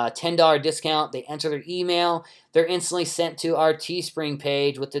rocking, $10 discount. They enter their email. They're instantly sent to our Teespring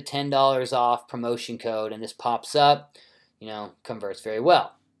page with the $10 off promotion code, and this pops up, converts very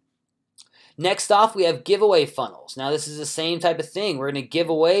well. Next off, we have giveaway funnels. Now, this is the same type of thing. We're going to give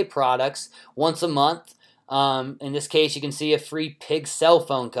away products once a month. In this case, you can see a free pig cell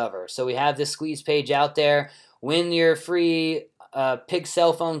phone cover. So we have this squeeze page out there. Win your free pig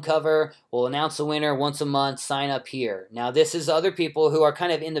cell phone cover. We'll announce the winner once a month. Sign up here. Now, this is other people who are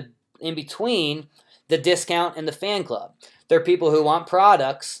kind of in between the discount and the fan club. They're people who want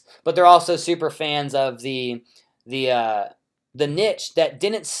products, but they're also super fans of the niche that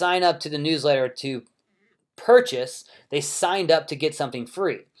didn't sign up to the newsletter to purchase. They signed up to get something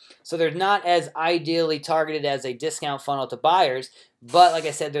free. So they're not as ideally targeted as a discount funnel to buyers, but like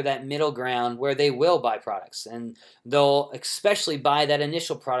I said, they're that middle ground where they will buy products, and they'll especially buy that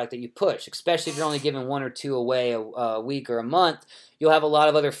initial product that you push, especially if you're only giving 1 or 2 away a week or a month. You'll have a lot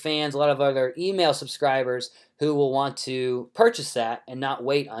of other fans, a lot of other email subscribers who will want to purchase that and not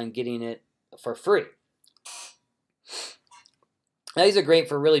wait on getting it for free. Now, these are great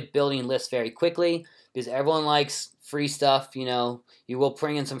for really building lists very quickly because everyone likes free stuff. You will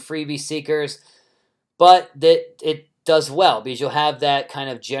bring in some freebie seekers, but it does well because you'll have that kind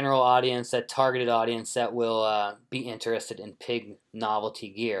of general audience, that targeted audience that will be interested in pig novelty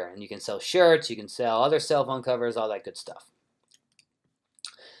gear. And you can sell shirts, you can sell other cell phone covers, all that good stuff.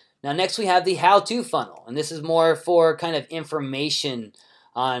 Now, next we have the how-to funnel, and this is more for kind of information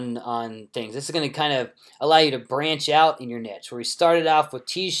on things. This is going to kind of allow you to branch out in your niche. Where we started off with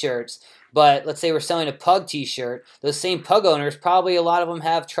t-shirts, but let's say we're selling a pug t-shirt. Those same pug owners, probably a lot of them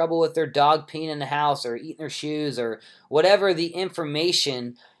have trouble with their dog peeing in the house or eating their shoes or whatever the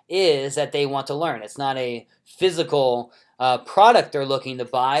information is that they want to learn. It's not a physical product they're looking to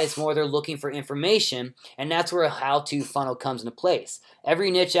buy. It's more they're looking for information, and that's where a how-to funnel comes into place.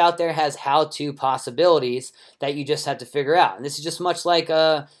 Every niche out there has how-to possibilities that you just have to figure out. And this is just much like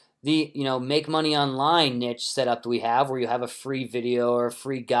the make money online niche setup that we have, where you have a free video or a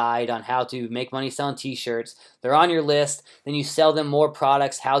free guide on how to make money selling t-shirts. They're on your list. Then you sell them more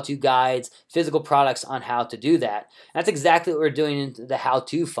products, how-to guides, physical products on how to do that. And that's exactly what we're doing in the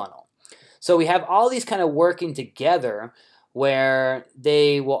how-to funnel. So we have all these kind of working together where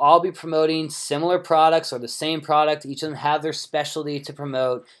they will all be promoting similar products or the same product. Each of them have their specialty to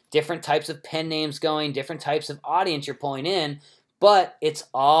promote, different types of pen names going, different types of audience you're pulling in, but it's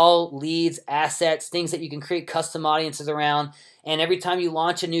all leads, assets, things that you can create custom audiences around. And every time you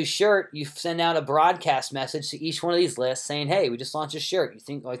launch a new shirt, you send out a broadcast message to each one of these lists saying, hey, we just launched a shirt.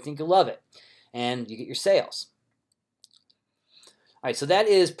 I think you'll love it. And you get your sales. All right, so that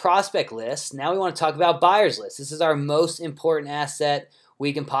is prospect lists. Now we want to talk about buyers lists. This is our most important asset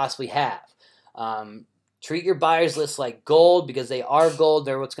we can possibly have. Treat your buyers lists like gold because they are gold.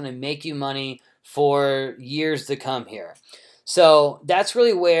 They're what's going to make you money for years to come here. So that's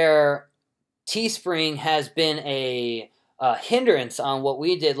really where Teespring has been a hindrance on what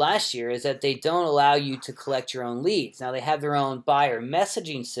we did last year, is that they don't allow you to collect your own leads. Now, they have their own buyer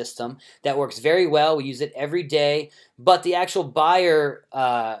messaging system that works very well. We use it every day, but the actual buyer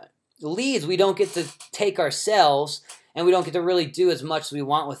leads we don't get to take ourselves, and we don't get to really do as much as we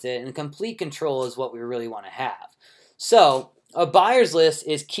want with it, and complete control is what we really want to have. So a buyer's list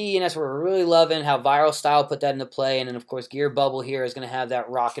is key, and that's what we're really loving, how Viral Style put that into play. And then, of course, Gear Bubble here is going to have that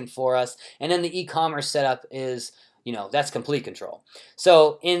rocking for us. And then the e-commerce setup is, that's complete control.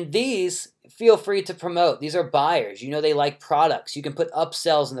 So in these, feel free to promote. These are buyers. They like products. You can put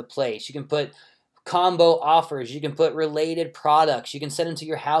upsells into place. You can put combo offers. You can put related products. You can send them to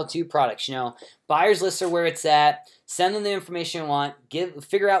your how-to products. Buyers lists are where it's at. Send them the information you want.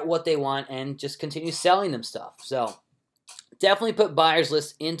 Figure out what they want, and just continue selling them stuff. So definitely put buyers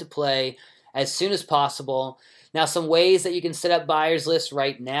lists into play as soon as possible. Now, some ways that you can set up buyers lists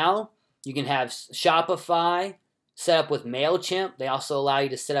right now. You can have Shopify set up with MailChimp. They also allow you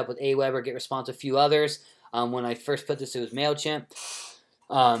to set up with Aweber, GetResponse, a few others. When I first put this, it was MailChimp.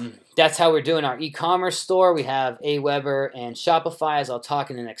 That's how we're doing our e-commerce store. We have Aweber and Shopify, as I'll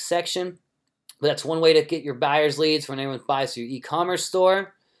talk in the next section. But that's one way to get your buyers leads when anyone buys through your e-commerce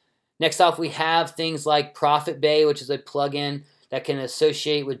store. Next off, we have things like Profit Bay, which is a plugin that can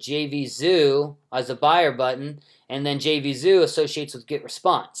associate with JVZoo as a buyer button, and then JVZoo associates with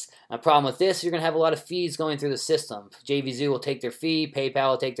GetResponse. Now, the problem with this, you're going to have a lot of fees going through the system. JVZoo will take their fee,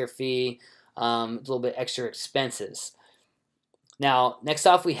 PayPal will take their fee, a little bit extra expenses. Now, next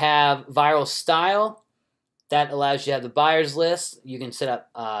off, we have viral style. That allows you to have the buyers list. You can set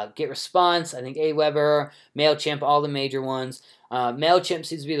up Get Response, I think Aweber, MailChimp, all the major ones. MailChimp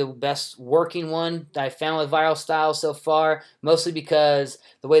seems to be the best working one that I found with viral style so far, mostly because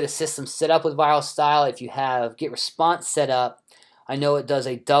the way the system's set up with viral style, if you have Get Response set up, I know it does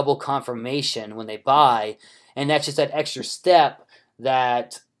a double confirmation when they buy, and that's just that extra step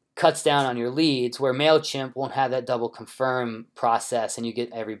that cuts down on your leads, where MailChimp won't have that double confirm process and you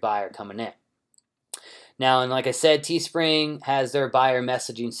get every buyer coming in. Now, and like I said, Teespring has their buyer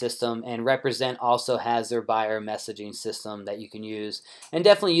messaging system, and Represent also has their buyer messaging system that you can use, and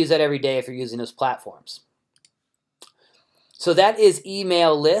definitely use that every day if you're using those platforms. So that is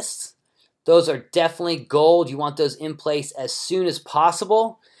email lists. Those are definitely gold. You want those in place as soon as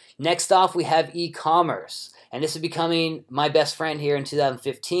possible. Next off, we have e-commerce, and this is becoming my best friend here in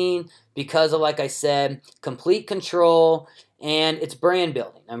 2015 because of, like I said, complete control. And it's brand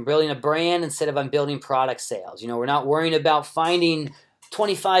building. I'm building a brand instead of I'm building product sales. You know, we're not worrying about finding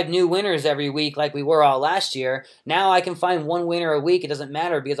 25 new winners every week like we were all last year. Now I can find one winner a week. It doesn't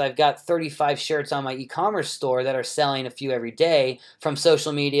matter because I've got 35 shirts on my e-commerce store that are selling a few every day from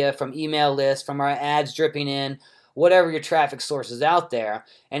social media, from email lists, from our ads dripping in, whatever your traffic sources out there.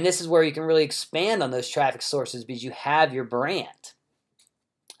 And this is where you can really expand on those traffic sources because you have your brand.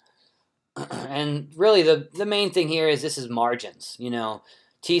 And really the main thing here is this is margins. You know,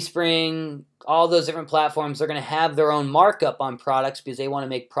 Teespring, all those different platforms, they're going to have their own markup on products because they want to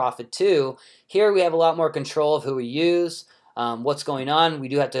make profit too. Here we have a lot more control of who we use, what's going on. We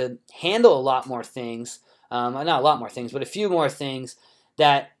do have to handle a lot more things, not a lot more things, but a few more things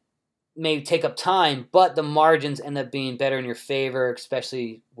that may take up time, but the margins end up being better in your favor,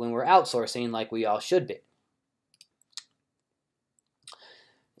 especially when we're outsourcing like we all should be.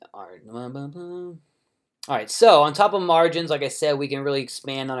 All right, so on top of margins, like I said, we can really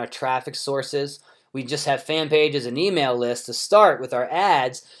expand on our traffic sources. We just have fan pages and email lists to start with our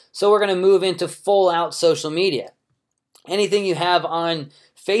ads, so we're going to move into full-out social media. Anything you have on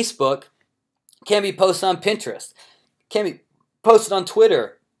Facebook can be posted on Pinterest, can be posted on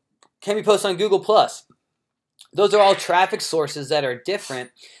Twitter, can be posted on Google+. Those are all traffic sources that are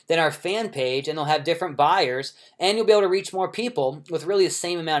different than our fan page, and they'll have different buyers, and you'll be able to reach more people with really the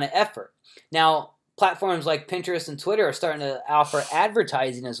same amount of effort. Now, platforms like Pinterest and Twitter are starting to offer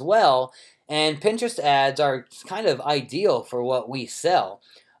advertising as well, and Pinterest ads are kind of ideal for what we sell,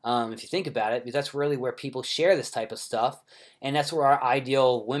 if you think about it, because that's really where people share this type of stuff, and that's where our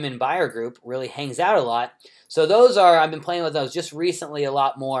ideal women buyer group really hangs out a lot. So those are, I've been playing with those just recently a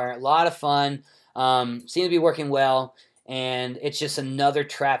lot more, a lot of fun. Seem to be working well, and it's just another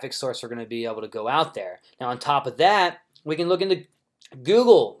traffic source we're going to be able to go out there. Now, on top of that, we can look into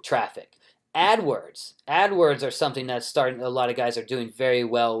Google traffic. AdWords. AdWords are something that's a lot of guys are doing very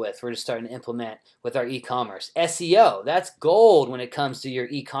well with. We're just starting to implement with our e-commerce. SEO, that's gold when it comes to your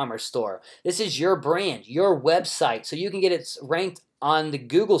e-commerce store. This is your brand, your website, so you can get it ranked on the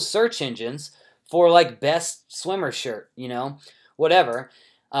Google search engines for like best swimmer shirt, you know, whatever.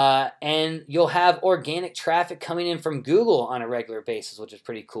 And you'll have organic traffic coming in from Google on a regular basis, which is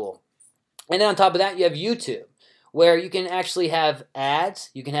pretty cool. And then on top of that, you have YouTube, where you can actually have ads.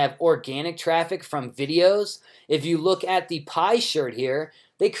 You can have organic traffic from videos. If you look at the pie shirt here,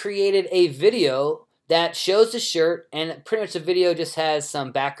 they created a video that shows the shirt, and pretty much the video just has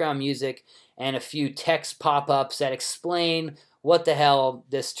some background music and a few text pop-ups that explain what the hell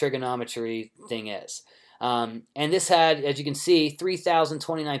this trigonometry thing is. And this had, as you can see,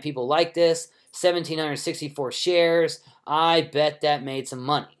 3,029 people like this, 1,764 shares. I bet that made some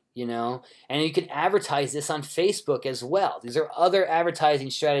money, you know. And you can advertise this on Facebook as well. These are other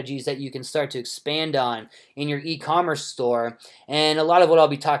advertising strategies that you can start to expand on in your e-commerce store. And a lot of what I'll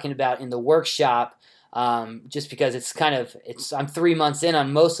be talking about in the workshop, just because I'm 3 months in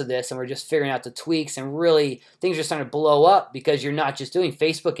on most of this, and we're just figuring out the tweaks, and really things are starting to blow up because you're not just doing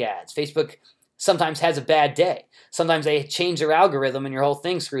Facebook ads. Facebook sometimes has a bad day. Sometimes they change their algorithm and your whole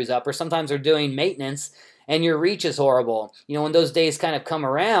thing screws up, or sometimes they're doing maintenance and your reach is horrible. You know, when those days kind of come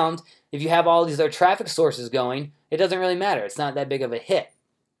around, if you have all these other traffic sources going, it doesn't really matter. It's not that big of a hit.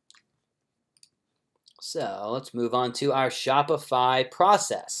 So let's move on to our Shopify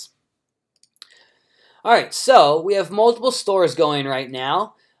process. All right, so we have multiple stores going right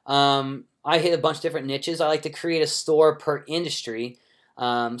now. I hit a bunch of different niches. I like to create a store per industry.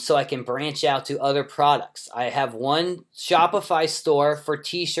 So I can branch out to other products. I have one Shopify store for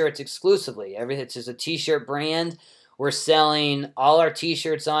t-shirts exclusively. It's just a t-shirt brand. We're selling all our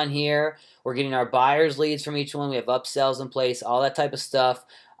t-shirts on here. We're getting our buyers leads from each one. We have upsells in place, all that type of stuff.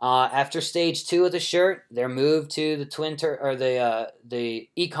 After stage 2 of the shirt, they're moved to the the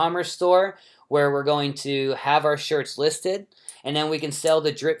e-commerce store where we're going to have our shirts listed, and then we can sell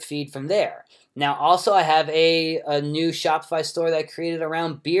the drip feed from there. Now, also, I have a new Shopify store that I created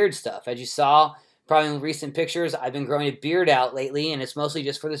around beard stuff. As you saw, probably in recent pictures, I've been growing a beard out lately, and it's mostly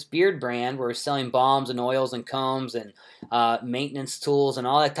just for this beard brand where we're selling balms and oils and combs and maintenance tools and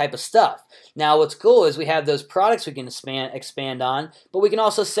all that type of stuff. Now, what's cool is we have those products we can expand on, but we can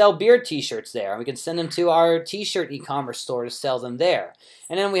also sell beard t-shirts there. We can send them to our t-shirt e-commerce store to sell them there.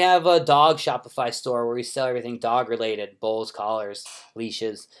 And then we have a dog Shopify store where we sell everything dog-related, bowls, collars,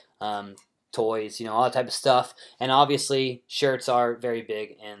 leashes, toys, you know, all that type of stuff. And obviously, shirts are very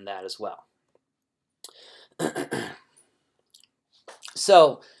big in that as well.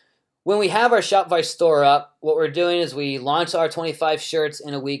 So when we have our Shopify store up, what we're doing is we launch our 25 shirts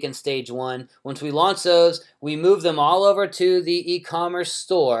in a week in stage 1. Once we launch those, we move them all over to the e-commerce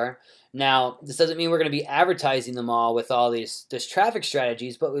store. Now, this doesn't mean we're going to be advertising them all with all these traffic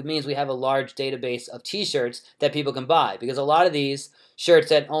strategies, but it means we have a large database of t-shirts that people can buy, because a lot of these shirts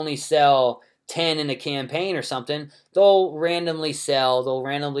that only sell 10 in a campaign or something, they'll randomly sell, they'll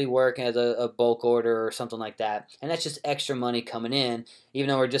randomly work as a bulk order or something like that, and that's just extra money coming in, even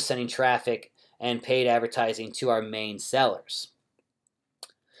though we're just sending traffic and paid advertising to our main sellers.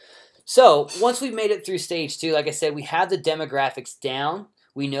 So once we've made it through stage 2, like I said, we have the demographics down.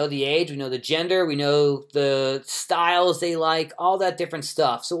 We know the age, we know the gender, we know the styles they like, all that different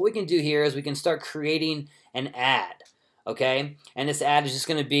stuff. So what we can do here is we can start creating an ad, okay? And this ad is just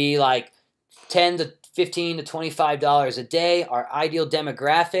going to be like $10 to $15 to $25 a day. Our ideal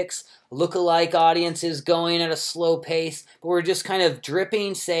demographics, lookalike audiences going at a slow pace, but we're just kind of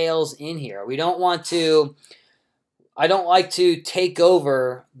dripping sales in here. We don't want to, I don't like to take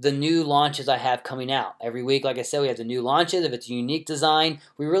over the new launches I have coming out. Every week, like I said, we have the new launches. If it's a unique design,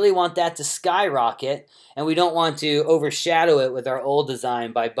 we really want that to skyrocket, and we don't want to overshadow it with our old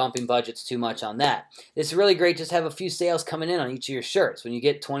design by bumping budgets too much on that. It's really great just to have a few sales coming in on each of your shirts. When you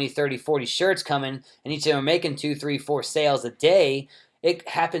get 20, 30, 40 shirts coming, and each of them are making 2, 3, 4 sales a day, it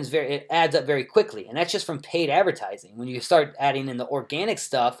adds up very quickly, and that's just from paid advertising. When you start adding in the organic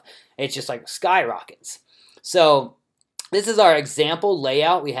stuff, it's just like skyrockets. So this is our example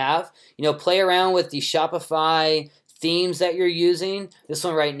layout we have. You know, play around with the Shopify themes that you're using. This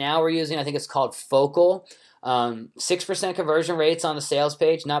one right now we're using, I think it's called Focal. 6% conversion rates on the sales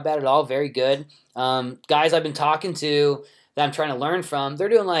page, not bad at all, very good. Guys I've been talking to that I'm trying to learn from, they're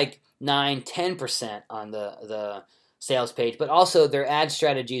doing like 9, 10% on the sales page, but also their ad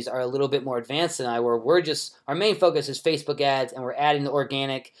strategies are a little bit more advanced than I were. Our main focus is Facebook ads, and we're adding the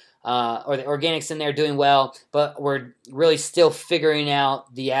organic, or the organics in there doing well, but we're really still figuring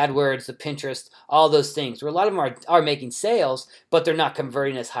out the AdWords, the Pinterest, all those things, where a lot of them are making sales, but they're not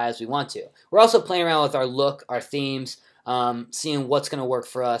converting as high as we want to. We're also playing around with our look, our themes, seeing what's going to work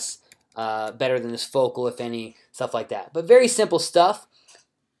for us better than this Focal, if any, stuff like that. But very simple stuff.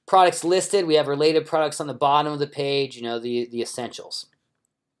 Products listed, we have related products on the bottom of the page, you know, the essentials.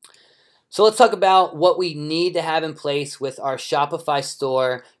 So let's talk about what we need to have in place with our Shopify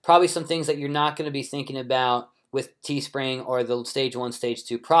store. Probably some things that you're not going to be thinking about with Teespring or the stage 1, stage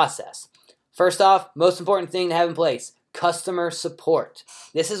 2 process. First off, most important thing to have in place, customer support.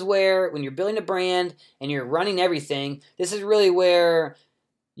 This is where, when you're building a brand and you're running everything, this is really where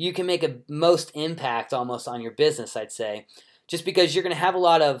you can make a most impact almost on your business, I'd say. Just because you're going to have a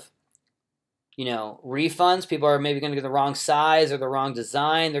lot of, you know, refunds. People are maybe going to get the wrong size or the wrong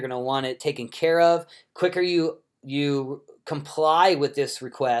design. They're going to want it taken care of. Quicker you comply with this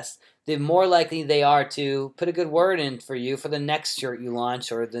request, the more likely they are to put a good word in for you for the next shirt you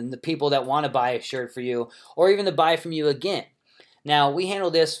launch, or the people that want to buy a shirt for you, or even to buy from you again. Now, we handle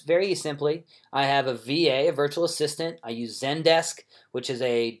this very simply. I have a VA, a virtual assistant. I use Zendesk, which is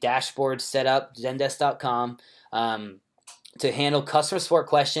a dashboard setup, zendesk.com. To handle customer support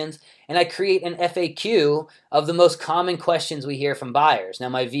questions, and I create an FAQ of the most common questions we hear from buyers. Now,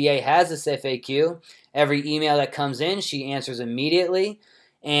 my VA has this FAQ. Every email that comes in, she answers immediately,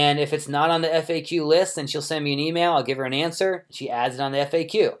 and if it's not on the FAQ list, then she'll send me an email. I'll give her an answer. She adds it on the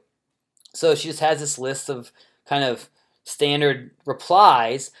FAQ. So she just has this list of kind of standard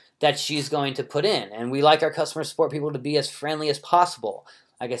replies that she's going to put in, and we like our customer support people to be as friendly as possible.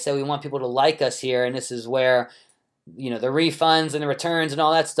 Like I said, we want people to like us here, and this is where, you know, the refunds and the returns and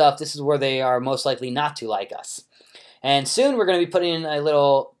all that stuff, this is where they are most likely not to like us. And soon we're going to be putting in a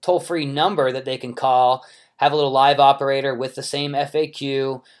little toll-free number that they can call, have a little live operator with the same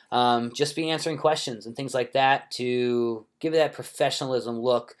FAQ, just be answering questions and things like that to give it that professionalism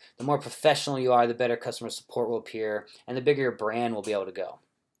look. The more professional you are, the better customer support will appear, and the bigger your brand will be able to go.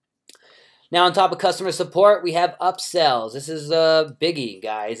 Now, on top of customer support, we have upsells. This is a biggie,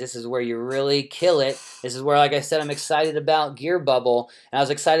 guys. This is where you really kill it. This is where, like I said, I'm excited about Gear Bubble, and I was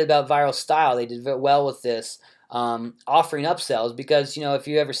excited about Viral Style. They did very well with this, offering upsells, because, you know, if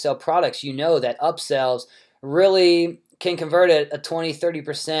you ever sell products, you know that upsells really can convert at a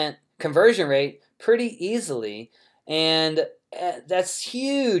 20-30% conversion rate pretty easily, and that's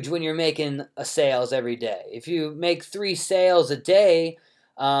huge when you're making sales every day. If you make 3 sales a day,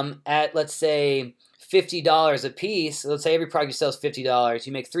 at, let's say, $50 a piece. Let's say every product you sell is $50.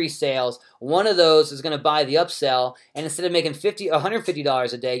 You make 3 sales. One of those is going to buy the upsell, and instead of making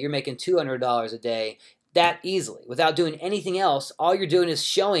 $150 a day, you're making $200 a day. That easily, without doing anything else. All you're doing is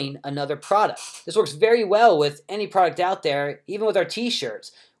showing another product. This works very well with any product out there, even with our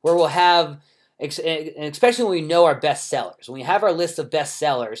t-shirts, where we'll have, especially when we know our best sellers. When we have our list of best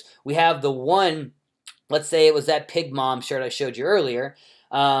sellers, we have the one, let's say it was that Pig Mom shirt I showed you earlier.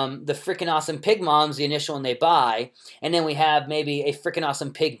 The freaking awesome Pig Mom's the initial one they buy, and then we have maybe a freaking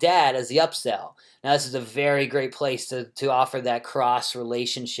awesome Pig Dad as the upsell. Now, this is a very great place to offer that cross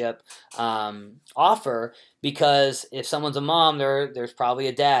relationship offer, because if someone's a mom, there's probably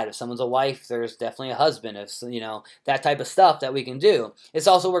a dad. If someone's a wife, there's definitely a husband. If, you know, that type of stuff that we can do. This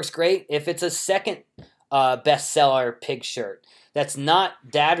also works great if it's a second bestseller pig shirt that's not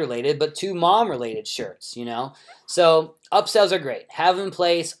dad related, but 2 mom related shirts, you know. So upsells are great. Have them in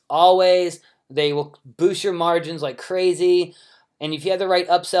place always. They will boost your margins like crazy. And if you have the right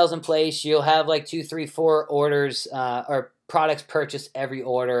upsells in place, you'll have like 2, 3, 4 orders or products purchased every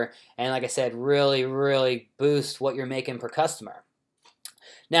order. And like I said, really, really boost what you're making per customer.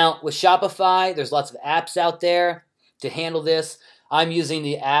 Now, with Shopify, there's lots of apps out there to handle this. I'm using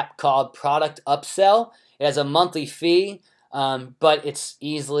the app called Product Upsell. It has a monthly fee, but it's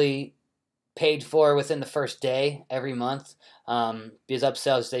easily paid for within the first day every month, because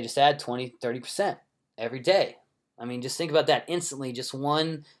upsells, they just add 20-30% every day. I mean, just think about that. Instantly, just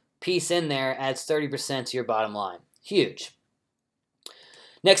one piece in there adds 30% to your bottom line. Huge.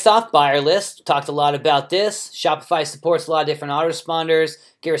 Next off, buyer list. Talked a lot about this. Shopify supports a lot of different autoresponders.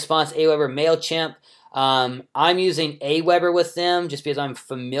 GetResponse, Aweber, MailChimp. I'm using Aweber with them just because I'm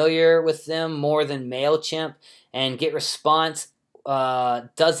familiar with them more than MailChimp. And GetResponse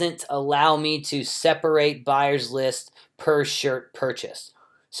doesn't allow me to separate buyers list per shirt purchase.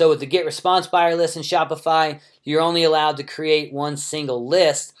 So with the GetResponse buyer list in Shopify, you're only allowed to create one single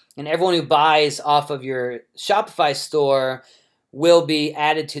list, and everyone who buys off of your Shopify store will be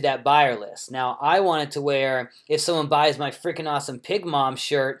added to that buyer list. Now, I want it to where if someone buys my freaking awesome Pig Mom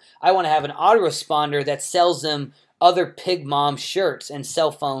shirt, I want to have an autoresponder that sells them other Pig Mom shirts and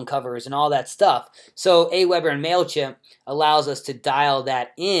cell phone covers and all that stuff. So Aweber and MailChimp allows us to dial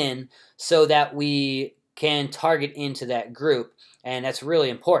that in so that we can target into that group, and that's really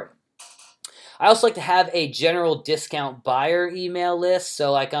important. I also like to have a general discount buyer email list.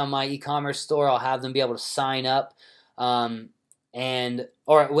 So like on my e-commerce store, I'll have them be able to sign up, or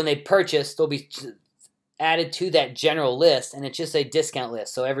when they purchase, they'll be added to that general list, and it's just a discount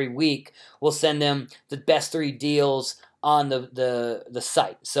list. So every week we'll send them the best 3 deals on the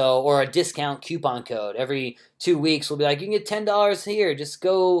site. So, or a discount coupon code. Every 2 weeks we'll be like, you can get $10 here. Just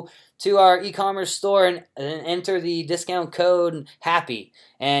go to our e-commerce store and enter the discount code HAPPY,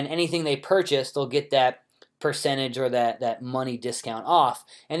 and anything they purchase, they'll get that percentage or that money discount off.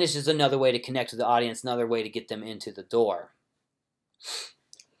 And it's just another way to connect with the audience, another way to get them into the door.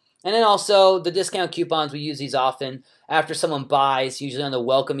 And then also the discount coupons, we use these often after someone buys. Usually on the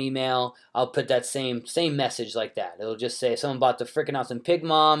welcome email, I'll put that same message like that. It'll just say, if someone bought the freaking awesome Pig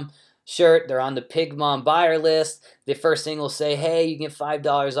Mom shirt, they're on the Pig Mom buyer list, the first thing will say, hey, you can get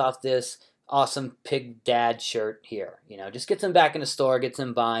 $5 off this awesome Pig Dad shirt here. You know, just gets them back in the store, gets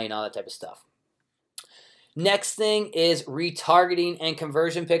them buying, all that type of stuff. Next thing is retargeting and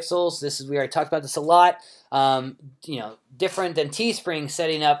conversion pixels. We already talked about this a lot. You know, different than Teespring,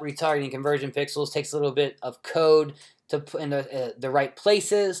 setting up retargeting conversion pixels takes a little bit of code to put in the right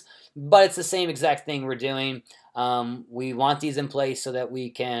places, but it's the same exact thing we're doing. We want these in place so that we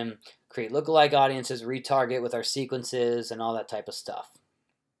can create lookalike audiences, retarget with our sequences, and all that type of stuff.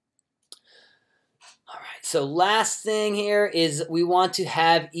 All right, so last thing here is we want to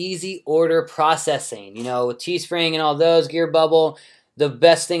have easy order processing. You know, with Teespring and all those, Gear Bubble, the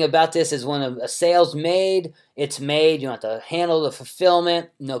best thing about this is when a sale's made, it's made. You don't have to handle the fulfillment,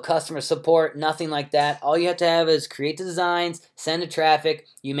 no customer support, nothing like that. All you have to have is create the designs, send the traffic,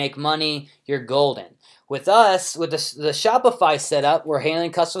 you make money, you're golden. With us, with the Shopify setup, we're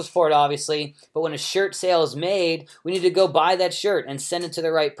handling customer support, obviously, but when a shirt sale is made, we need to go buy that shirt and send it to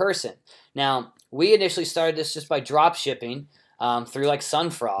the right person. Now, we initially started this just by drop shipping, through like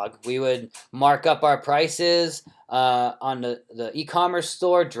Sunfrog. We would mark up our prices on the e-commerce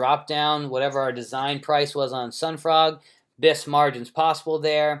store, drop down whatever our design price was on Sunfrog, best margins possible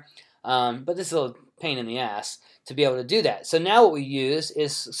there. But this is a pain in the ass to be able to do that. So now what we use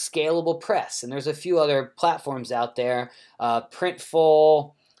is scalable press, and there's a few other platforms out there.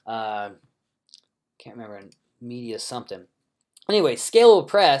 Printful, can't remember, media something. Anyway, scalable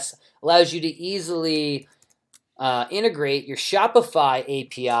press allows you to easily integrate your Shopify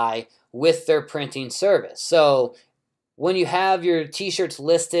API with their printing service. So when you have your t-shirts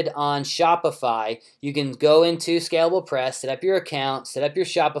listed on Shopify, you can go into Scalable Press, set up your account, set up your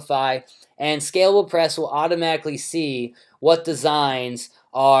Shopify, and Scalable Press will automatically see what designs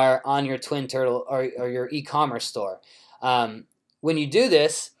are on your Twin Turtle or your e-commerce store. When you do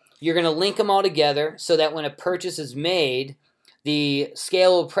this, you're going to link them all together so that when a purchase is made, the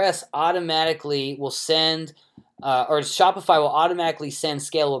Scalable Press automatically will send, or Shopify will automatically send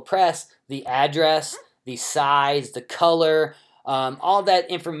Scalable Press the address, the size, the color, all that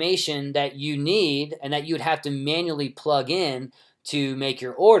information that you need and that you would have to manually plug in to make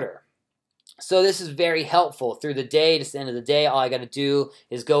your order. So this is very helpful through the day. To the end of the day, all I got to do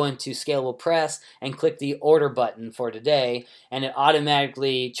is go into Scalable Press and click the order button for today, and it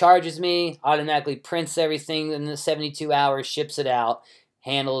automatically charges me, automatically prints everything in the 72 hours, ships it out,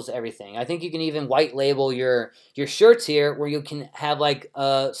 handles everything. I think you can even white label your shirts here, where you can have like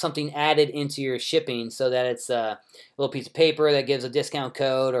something added into your shipping so that it's a little piece of paper that gives a discount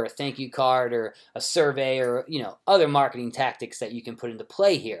code or a thank you card or a survey or other marketing tactics that you can put into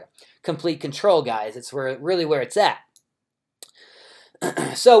play here. Complete control, guys. It's really where it's at.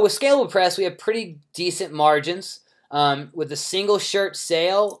 So with Scalable Press, we have pretty decent margins. With a single shirt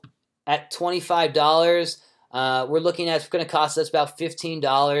sale at $25, we're looking at, it's going to cost us about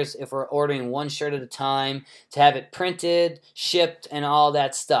 $15 if we're ordering one shirt at a time to have it printed, shipped, and all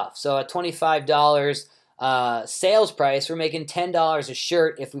that stuff. So at $25 sales price, we're making $10 a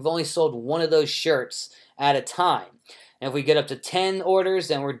shirt if we've only sold one of those shirts at a time. And if we get up to 10 orders,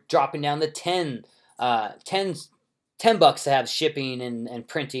 then we're dropping down to 10 bucks to have shipping and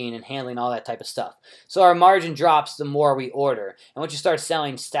printing and handling, all that type of stuff. So our margin drops the more we order. And once you start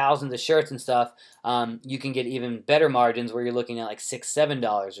selling thousands of shirts and stuff, you can get even better margins where you're looking at like $6,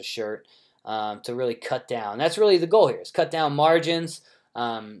 $7 a shirt to really cut down. That's really the goal here, is cut down margins,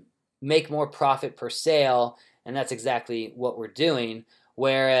 make more profit per sale, and that's exactly what we're doing.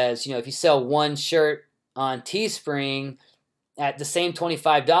 Whereas, if you sell one shirt on Teespring at the same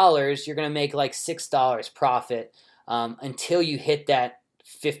 $25, you're going to make like $6 profit until you hit that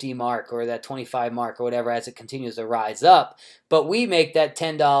 50 mark or that 25 mark or whatever as it continues to rise up. But we make that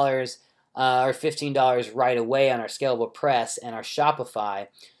 $10 or $15 right away on our Scalable Press and our Shopify,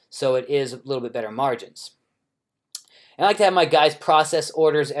 so it is a little bit better margins. And I like to have my guys process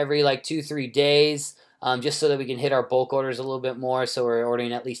orders every like 2-3 days. Just so that we can hit our bulk orders a little bit more, so we're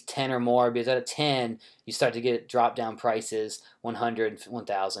ordering at least 10 or more, because out of 10, you start to get drop-down prices, 100,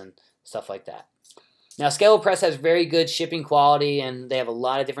 1,000, stuff like that. Now, Scalable Press has very good shipping quality, and they have a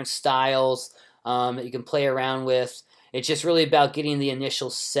lot of different styles that you can play around with. It's just really about getting the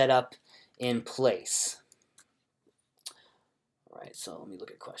initial setup in place. All right, so let me look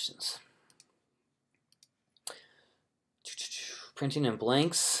at questions. Printing in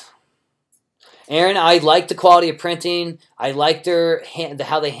blanks. Aaron, I like the quality of printing. I like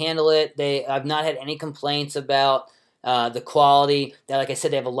how they handle it. I've not had any complaints about the quality. Like I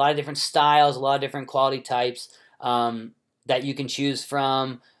said, they have a lot of different styles, a lot of different quality types that you can choose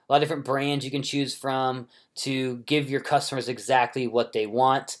from, a lot of different brands you can choose from to give your customers exactly what they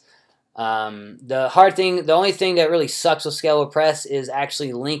want. The only thing that really sucks with Scalable Press is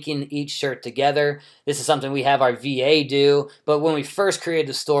actually linking each shirt together. This is something we have our VA do, but when we first created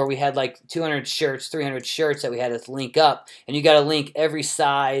the store, we had like 200 shirts, 300 shirts that we had to link up, and you got to link every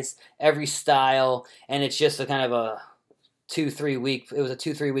size, every style, and it's just a kind of a 2-3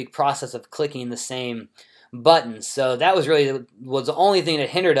 week process of clicking the same buttons. So that was the only thing that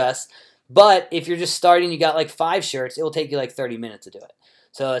hindered us. But if you're just starting, you got like 5 shirts, it will take you like 30 minutes to do it.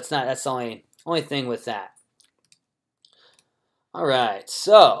 So that's the only thing with that. All right,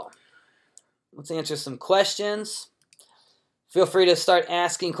 so let's answer some questions. Feel free to start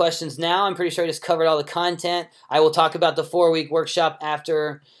asking questions now. I'm pretty sure I just covered all the content. I will talk about the 4-week workshop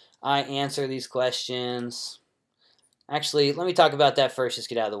after I answer these questions. Actually, let me talk about that first, just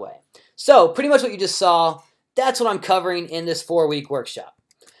get out of the way. So pretty much what you just saw, that's what I'm covering in this 4-week workshop.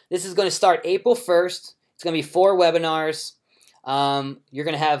 This is going to start April 1st. It's going to be 4 webinars. You're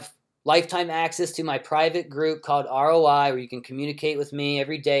going to have lifetime access to my private group called ROI, where you can communicate with me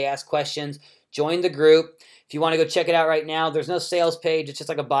every day, ask questions, join the group. If you want to go check it out right now, there's no sales page. It's just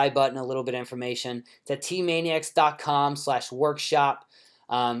like a buy button, a little bit of information. It's at tmaniacs.com/workshop.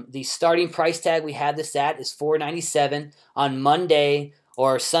 The starting price tag we have this at is $497. On Monday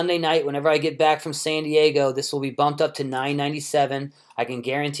or Sunday night, whenever I get back from San Diego, this will be bumped up to $997. I can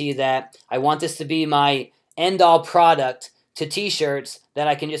guarantee you that. I want this to be my end-all product to t-shirts that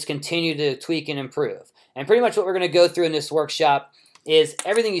I can just continue to tweak and improve. And pretty much what we're going to go through in this workshop is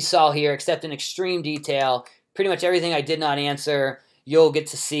everything you saw here, except in extreme detail. Pretty much everything I did not answer, you'll get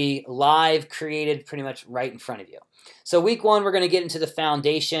to see live, created pretty much right in front of you. So week 1, we're going to get into the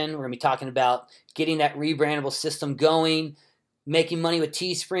foundation. We're going to be talking about getting that rebrandable system going, making money with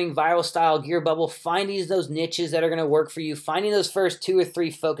Teespring, viral style, gear bubble, finding those niches that are going to work for you. Finding those first 2 or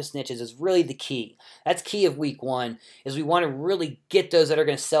 3 focus niches is really the key. That's key of week 1, is we want to really get those that are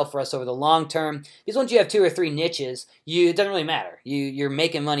going to sell for us over the long term. Because once you have 2 or 3 niches, it doesn't really matter. You're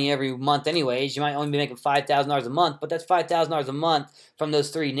making money every month anyways. You might only be making $5,000 a month, but that's $5,000 a month from those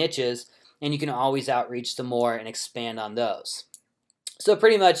 3 niches, and you can always outreach some more and expand on those. So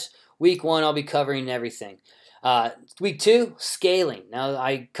pretty much week 1, I'll be covering everything. Week 2, scaling. Now,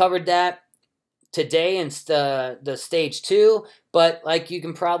 I covered that today in the stage 2, but like you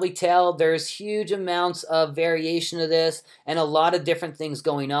can probably tell, there's huge amounts of variation of this and a lot of different things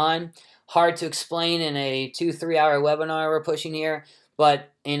going on. Hard to explain in a 2-3 hour webinar we're pushing here,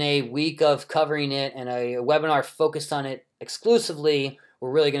 but in a week of covering it and a webinar focused on it exclusively,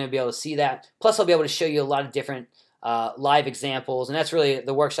 we're really going to be able to see that. Plus, I'll be able to show you a lot of different live examples, and that's really,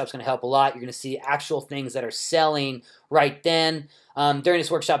 the workshop's going to help a lot. You're going to see actual things that are selling right then. During this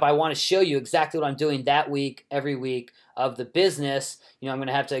workshop, I want to show you exactly what I'm doing that week, every week of the business. I'm going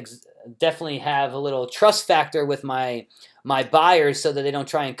to have to definitely have a little trust factor with my buyers so that they don't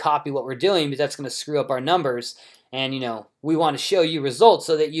try and copy what we're doing, because that's going to screw up our numbers. And, we want to show you results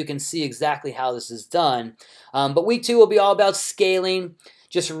so that you can see exactly how this is done. But week 2 will be all about scaling.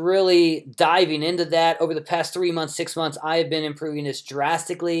 Just really diving into that. Over the past 3 months, 6 months, I have been improving this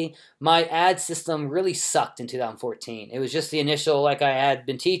drastically. My ad system really sucked in 2014. It was just the initial, like I had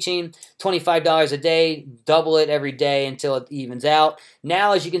been teaching, $25 a day, double it every day until it evens out.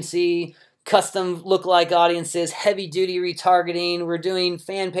 Now, as you can see, custom lookalike audiences, heavy-duty retargeting. We're doing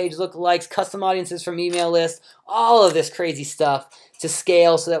fan page lookalikes, custom audiences from email lists, all of this crazy stuff to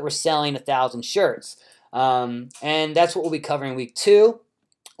scale so that we're selling 1,000 shirts. And that's what we'll be covering week 2.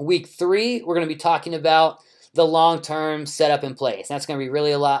 Week 3, we're going to be talking about the long-term setup in place. That's going to be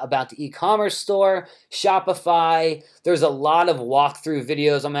really a lot about the e-commerce store, Shopify. There's a lot of walkthrough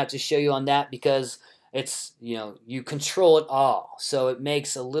videos I'm going to have to show you on that, because it's, you control it all. So it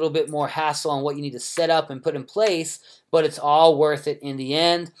makes a little bit more hassle on what you need to set up and put in place, but it's all worth it in the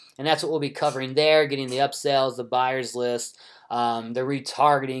end. And that's what we'll be covering there, getting the upsells, the buyers list, the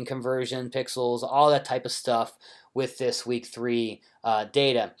retargeting, conversion, pixels, all that type of stuff with this week 3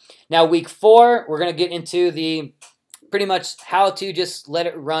 data. Now, week 4, we're going to get into the pretty much how to just let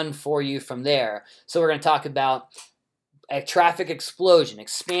it run for you from there. So we're going to talk about a traffic explosion,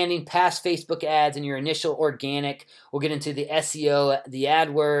 expanding past Facebook ads in your initial organic. We'll get into the SEO, the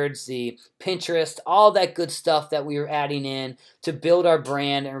AdWords, the Pinterest, all that good stuff that we are adding in to build our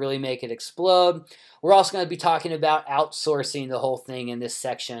brand and really make it explode. We're also going to be talking about outsourcing the whole thing in this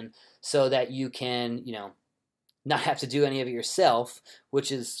section so that you can, not have to do any of it yourself,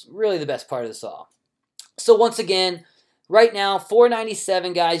 which is really the best part of this all. So once again, right now,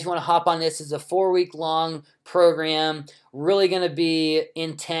 $497, guys. You want to hop on this. It's a 4-week-long program. Really going to be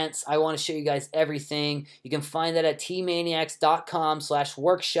intense. I want to show you guys everything. You can find that at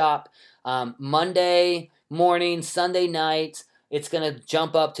tmaniacs.com/workshop. Monday morning, Sunday night. It's going to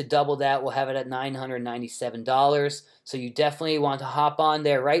jump up to double that. We'll have it at $997. So you definitely want to hop on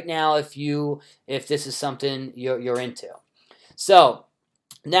there right now if this is something you're into. So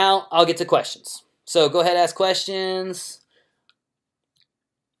now I'll get to questions. So go ahead, ask questions.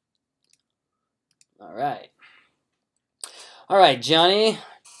 All right. All right, Johnny.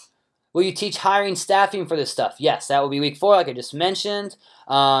 Will you teach hiring, staffing for this stuff? Yes, that will be week 4, like I just mentioned.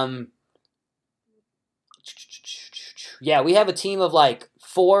 Yeah, we have a team of like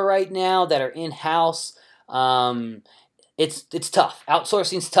 4 right now that are in-house. It's tough.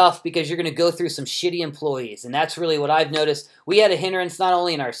 Outsourcing's tough because you're going to go through some shitty employees, and that's really what I've noticed. We had a hindrance not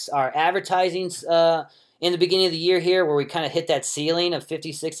only in our advertising in the beginning of the year here, where we kind of hit that ceiling of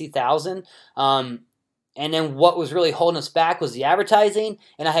 50, 60,000. And then what was really holding us back was the advertising,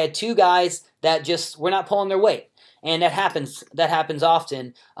 and I had 2 guys that just were not pulling their weight, and that happens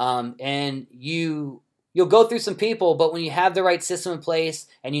often. And you you'll go through some people, but when you have the right system in place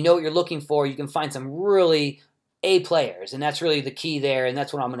and you know what you're looking for, you can find some really A players, and that's really the key there, and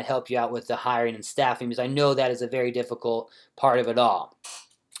that's what I'm going to help you out with the hiring and staffing, because I know that is a very difficult part of it all.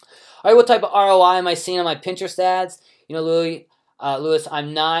 All right, what type of ROI am I seeing on my Pinterest ads? You know, Lewis,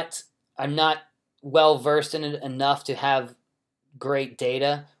 I'm not well versed in it enough to have great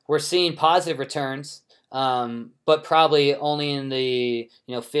data. We're seeing positive returns, but probably only in the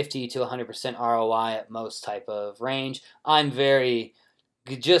 50 to 100% ROI at most type of range. I'm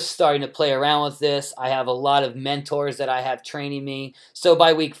just starting to play around with this. I have a lot of mentors that I have training me, so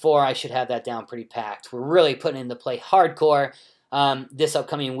by week 4 I should have that down pretty packed. We're really putting into play hardcore this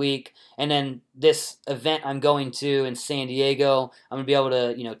upcoming week, and then this event I'm going to in San Diego, I'm gonna be able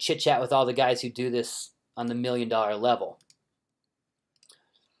to chit chat with all the guys who do this on the $1 million level.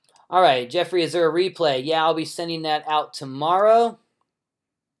 All right, Jeffrey, is there a replay? Yeah, I'll be sending that out tomorrow.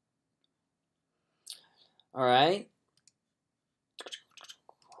 All right.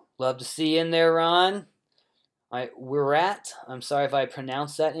 Love to see you in there, Ron. All right, I'm sorry if I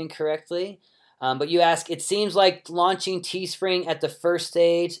pronounced that incorrectly. But you ask, it seems like launching Teespring at the first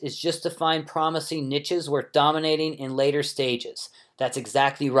stage is just to find promising niches worth dominating in later stages. That's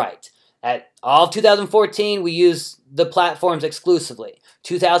exactly right. At all of 2014, we used the platforms exclusively.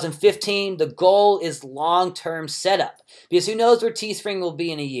 2015, the goal is long-term setup. Because who knows where Teespring will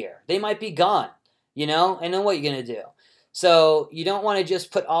be in a year? They might be gone, and then what are you going to do? So you don't want to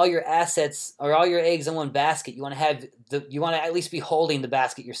just put all your assets or all your eggs in one basket. You want to at least be holding the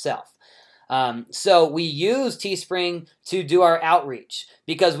basket yourself. So we use Teespring to do our outreach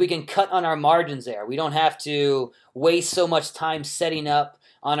because we can cut on our margins there. We don't have to waste so much time setting up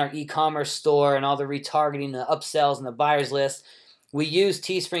on our e-commerce store and all the retargeting, the upsells, and the buyers list. We use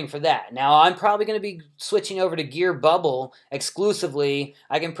Teespring for that. Now, I'm probably going to be switching over to Gear Bubble exclusively.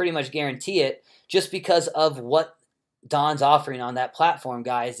 I can pretty much guarantee it just because of what Don's offering on that platform,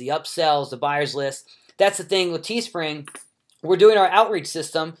 guys. The upsells, the buyers list. That's the thing with Teespring. We're doing our outreach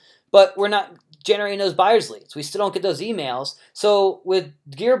system, but we're not generating those buyers leads. We still don't get those emails. So with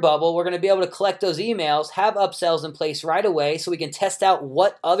Gear Bubble, we're going to be able to collect those emails, have upsells in place right away so we can test out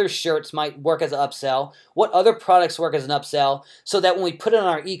what other shirts might work as an upsell, what other products work as an upsell, so that when we put it on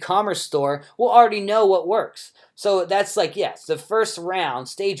our e-commerce store, we'll already know what works. So that's like, yes, the first round,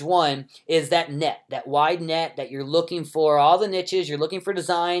 stage 1, is that net, that wide net that you're looking for all the niches, you're looking for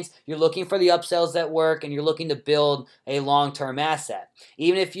designs, you're looking for the upsells that work, and you're looking to build a long-term asset.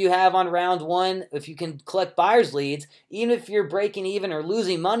 Even if you have on round 1, if you can collect buyers leads, even if you're breaking even or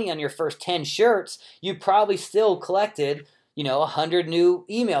losing money on your first 10 shirts, you probably still collected, 100 new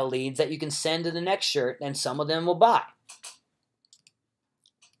email leads that you can send to the next shirt, and some of them will buy.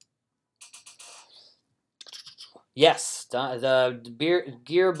 Yes, the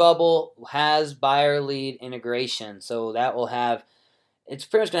Gear Bubble has buyer lead integration, so that will have, it's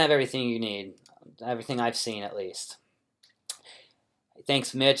pretty much going to have everything you need, everything I've seen at least.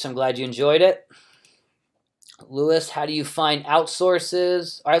 Thanks, Mitch. I'm glad you enjoyed it. Lewis, how do you find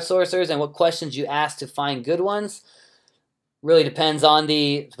outsourcers, and what questions you ask to find good ones? Really depends on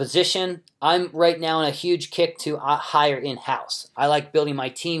the position. I'm right now on a huge kick to hire in-house. I like building my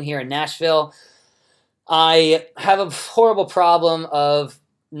team here in Nashville. I have a horrible problem of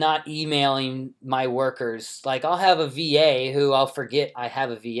not emailing my workers. Like, I'll have a VA who I'll forget I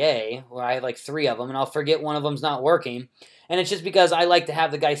have a VA, where I have like 3 of them, and I'll forget one of them's not working. And it's just because I like to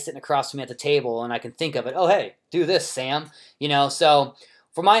have the guy sitting across from me at the table, and I can think of it. Oh, hey, do this, Sam. So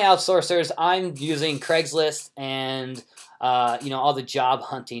for my outsourcers, I'm using Craigslist and, all the job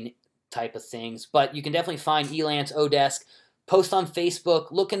hunting type of things. But you can definitely find Elance, Odesk, post on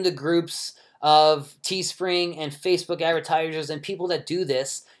Facebook, look into groups of Teespring and Facebook advertisers and people that do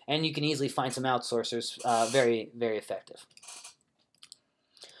this, and you can easily find some outsourcers. Very, very effective.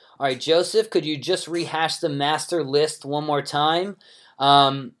 All right, Joseph, could you just rehash the master list one more time?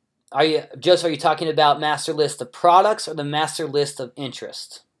 Are you talking about master list of products or the master list of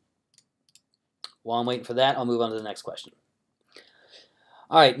interest? While I'm waiting for that, I'll move on to the next question.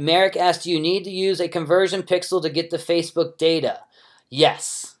 All right, Merrick asked, do you need to use a conversion pixel to get the Facebook data?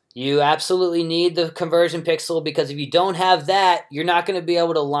 Yes. You absolutely need the conversion pixel, because if you don't have that, you're not going to be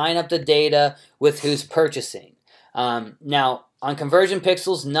able to line up the data with who's purchasing. Now, on conversion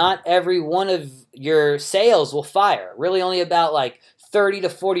pixels, not every one of your sales will fire. Really only about like 30 to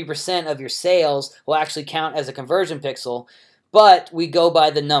 40% of your sales will actually count as a conversion pixel, but we go by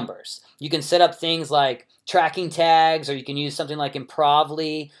the numbers. You can set up things like tracking tags, or you can use something like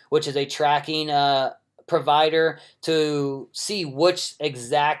Improvly, which is a tracking provider, to see which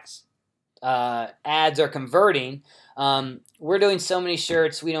exact ads are converting. We're doing so many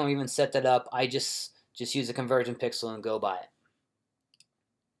shirts, we don't even set that up. I just Just use a conversion pixel and go by it.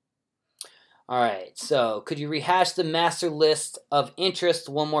 All right, so could you rehash the master list of interest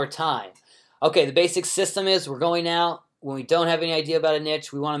one more time? Okay, the basic system is we're going out. When we don't have any idea about a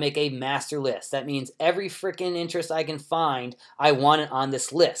niche, we want to make a master list. That means every freaking interest I can find, I want it on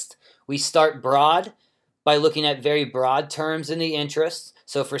this list. We start broad by looking at very broad terms in the interest.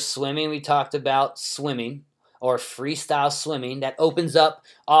 So for swimming, we talked about swimming or freestyle swimming. That opens up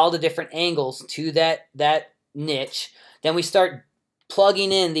all the different angles to that niche. Then we start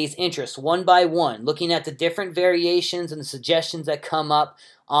plugging in these interests one by one, looking at the different variations and the suggestions that come up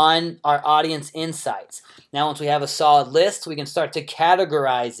on our audience insights. Now, once we have a solid list, we can start to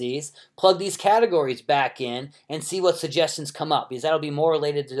categorize these, plug these categories back in, and see what suggestions come up, because that'll be more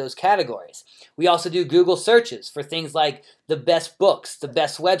related to those categories. We also do Google searches for things like the best books, the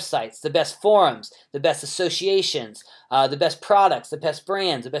best websites, the best forums, the best associations, the best products, the best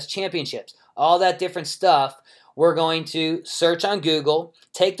brands, the best championships, all that different stuff. We're going to search on Google,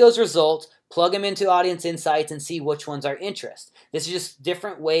 take those results, plug them into Audience Insights, and see which ones are interest. This is just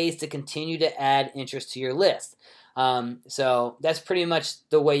different ways to continue to add interest to your list. So that's pretty much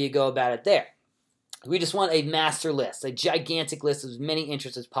the way you go about it there. We just want a master list, a gigantic list of as many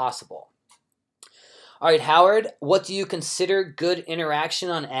interests as possible. All right, Howard, what do you consider good interaction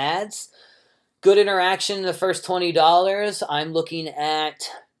on ads? Good interaction in the first $20, I'm looking at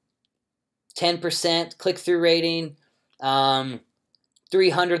 10% click-through rating,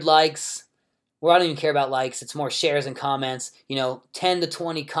 300 likes. Well, I don't even care about likes. It's more shares and comments. 10 to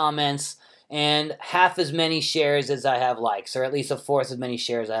 20 comments and half as many shares as I have likes, or at least a fourth as many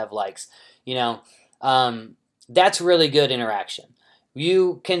shares I have likes. That's really good interaction.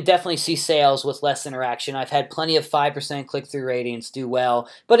 You can definitely see sales with less interaction. I've had plenty of 5% click-through ratings do well,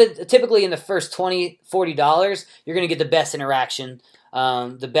 but typically in the first $20, $40, you're going to get the best interaction,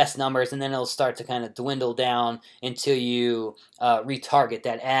 the best numbers, and then it'll start to kind of dwindle down until you retarget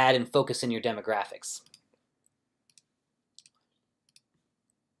that ad and focus in your demographics.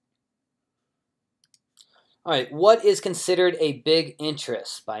 All right, what is considered a big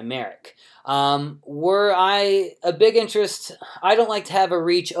interest by Merrick? A big interest, I don't like to have a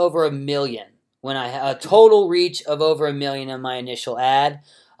reach over 1 million. When I have a total reach of over 1 million in my initial ad.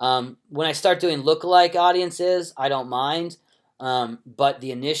 When I start doing lookalike audiences, I don't mind. But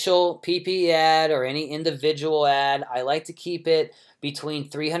the initial PP ad or any individual ad, I like to keep it between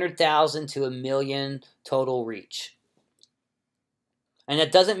 300,000 to 1 million total reach. And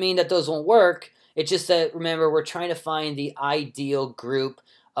that doesn't mean that those won't work. It's just that, remember, we're trying to find the ideal group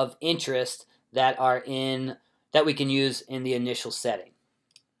of interest that we can use in the initial setting.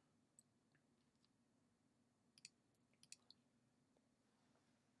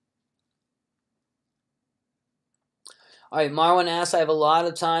 All right, Marwan asks, I have a lot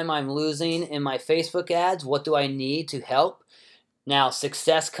of time I'm losing in my Facebook ads. What do I need to help? Now,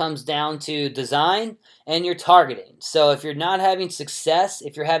 success comes down to design and your targeting. So if you're not having success,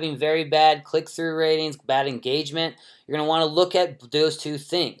 if you're having very bad click-through ratings, bad engagement, you're going to want to look at those two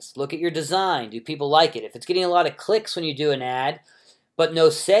things. Look at your design. Do people like it? If it's getting a lot of clicks when you do an ad, but no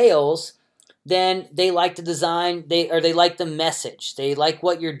sales, then they like the design, they like the message. They like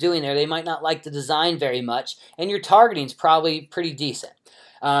what you're doing there. They might not like the design very much, and your targeting is probably pretty decent.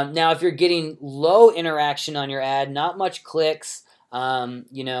 Now, if you're getting low interaction on your ad, not much clicks,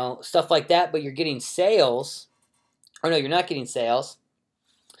 stuff like that, but you're getting sales, or no, you're not getting sales,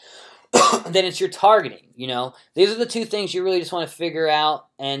 then it's your targeting, These are the two things you really just want to figure out,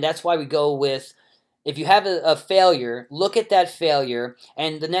 and that's why we go with, if you have a failure, look at that failure,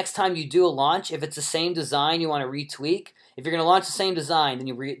 and the next time you do a launch, if it's the same design you want to retweak, if you're going to launch the same design,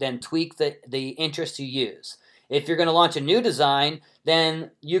 then then tweak the interest you use. If you're going to launch a new design,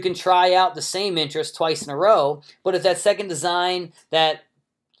 then you can try out the same interest twice in a row. But if that second design that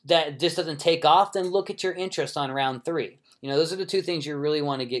just doesn't take off, then look at your interest on round 3. Those are the two things you really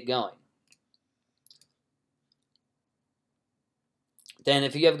want to get going. Then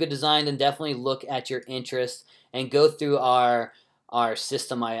if you have a good design, then definitely look at your interest and go through our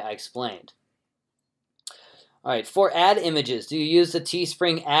system I explained. All right, for ad images, do you use the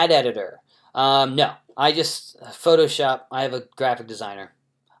Teespring ad editor? No, I just Photoshop. I have a graphic designer.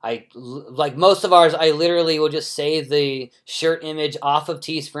 Like most of ours, I literally will just save the shirt image off of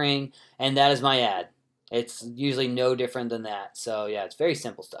Teespring, and that is my ad. It's usually no different than that. So yeah, it's very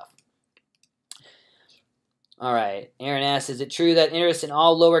simple stuff. All right, Aaron asks, is it true that interest in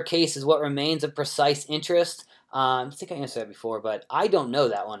all lowercase is what remains of precise interest? I think I answered that before, but I don't know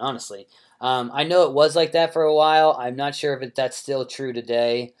that one, honestly. I know it was like that for a while. I'm not sure if that's still true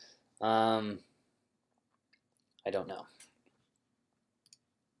today. I don't know.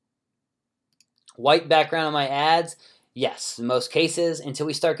 White background on my ads, yes, in most cases, until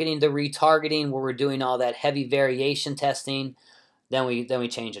we start getting the retargeting where we're doing all that heavy variation testing, then we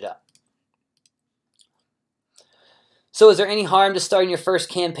change it up. So is there any harm to starting your first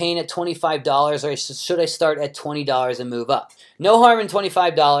campaign at $25, or should I start at $20 and move up? No harm in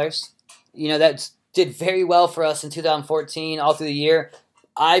 $25. You know, that did very well for us in 2014, all through the year.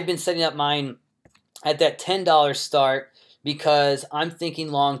 I've been setting up mine at that $10 start because I'm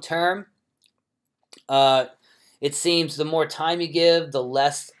thinking long term. It seems the more time you give, the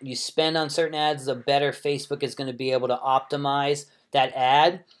less you spend on certain ads, the better Facebook is going to be able to optimize that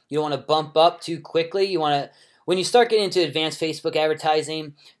ad. You don't want to bump up too quickly. You want to, when you start getting into advanced Facebook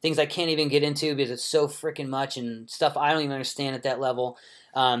advertising, things I can't even get into because it's so freaking much and stuff I don't even understand at that level.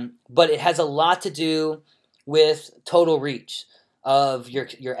 But it has a lot to do with total reach of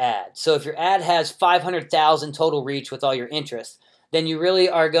your ad. So if your ad has 500,000 total reach with all your interests, then you really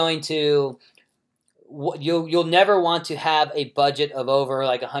are going to, you'll never want to have a budget of over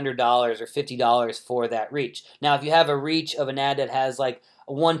like $100 or $50 for that reach. Now, if you have a reach of an ad that has like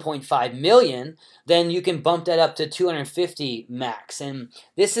 1.5 million, then you can bump that up to 250 max. And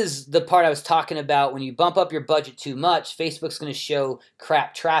this is the part I was talking about. When you bump up your budget too much, Facebook's going to show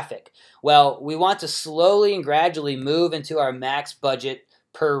crap traffic. Well, we want to slowly and gradually move into our max budget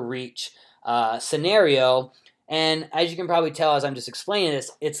per reach scenario. And as you can probably tell as I'm just explaining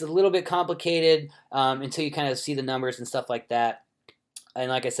this, it's a little bit complicated until you kind of see the numbers and stuff like that. And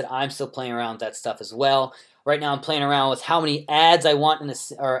like I said, I'm still playing around with that stuff as well. Right now I'm playing around with how many ads I want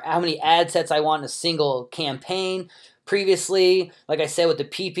or how many ad sets I want in a single campaign. Previously, like I said, with the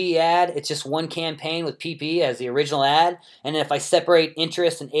PP ad, it's just one campaign with PP as the original ad. And if I separate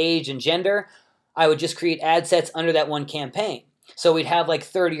interest and age and gender, I would just create ad sets under that one campaign. So we'd have like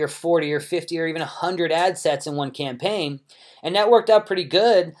 30 or 40 or 50 or even 100 ad sets in one campaign. And that worked out pretty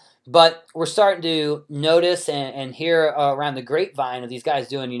good. But we're starting to notice and hear around the grapevine of these guys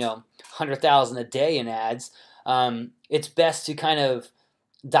doing, 100,000 a day in ads. It's best to kind of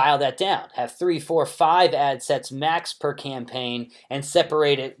dial that down. Have 3, 4, 5 ad sets max per campaign and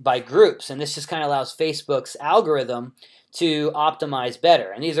separate it by groups. And this just kind of allows Facebook's algorithm to optimize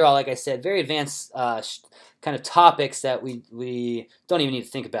better. And these are all, like I said, very advanced kind of topics that we don't even need to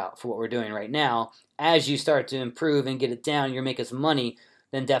think about for what we're doing right now. As you start to improve and get it down, you're making some money,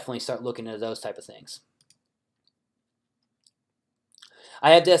 then definitely start looking into those type of things.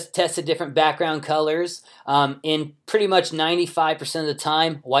 I have just tested different background colors. In pretty much 95% of the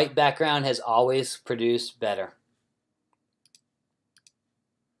time, white background has always produced better.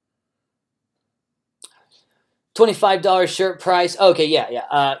 $25 shirt price. Okay,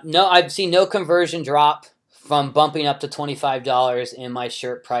 yeah. No, I've seen no conversion drop from bumping up to $25 in my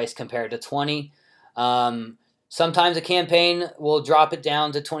shirt price compared to $20. Sometimes a campaign will drop it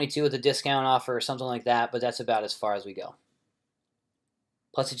down to $22 with a discount offer or something like that, but that's about as far as we go.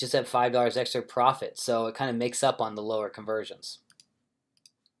 Plus, it's just at $5 extra profit, so it kind of makes up on the lower conversions.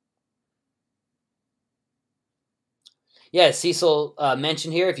 Yeah, Cecil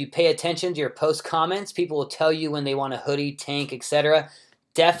mentioned here, if you pay attention to your post comments, people will tell you when they want a hoodie, tank, etc.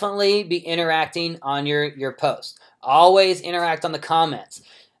 Definitely be interacting on your post. Always interact on the comments.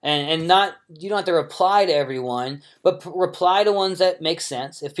 And not, you don't have to reply to everyone, but reply to ones that make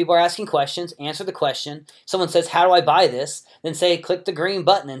sense. If people are asking questions, answer the question. Someone says, how do I buy this? Then say, click the green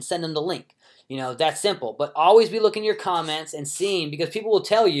button and send them the link. That's simple. But always be looking at your comments and seeing, because people will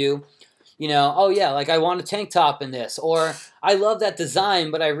tell you, oh yeah, like I want a tank top in this, or I love that design,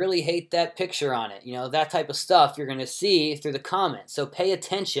 but I really hate that picture on it. That type of stuff you're going to see through the comments. So pay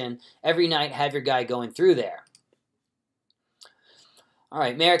attention every night, have your guy going through there. All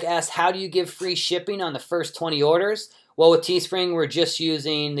right, Merrick asks, how do you give free shipping on the first 20 orders? Well, with Teespring, we're just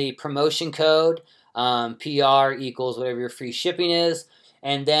using the promotion code, PR equals whatever your free shipping is,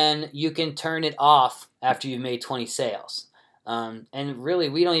 and then you can turn it off after you've made 20 sales. And really,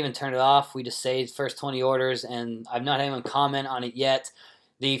 we don't even turn it off. We just say first 20 orders, and I've not had anyone comment on it yet.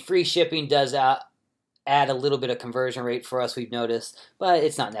 The free shipping does add a little bit of conversion rate for us, we've noticed, but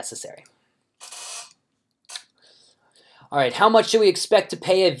it's not necessary. All right, how much should we expect to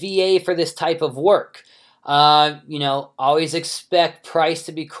pay a VA for this type of work? Always expect price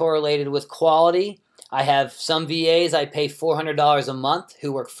to be correlated with quality. I have some VAs I pay $400 a month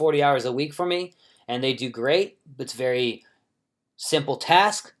who work 40 hours a week for me, and they do great. It's very simple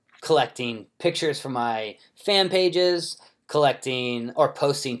task, collecting pictures from my fan pages, collecting or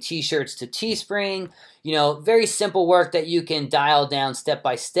posting t-shirts to Teespring. Very simple work that you can dial down step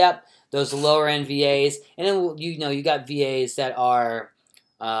by step. Those lower end VAs, and then you got VAs that are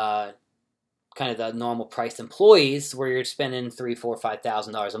kind of the normal priced employees where you're spending $3,000, $4,000,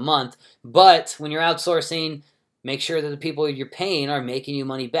 $5,000 a month. But when you're outsourcing, make sure that the people you're paying are making you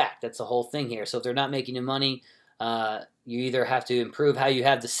money back. That's the whole thing here. So if they're not making you money, you either have to improve how you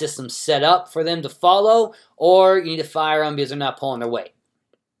have the system set up for them to follow, or you need to fire them because they're not pulling their weight.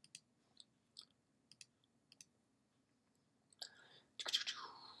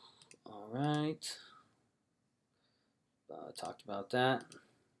 All right. Talked about that.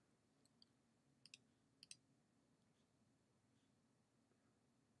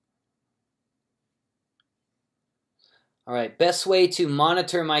 All right, best way to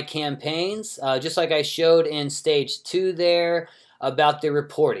monitor my campaigns, just like I showed in stage 2 there about the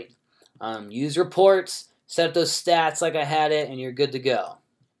reporting. Use reports, set up those stats like I had it, and you're good to go.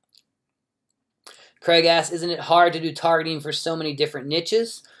 Craig asks, isn't it hard to do targeting for so many different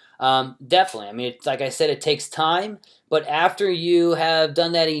niches? Definitely. I mean, like I said, it takes time, but after you have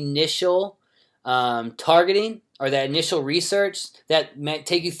done that initial targeting, or that initial research that might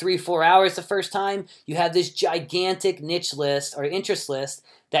take you 3-4 hours the first time, you have this gigantic niche list or interest list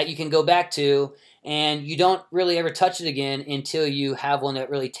that you can go back to, and you don't really ever touch it again until you have one that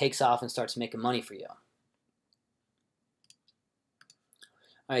really takes off and starts making money for you.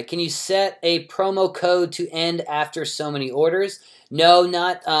 All right, can you set a promo code to end after so many orders? No,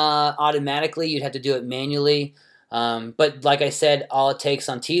 not automatically. You'd have to do it manually. But like I said, all it takes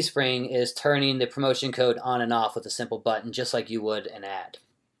on Teespring is turning the promotion code on and off with a simple button, just like you would an ad.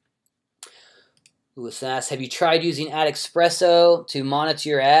 Lewis asks, have you tried using AdExpresso to monitor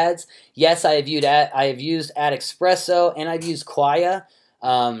your ads? Yes, I have used AdExpresso and I've used Quaya.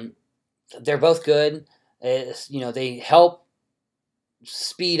 They're both good. They help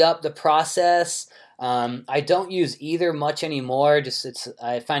speed up the process. I don't use either much anymore.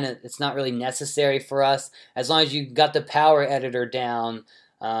 I find it's not really necessary for us. As long as you got the power editor down,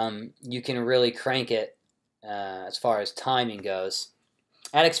 you can really crank it as far as timing goes.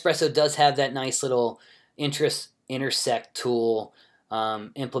 AdExpresso does have that nice little intersect tool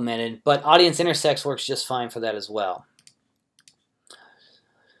implemented, but Audience Intersects works just fine for that as well.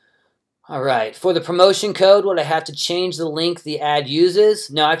 All right, for the promotion code, would I have to change the link the ad uses?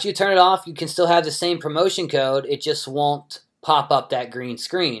 No, after you turn it off, you can still have the same promotion code. It just won't pop up that green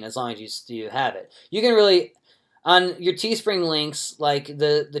screen as long as you have it. You can really, on your Teespring links, like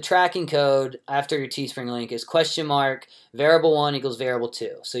the tracking code after your Teespring link is $variable1 equals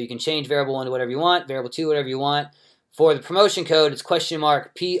variable2. So you can change variable1 to whatever you want, variable2 whatever you want. For the promotion code, it's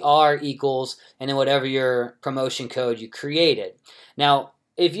 $PR equals, and then whatever your promotion code you created. Now,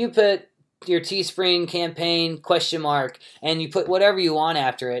 if you put your Teespring campaign and you put whatever you want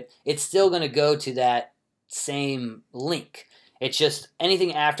after it, it's still going to go to that same link. It's just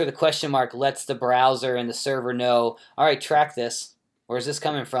anything after the lets the browser and the server know, all right, track this. Where's this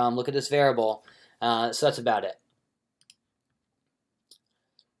coming from? Look at this variable. So that's about it.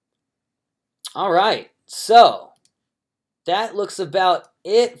 All right, so that looks about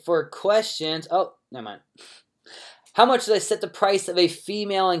it for questions. Oh, never mind. How much did I set the price of a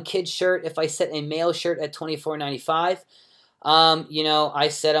female and kid shirt if I set a male shirt at $24.95? I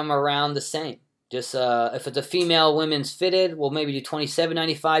set them around the same. Just if it's a female women's fitted, we'll maybe do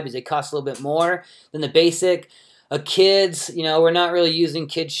 $27.95 because they cost a little bit more than the basic. Kids, we're not really using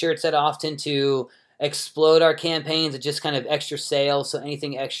kids shirts that often to explode our campaigns. It's just kind of extra sales, so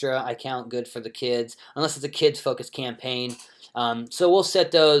anything extra I count good for the kids, unless it's a kids-focused campaign. So we'll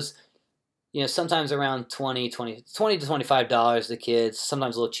set those, sometimes around $20 to $25 the kids,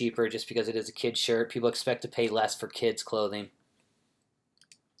 sometimes a little cheaper just because it is a kid's shirt. People expect to pay less for kids' clothing.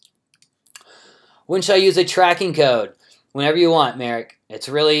 When should I use a tracking code? Whenever you want, Merrick. It's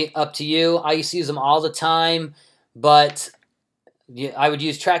really up to you. I used to use them all the time, but I would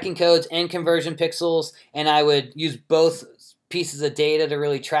use tracking codes and conversion pixels, and I would use both pieces of data to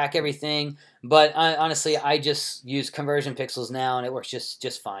really track everything. But honestly, I just use conversion pixels now, and it works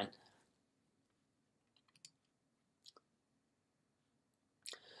just fine.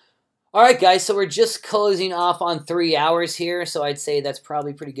 All right, guys, so we're just closing off on 3 hours here, so I'd say that's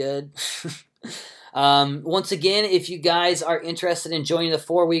probably pretty good. Once again, if you guys are interested in joining the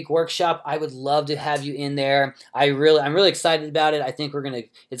 4-week workshop, I would love to have you in there. I'm really excited about it. I think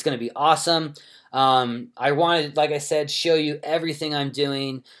it's gonna be awesome. I wanted, like I said, show you everything I'm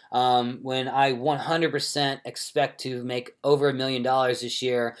doing when I 100% expect to make over $1 million this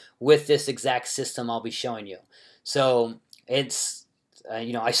year with this exact system I'll be showing you. So it's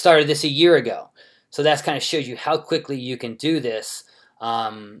I started this a year ago, so that's kind of shows you how quickly you can do this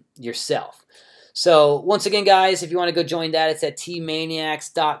yourself. So once again, guys, if you want to go join that, it's at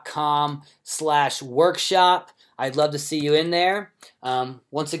tmaniacs.com/workshop. I'd love to see you in there.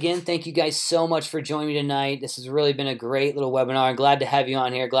 Once again, thank you guys so much for joining me tonight. This has really been a great little webinar. I'm glad to have you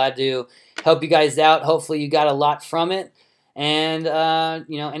on here. Glad to help you guys out. Hopefully you got a lot from it. And,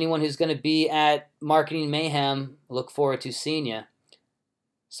 you know, anyone who's going to be at Marketing Mayhem, look forward to seeing you.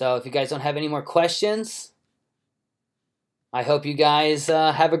 So if you guys don't have any more questions, I hope you guys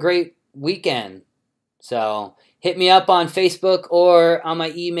have a great weekend. So hit me up on Facebook or on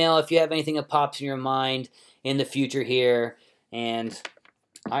my email if you have anything that pops in your mind in the future here. And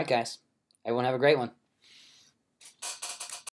all right, guys, everyone have a great one.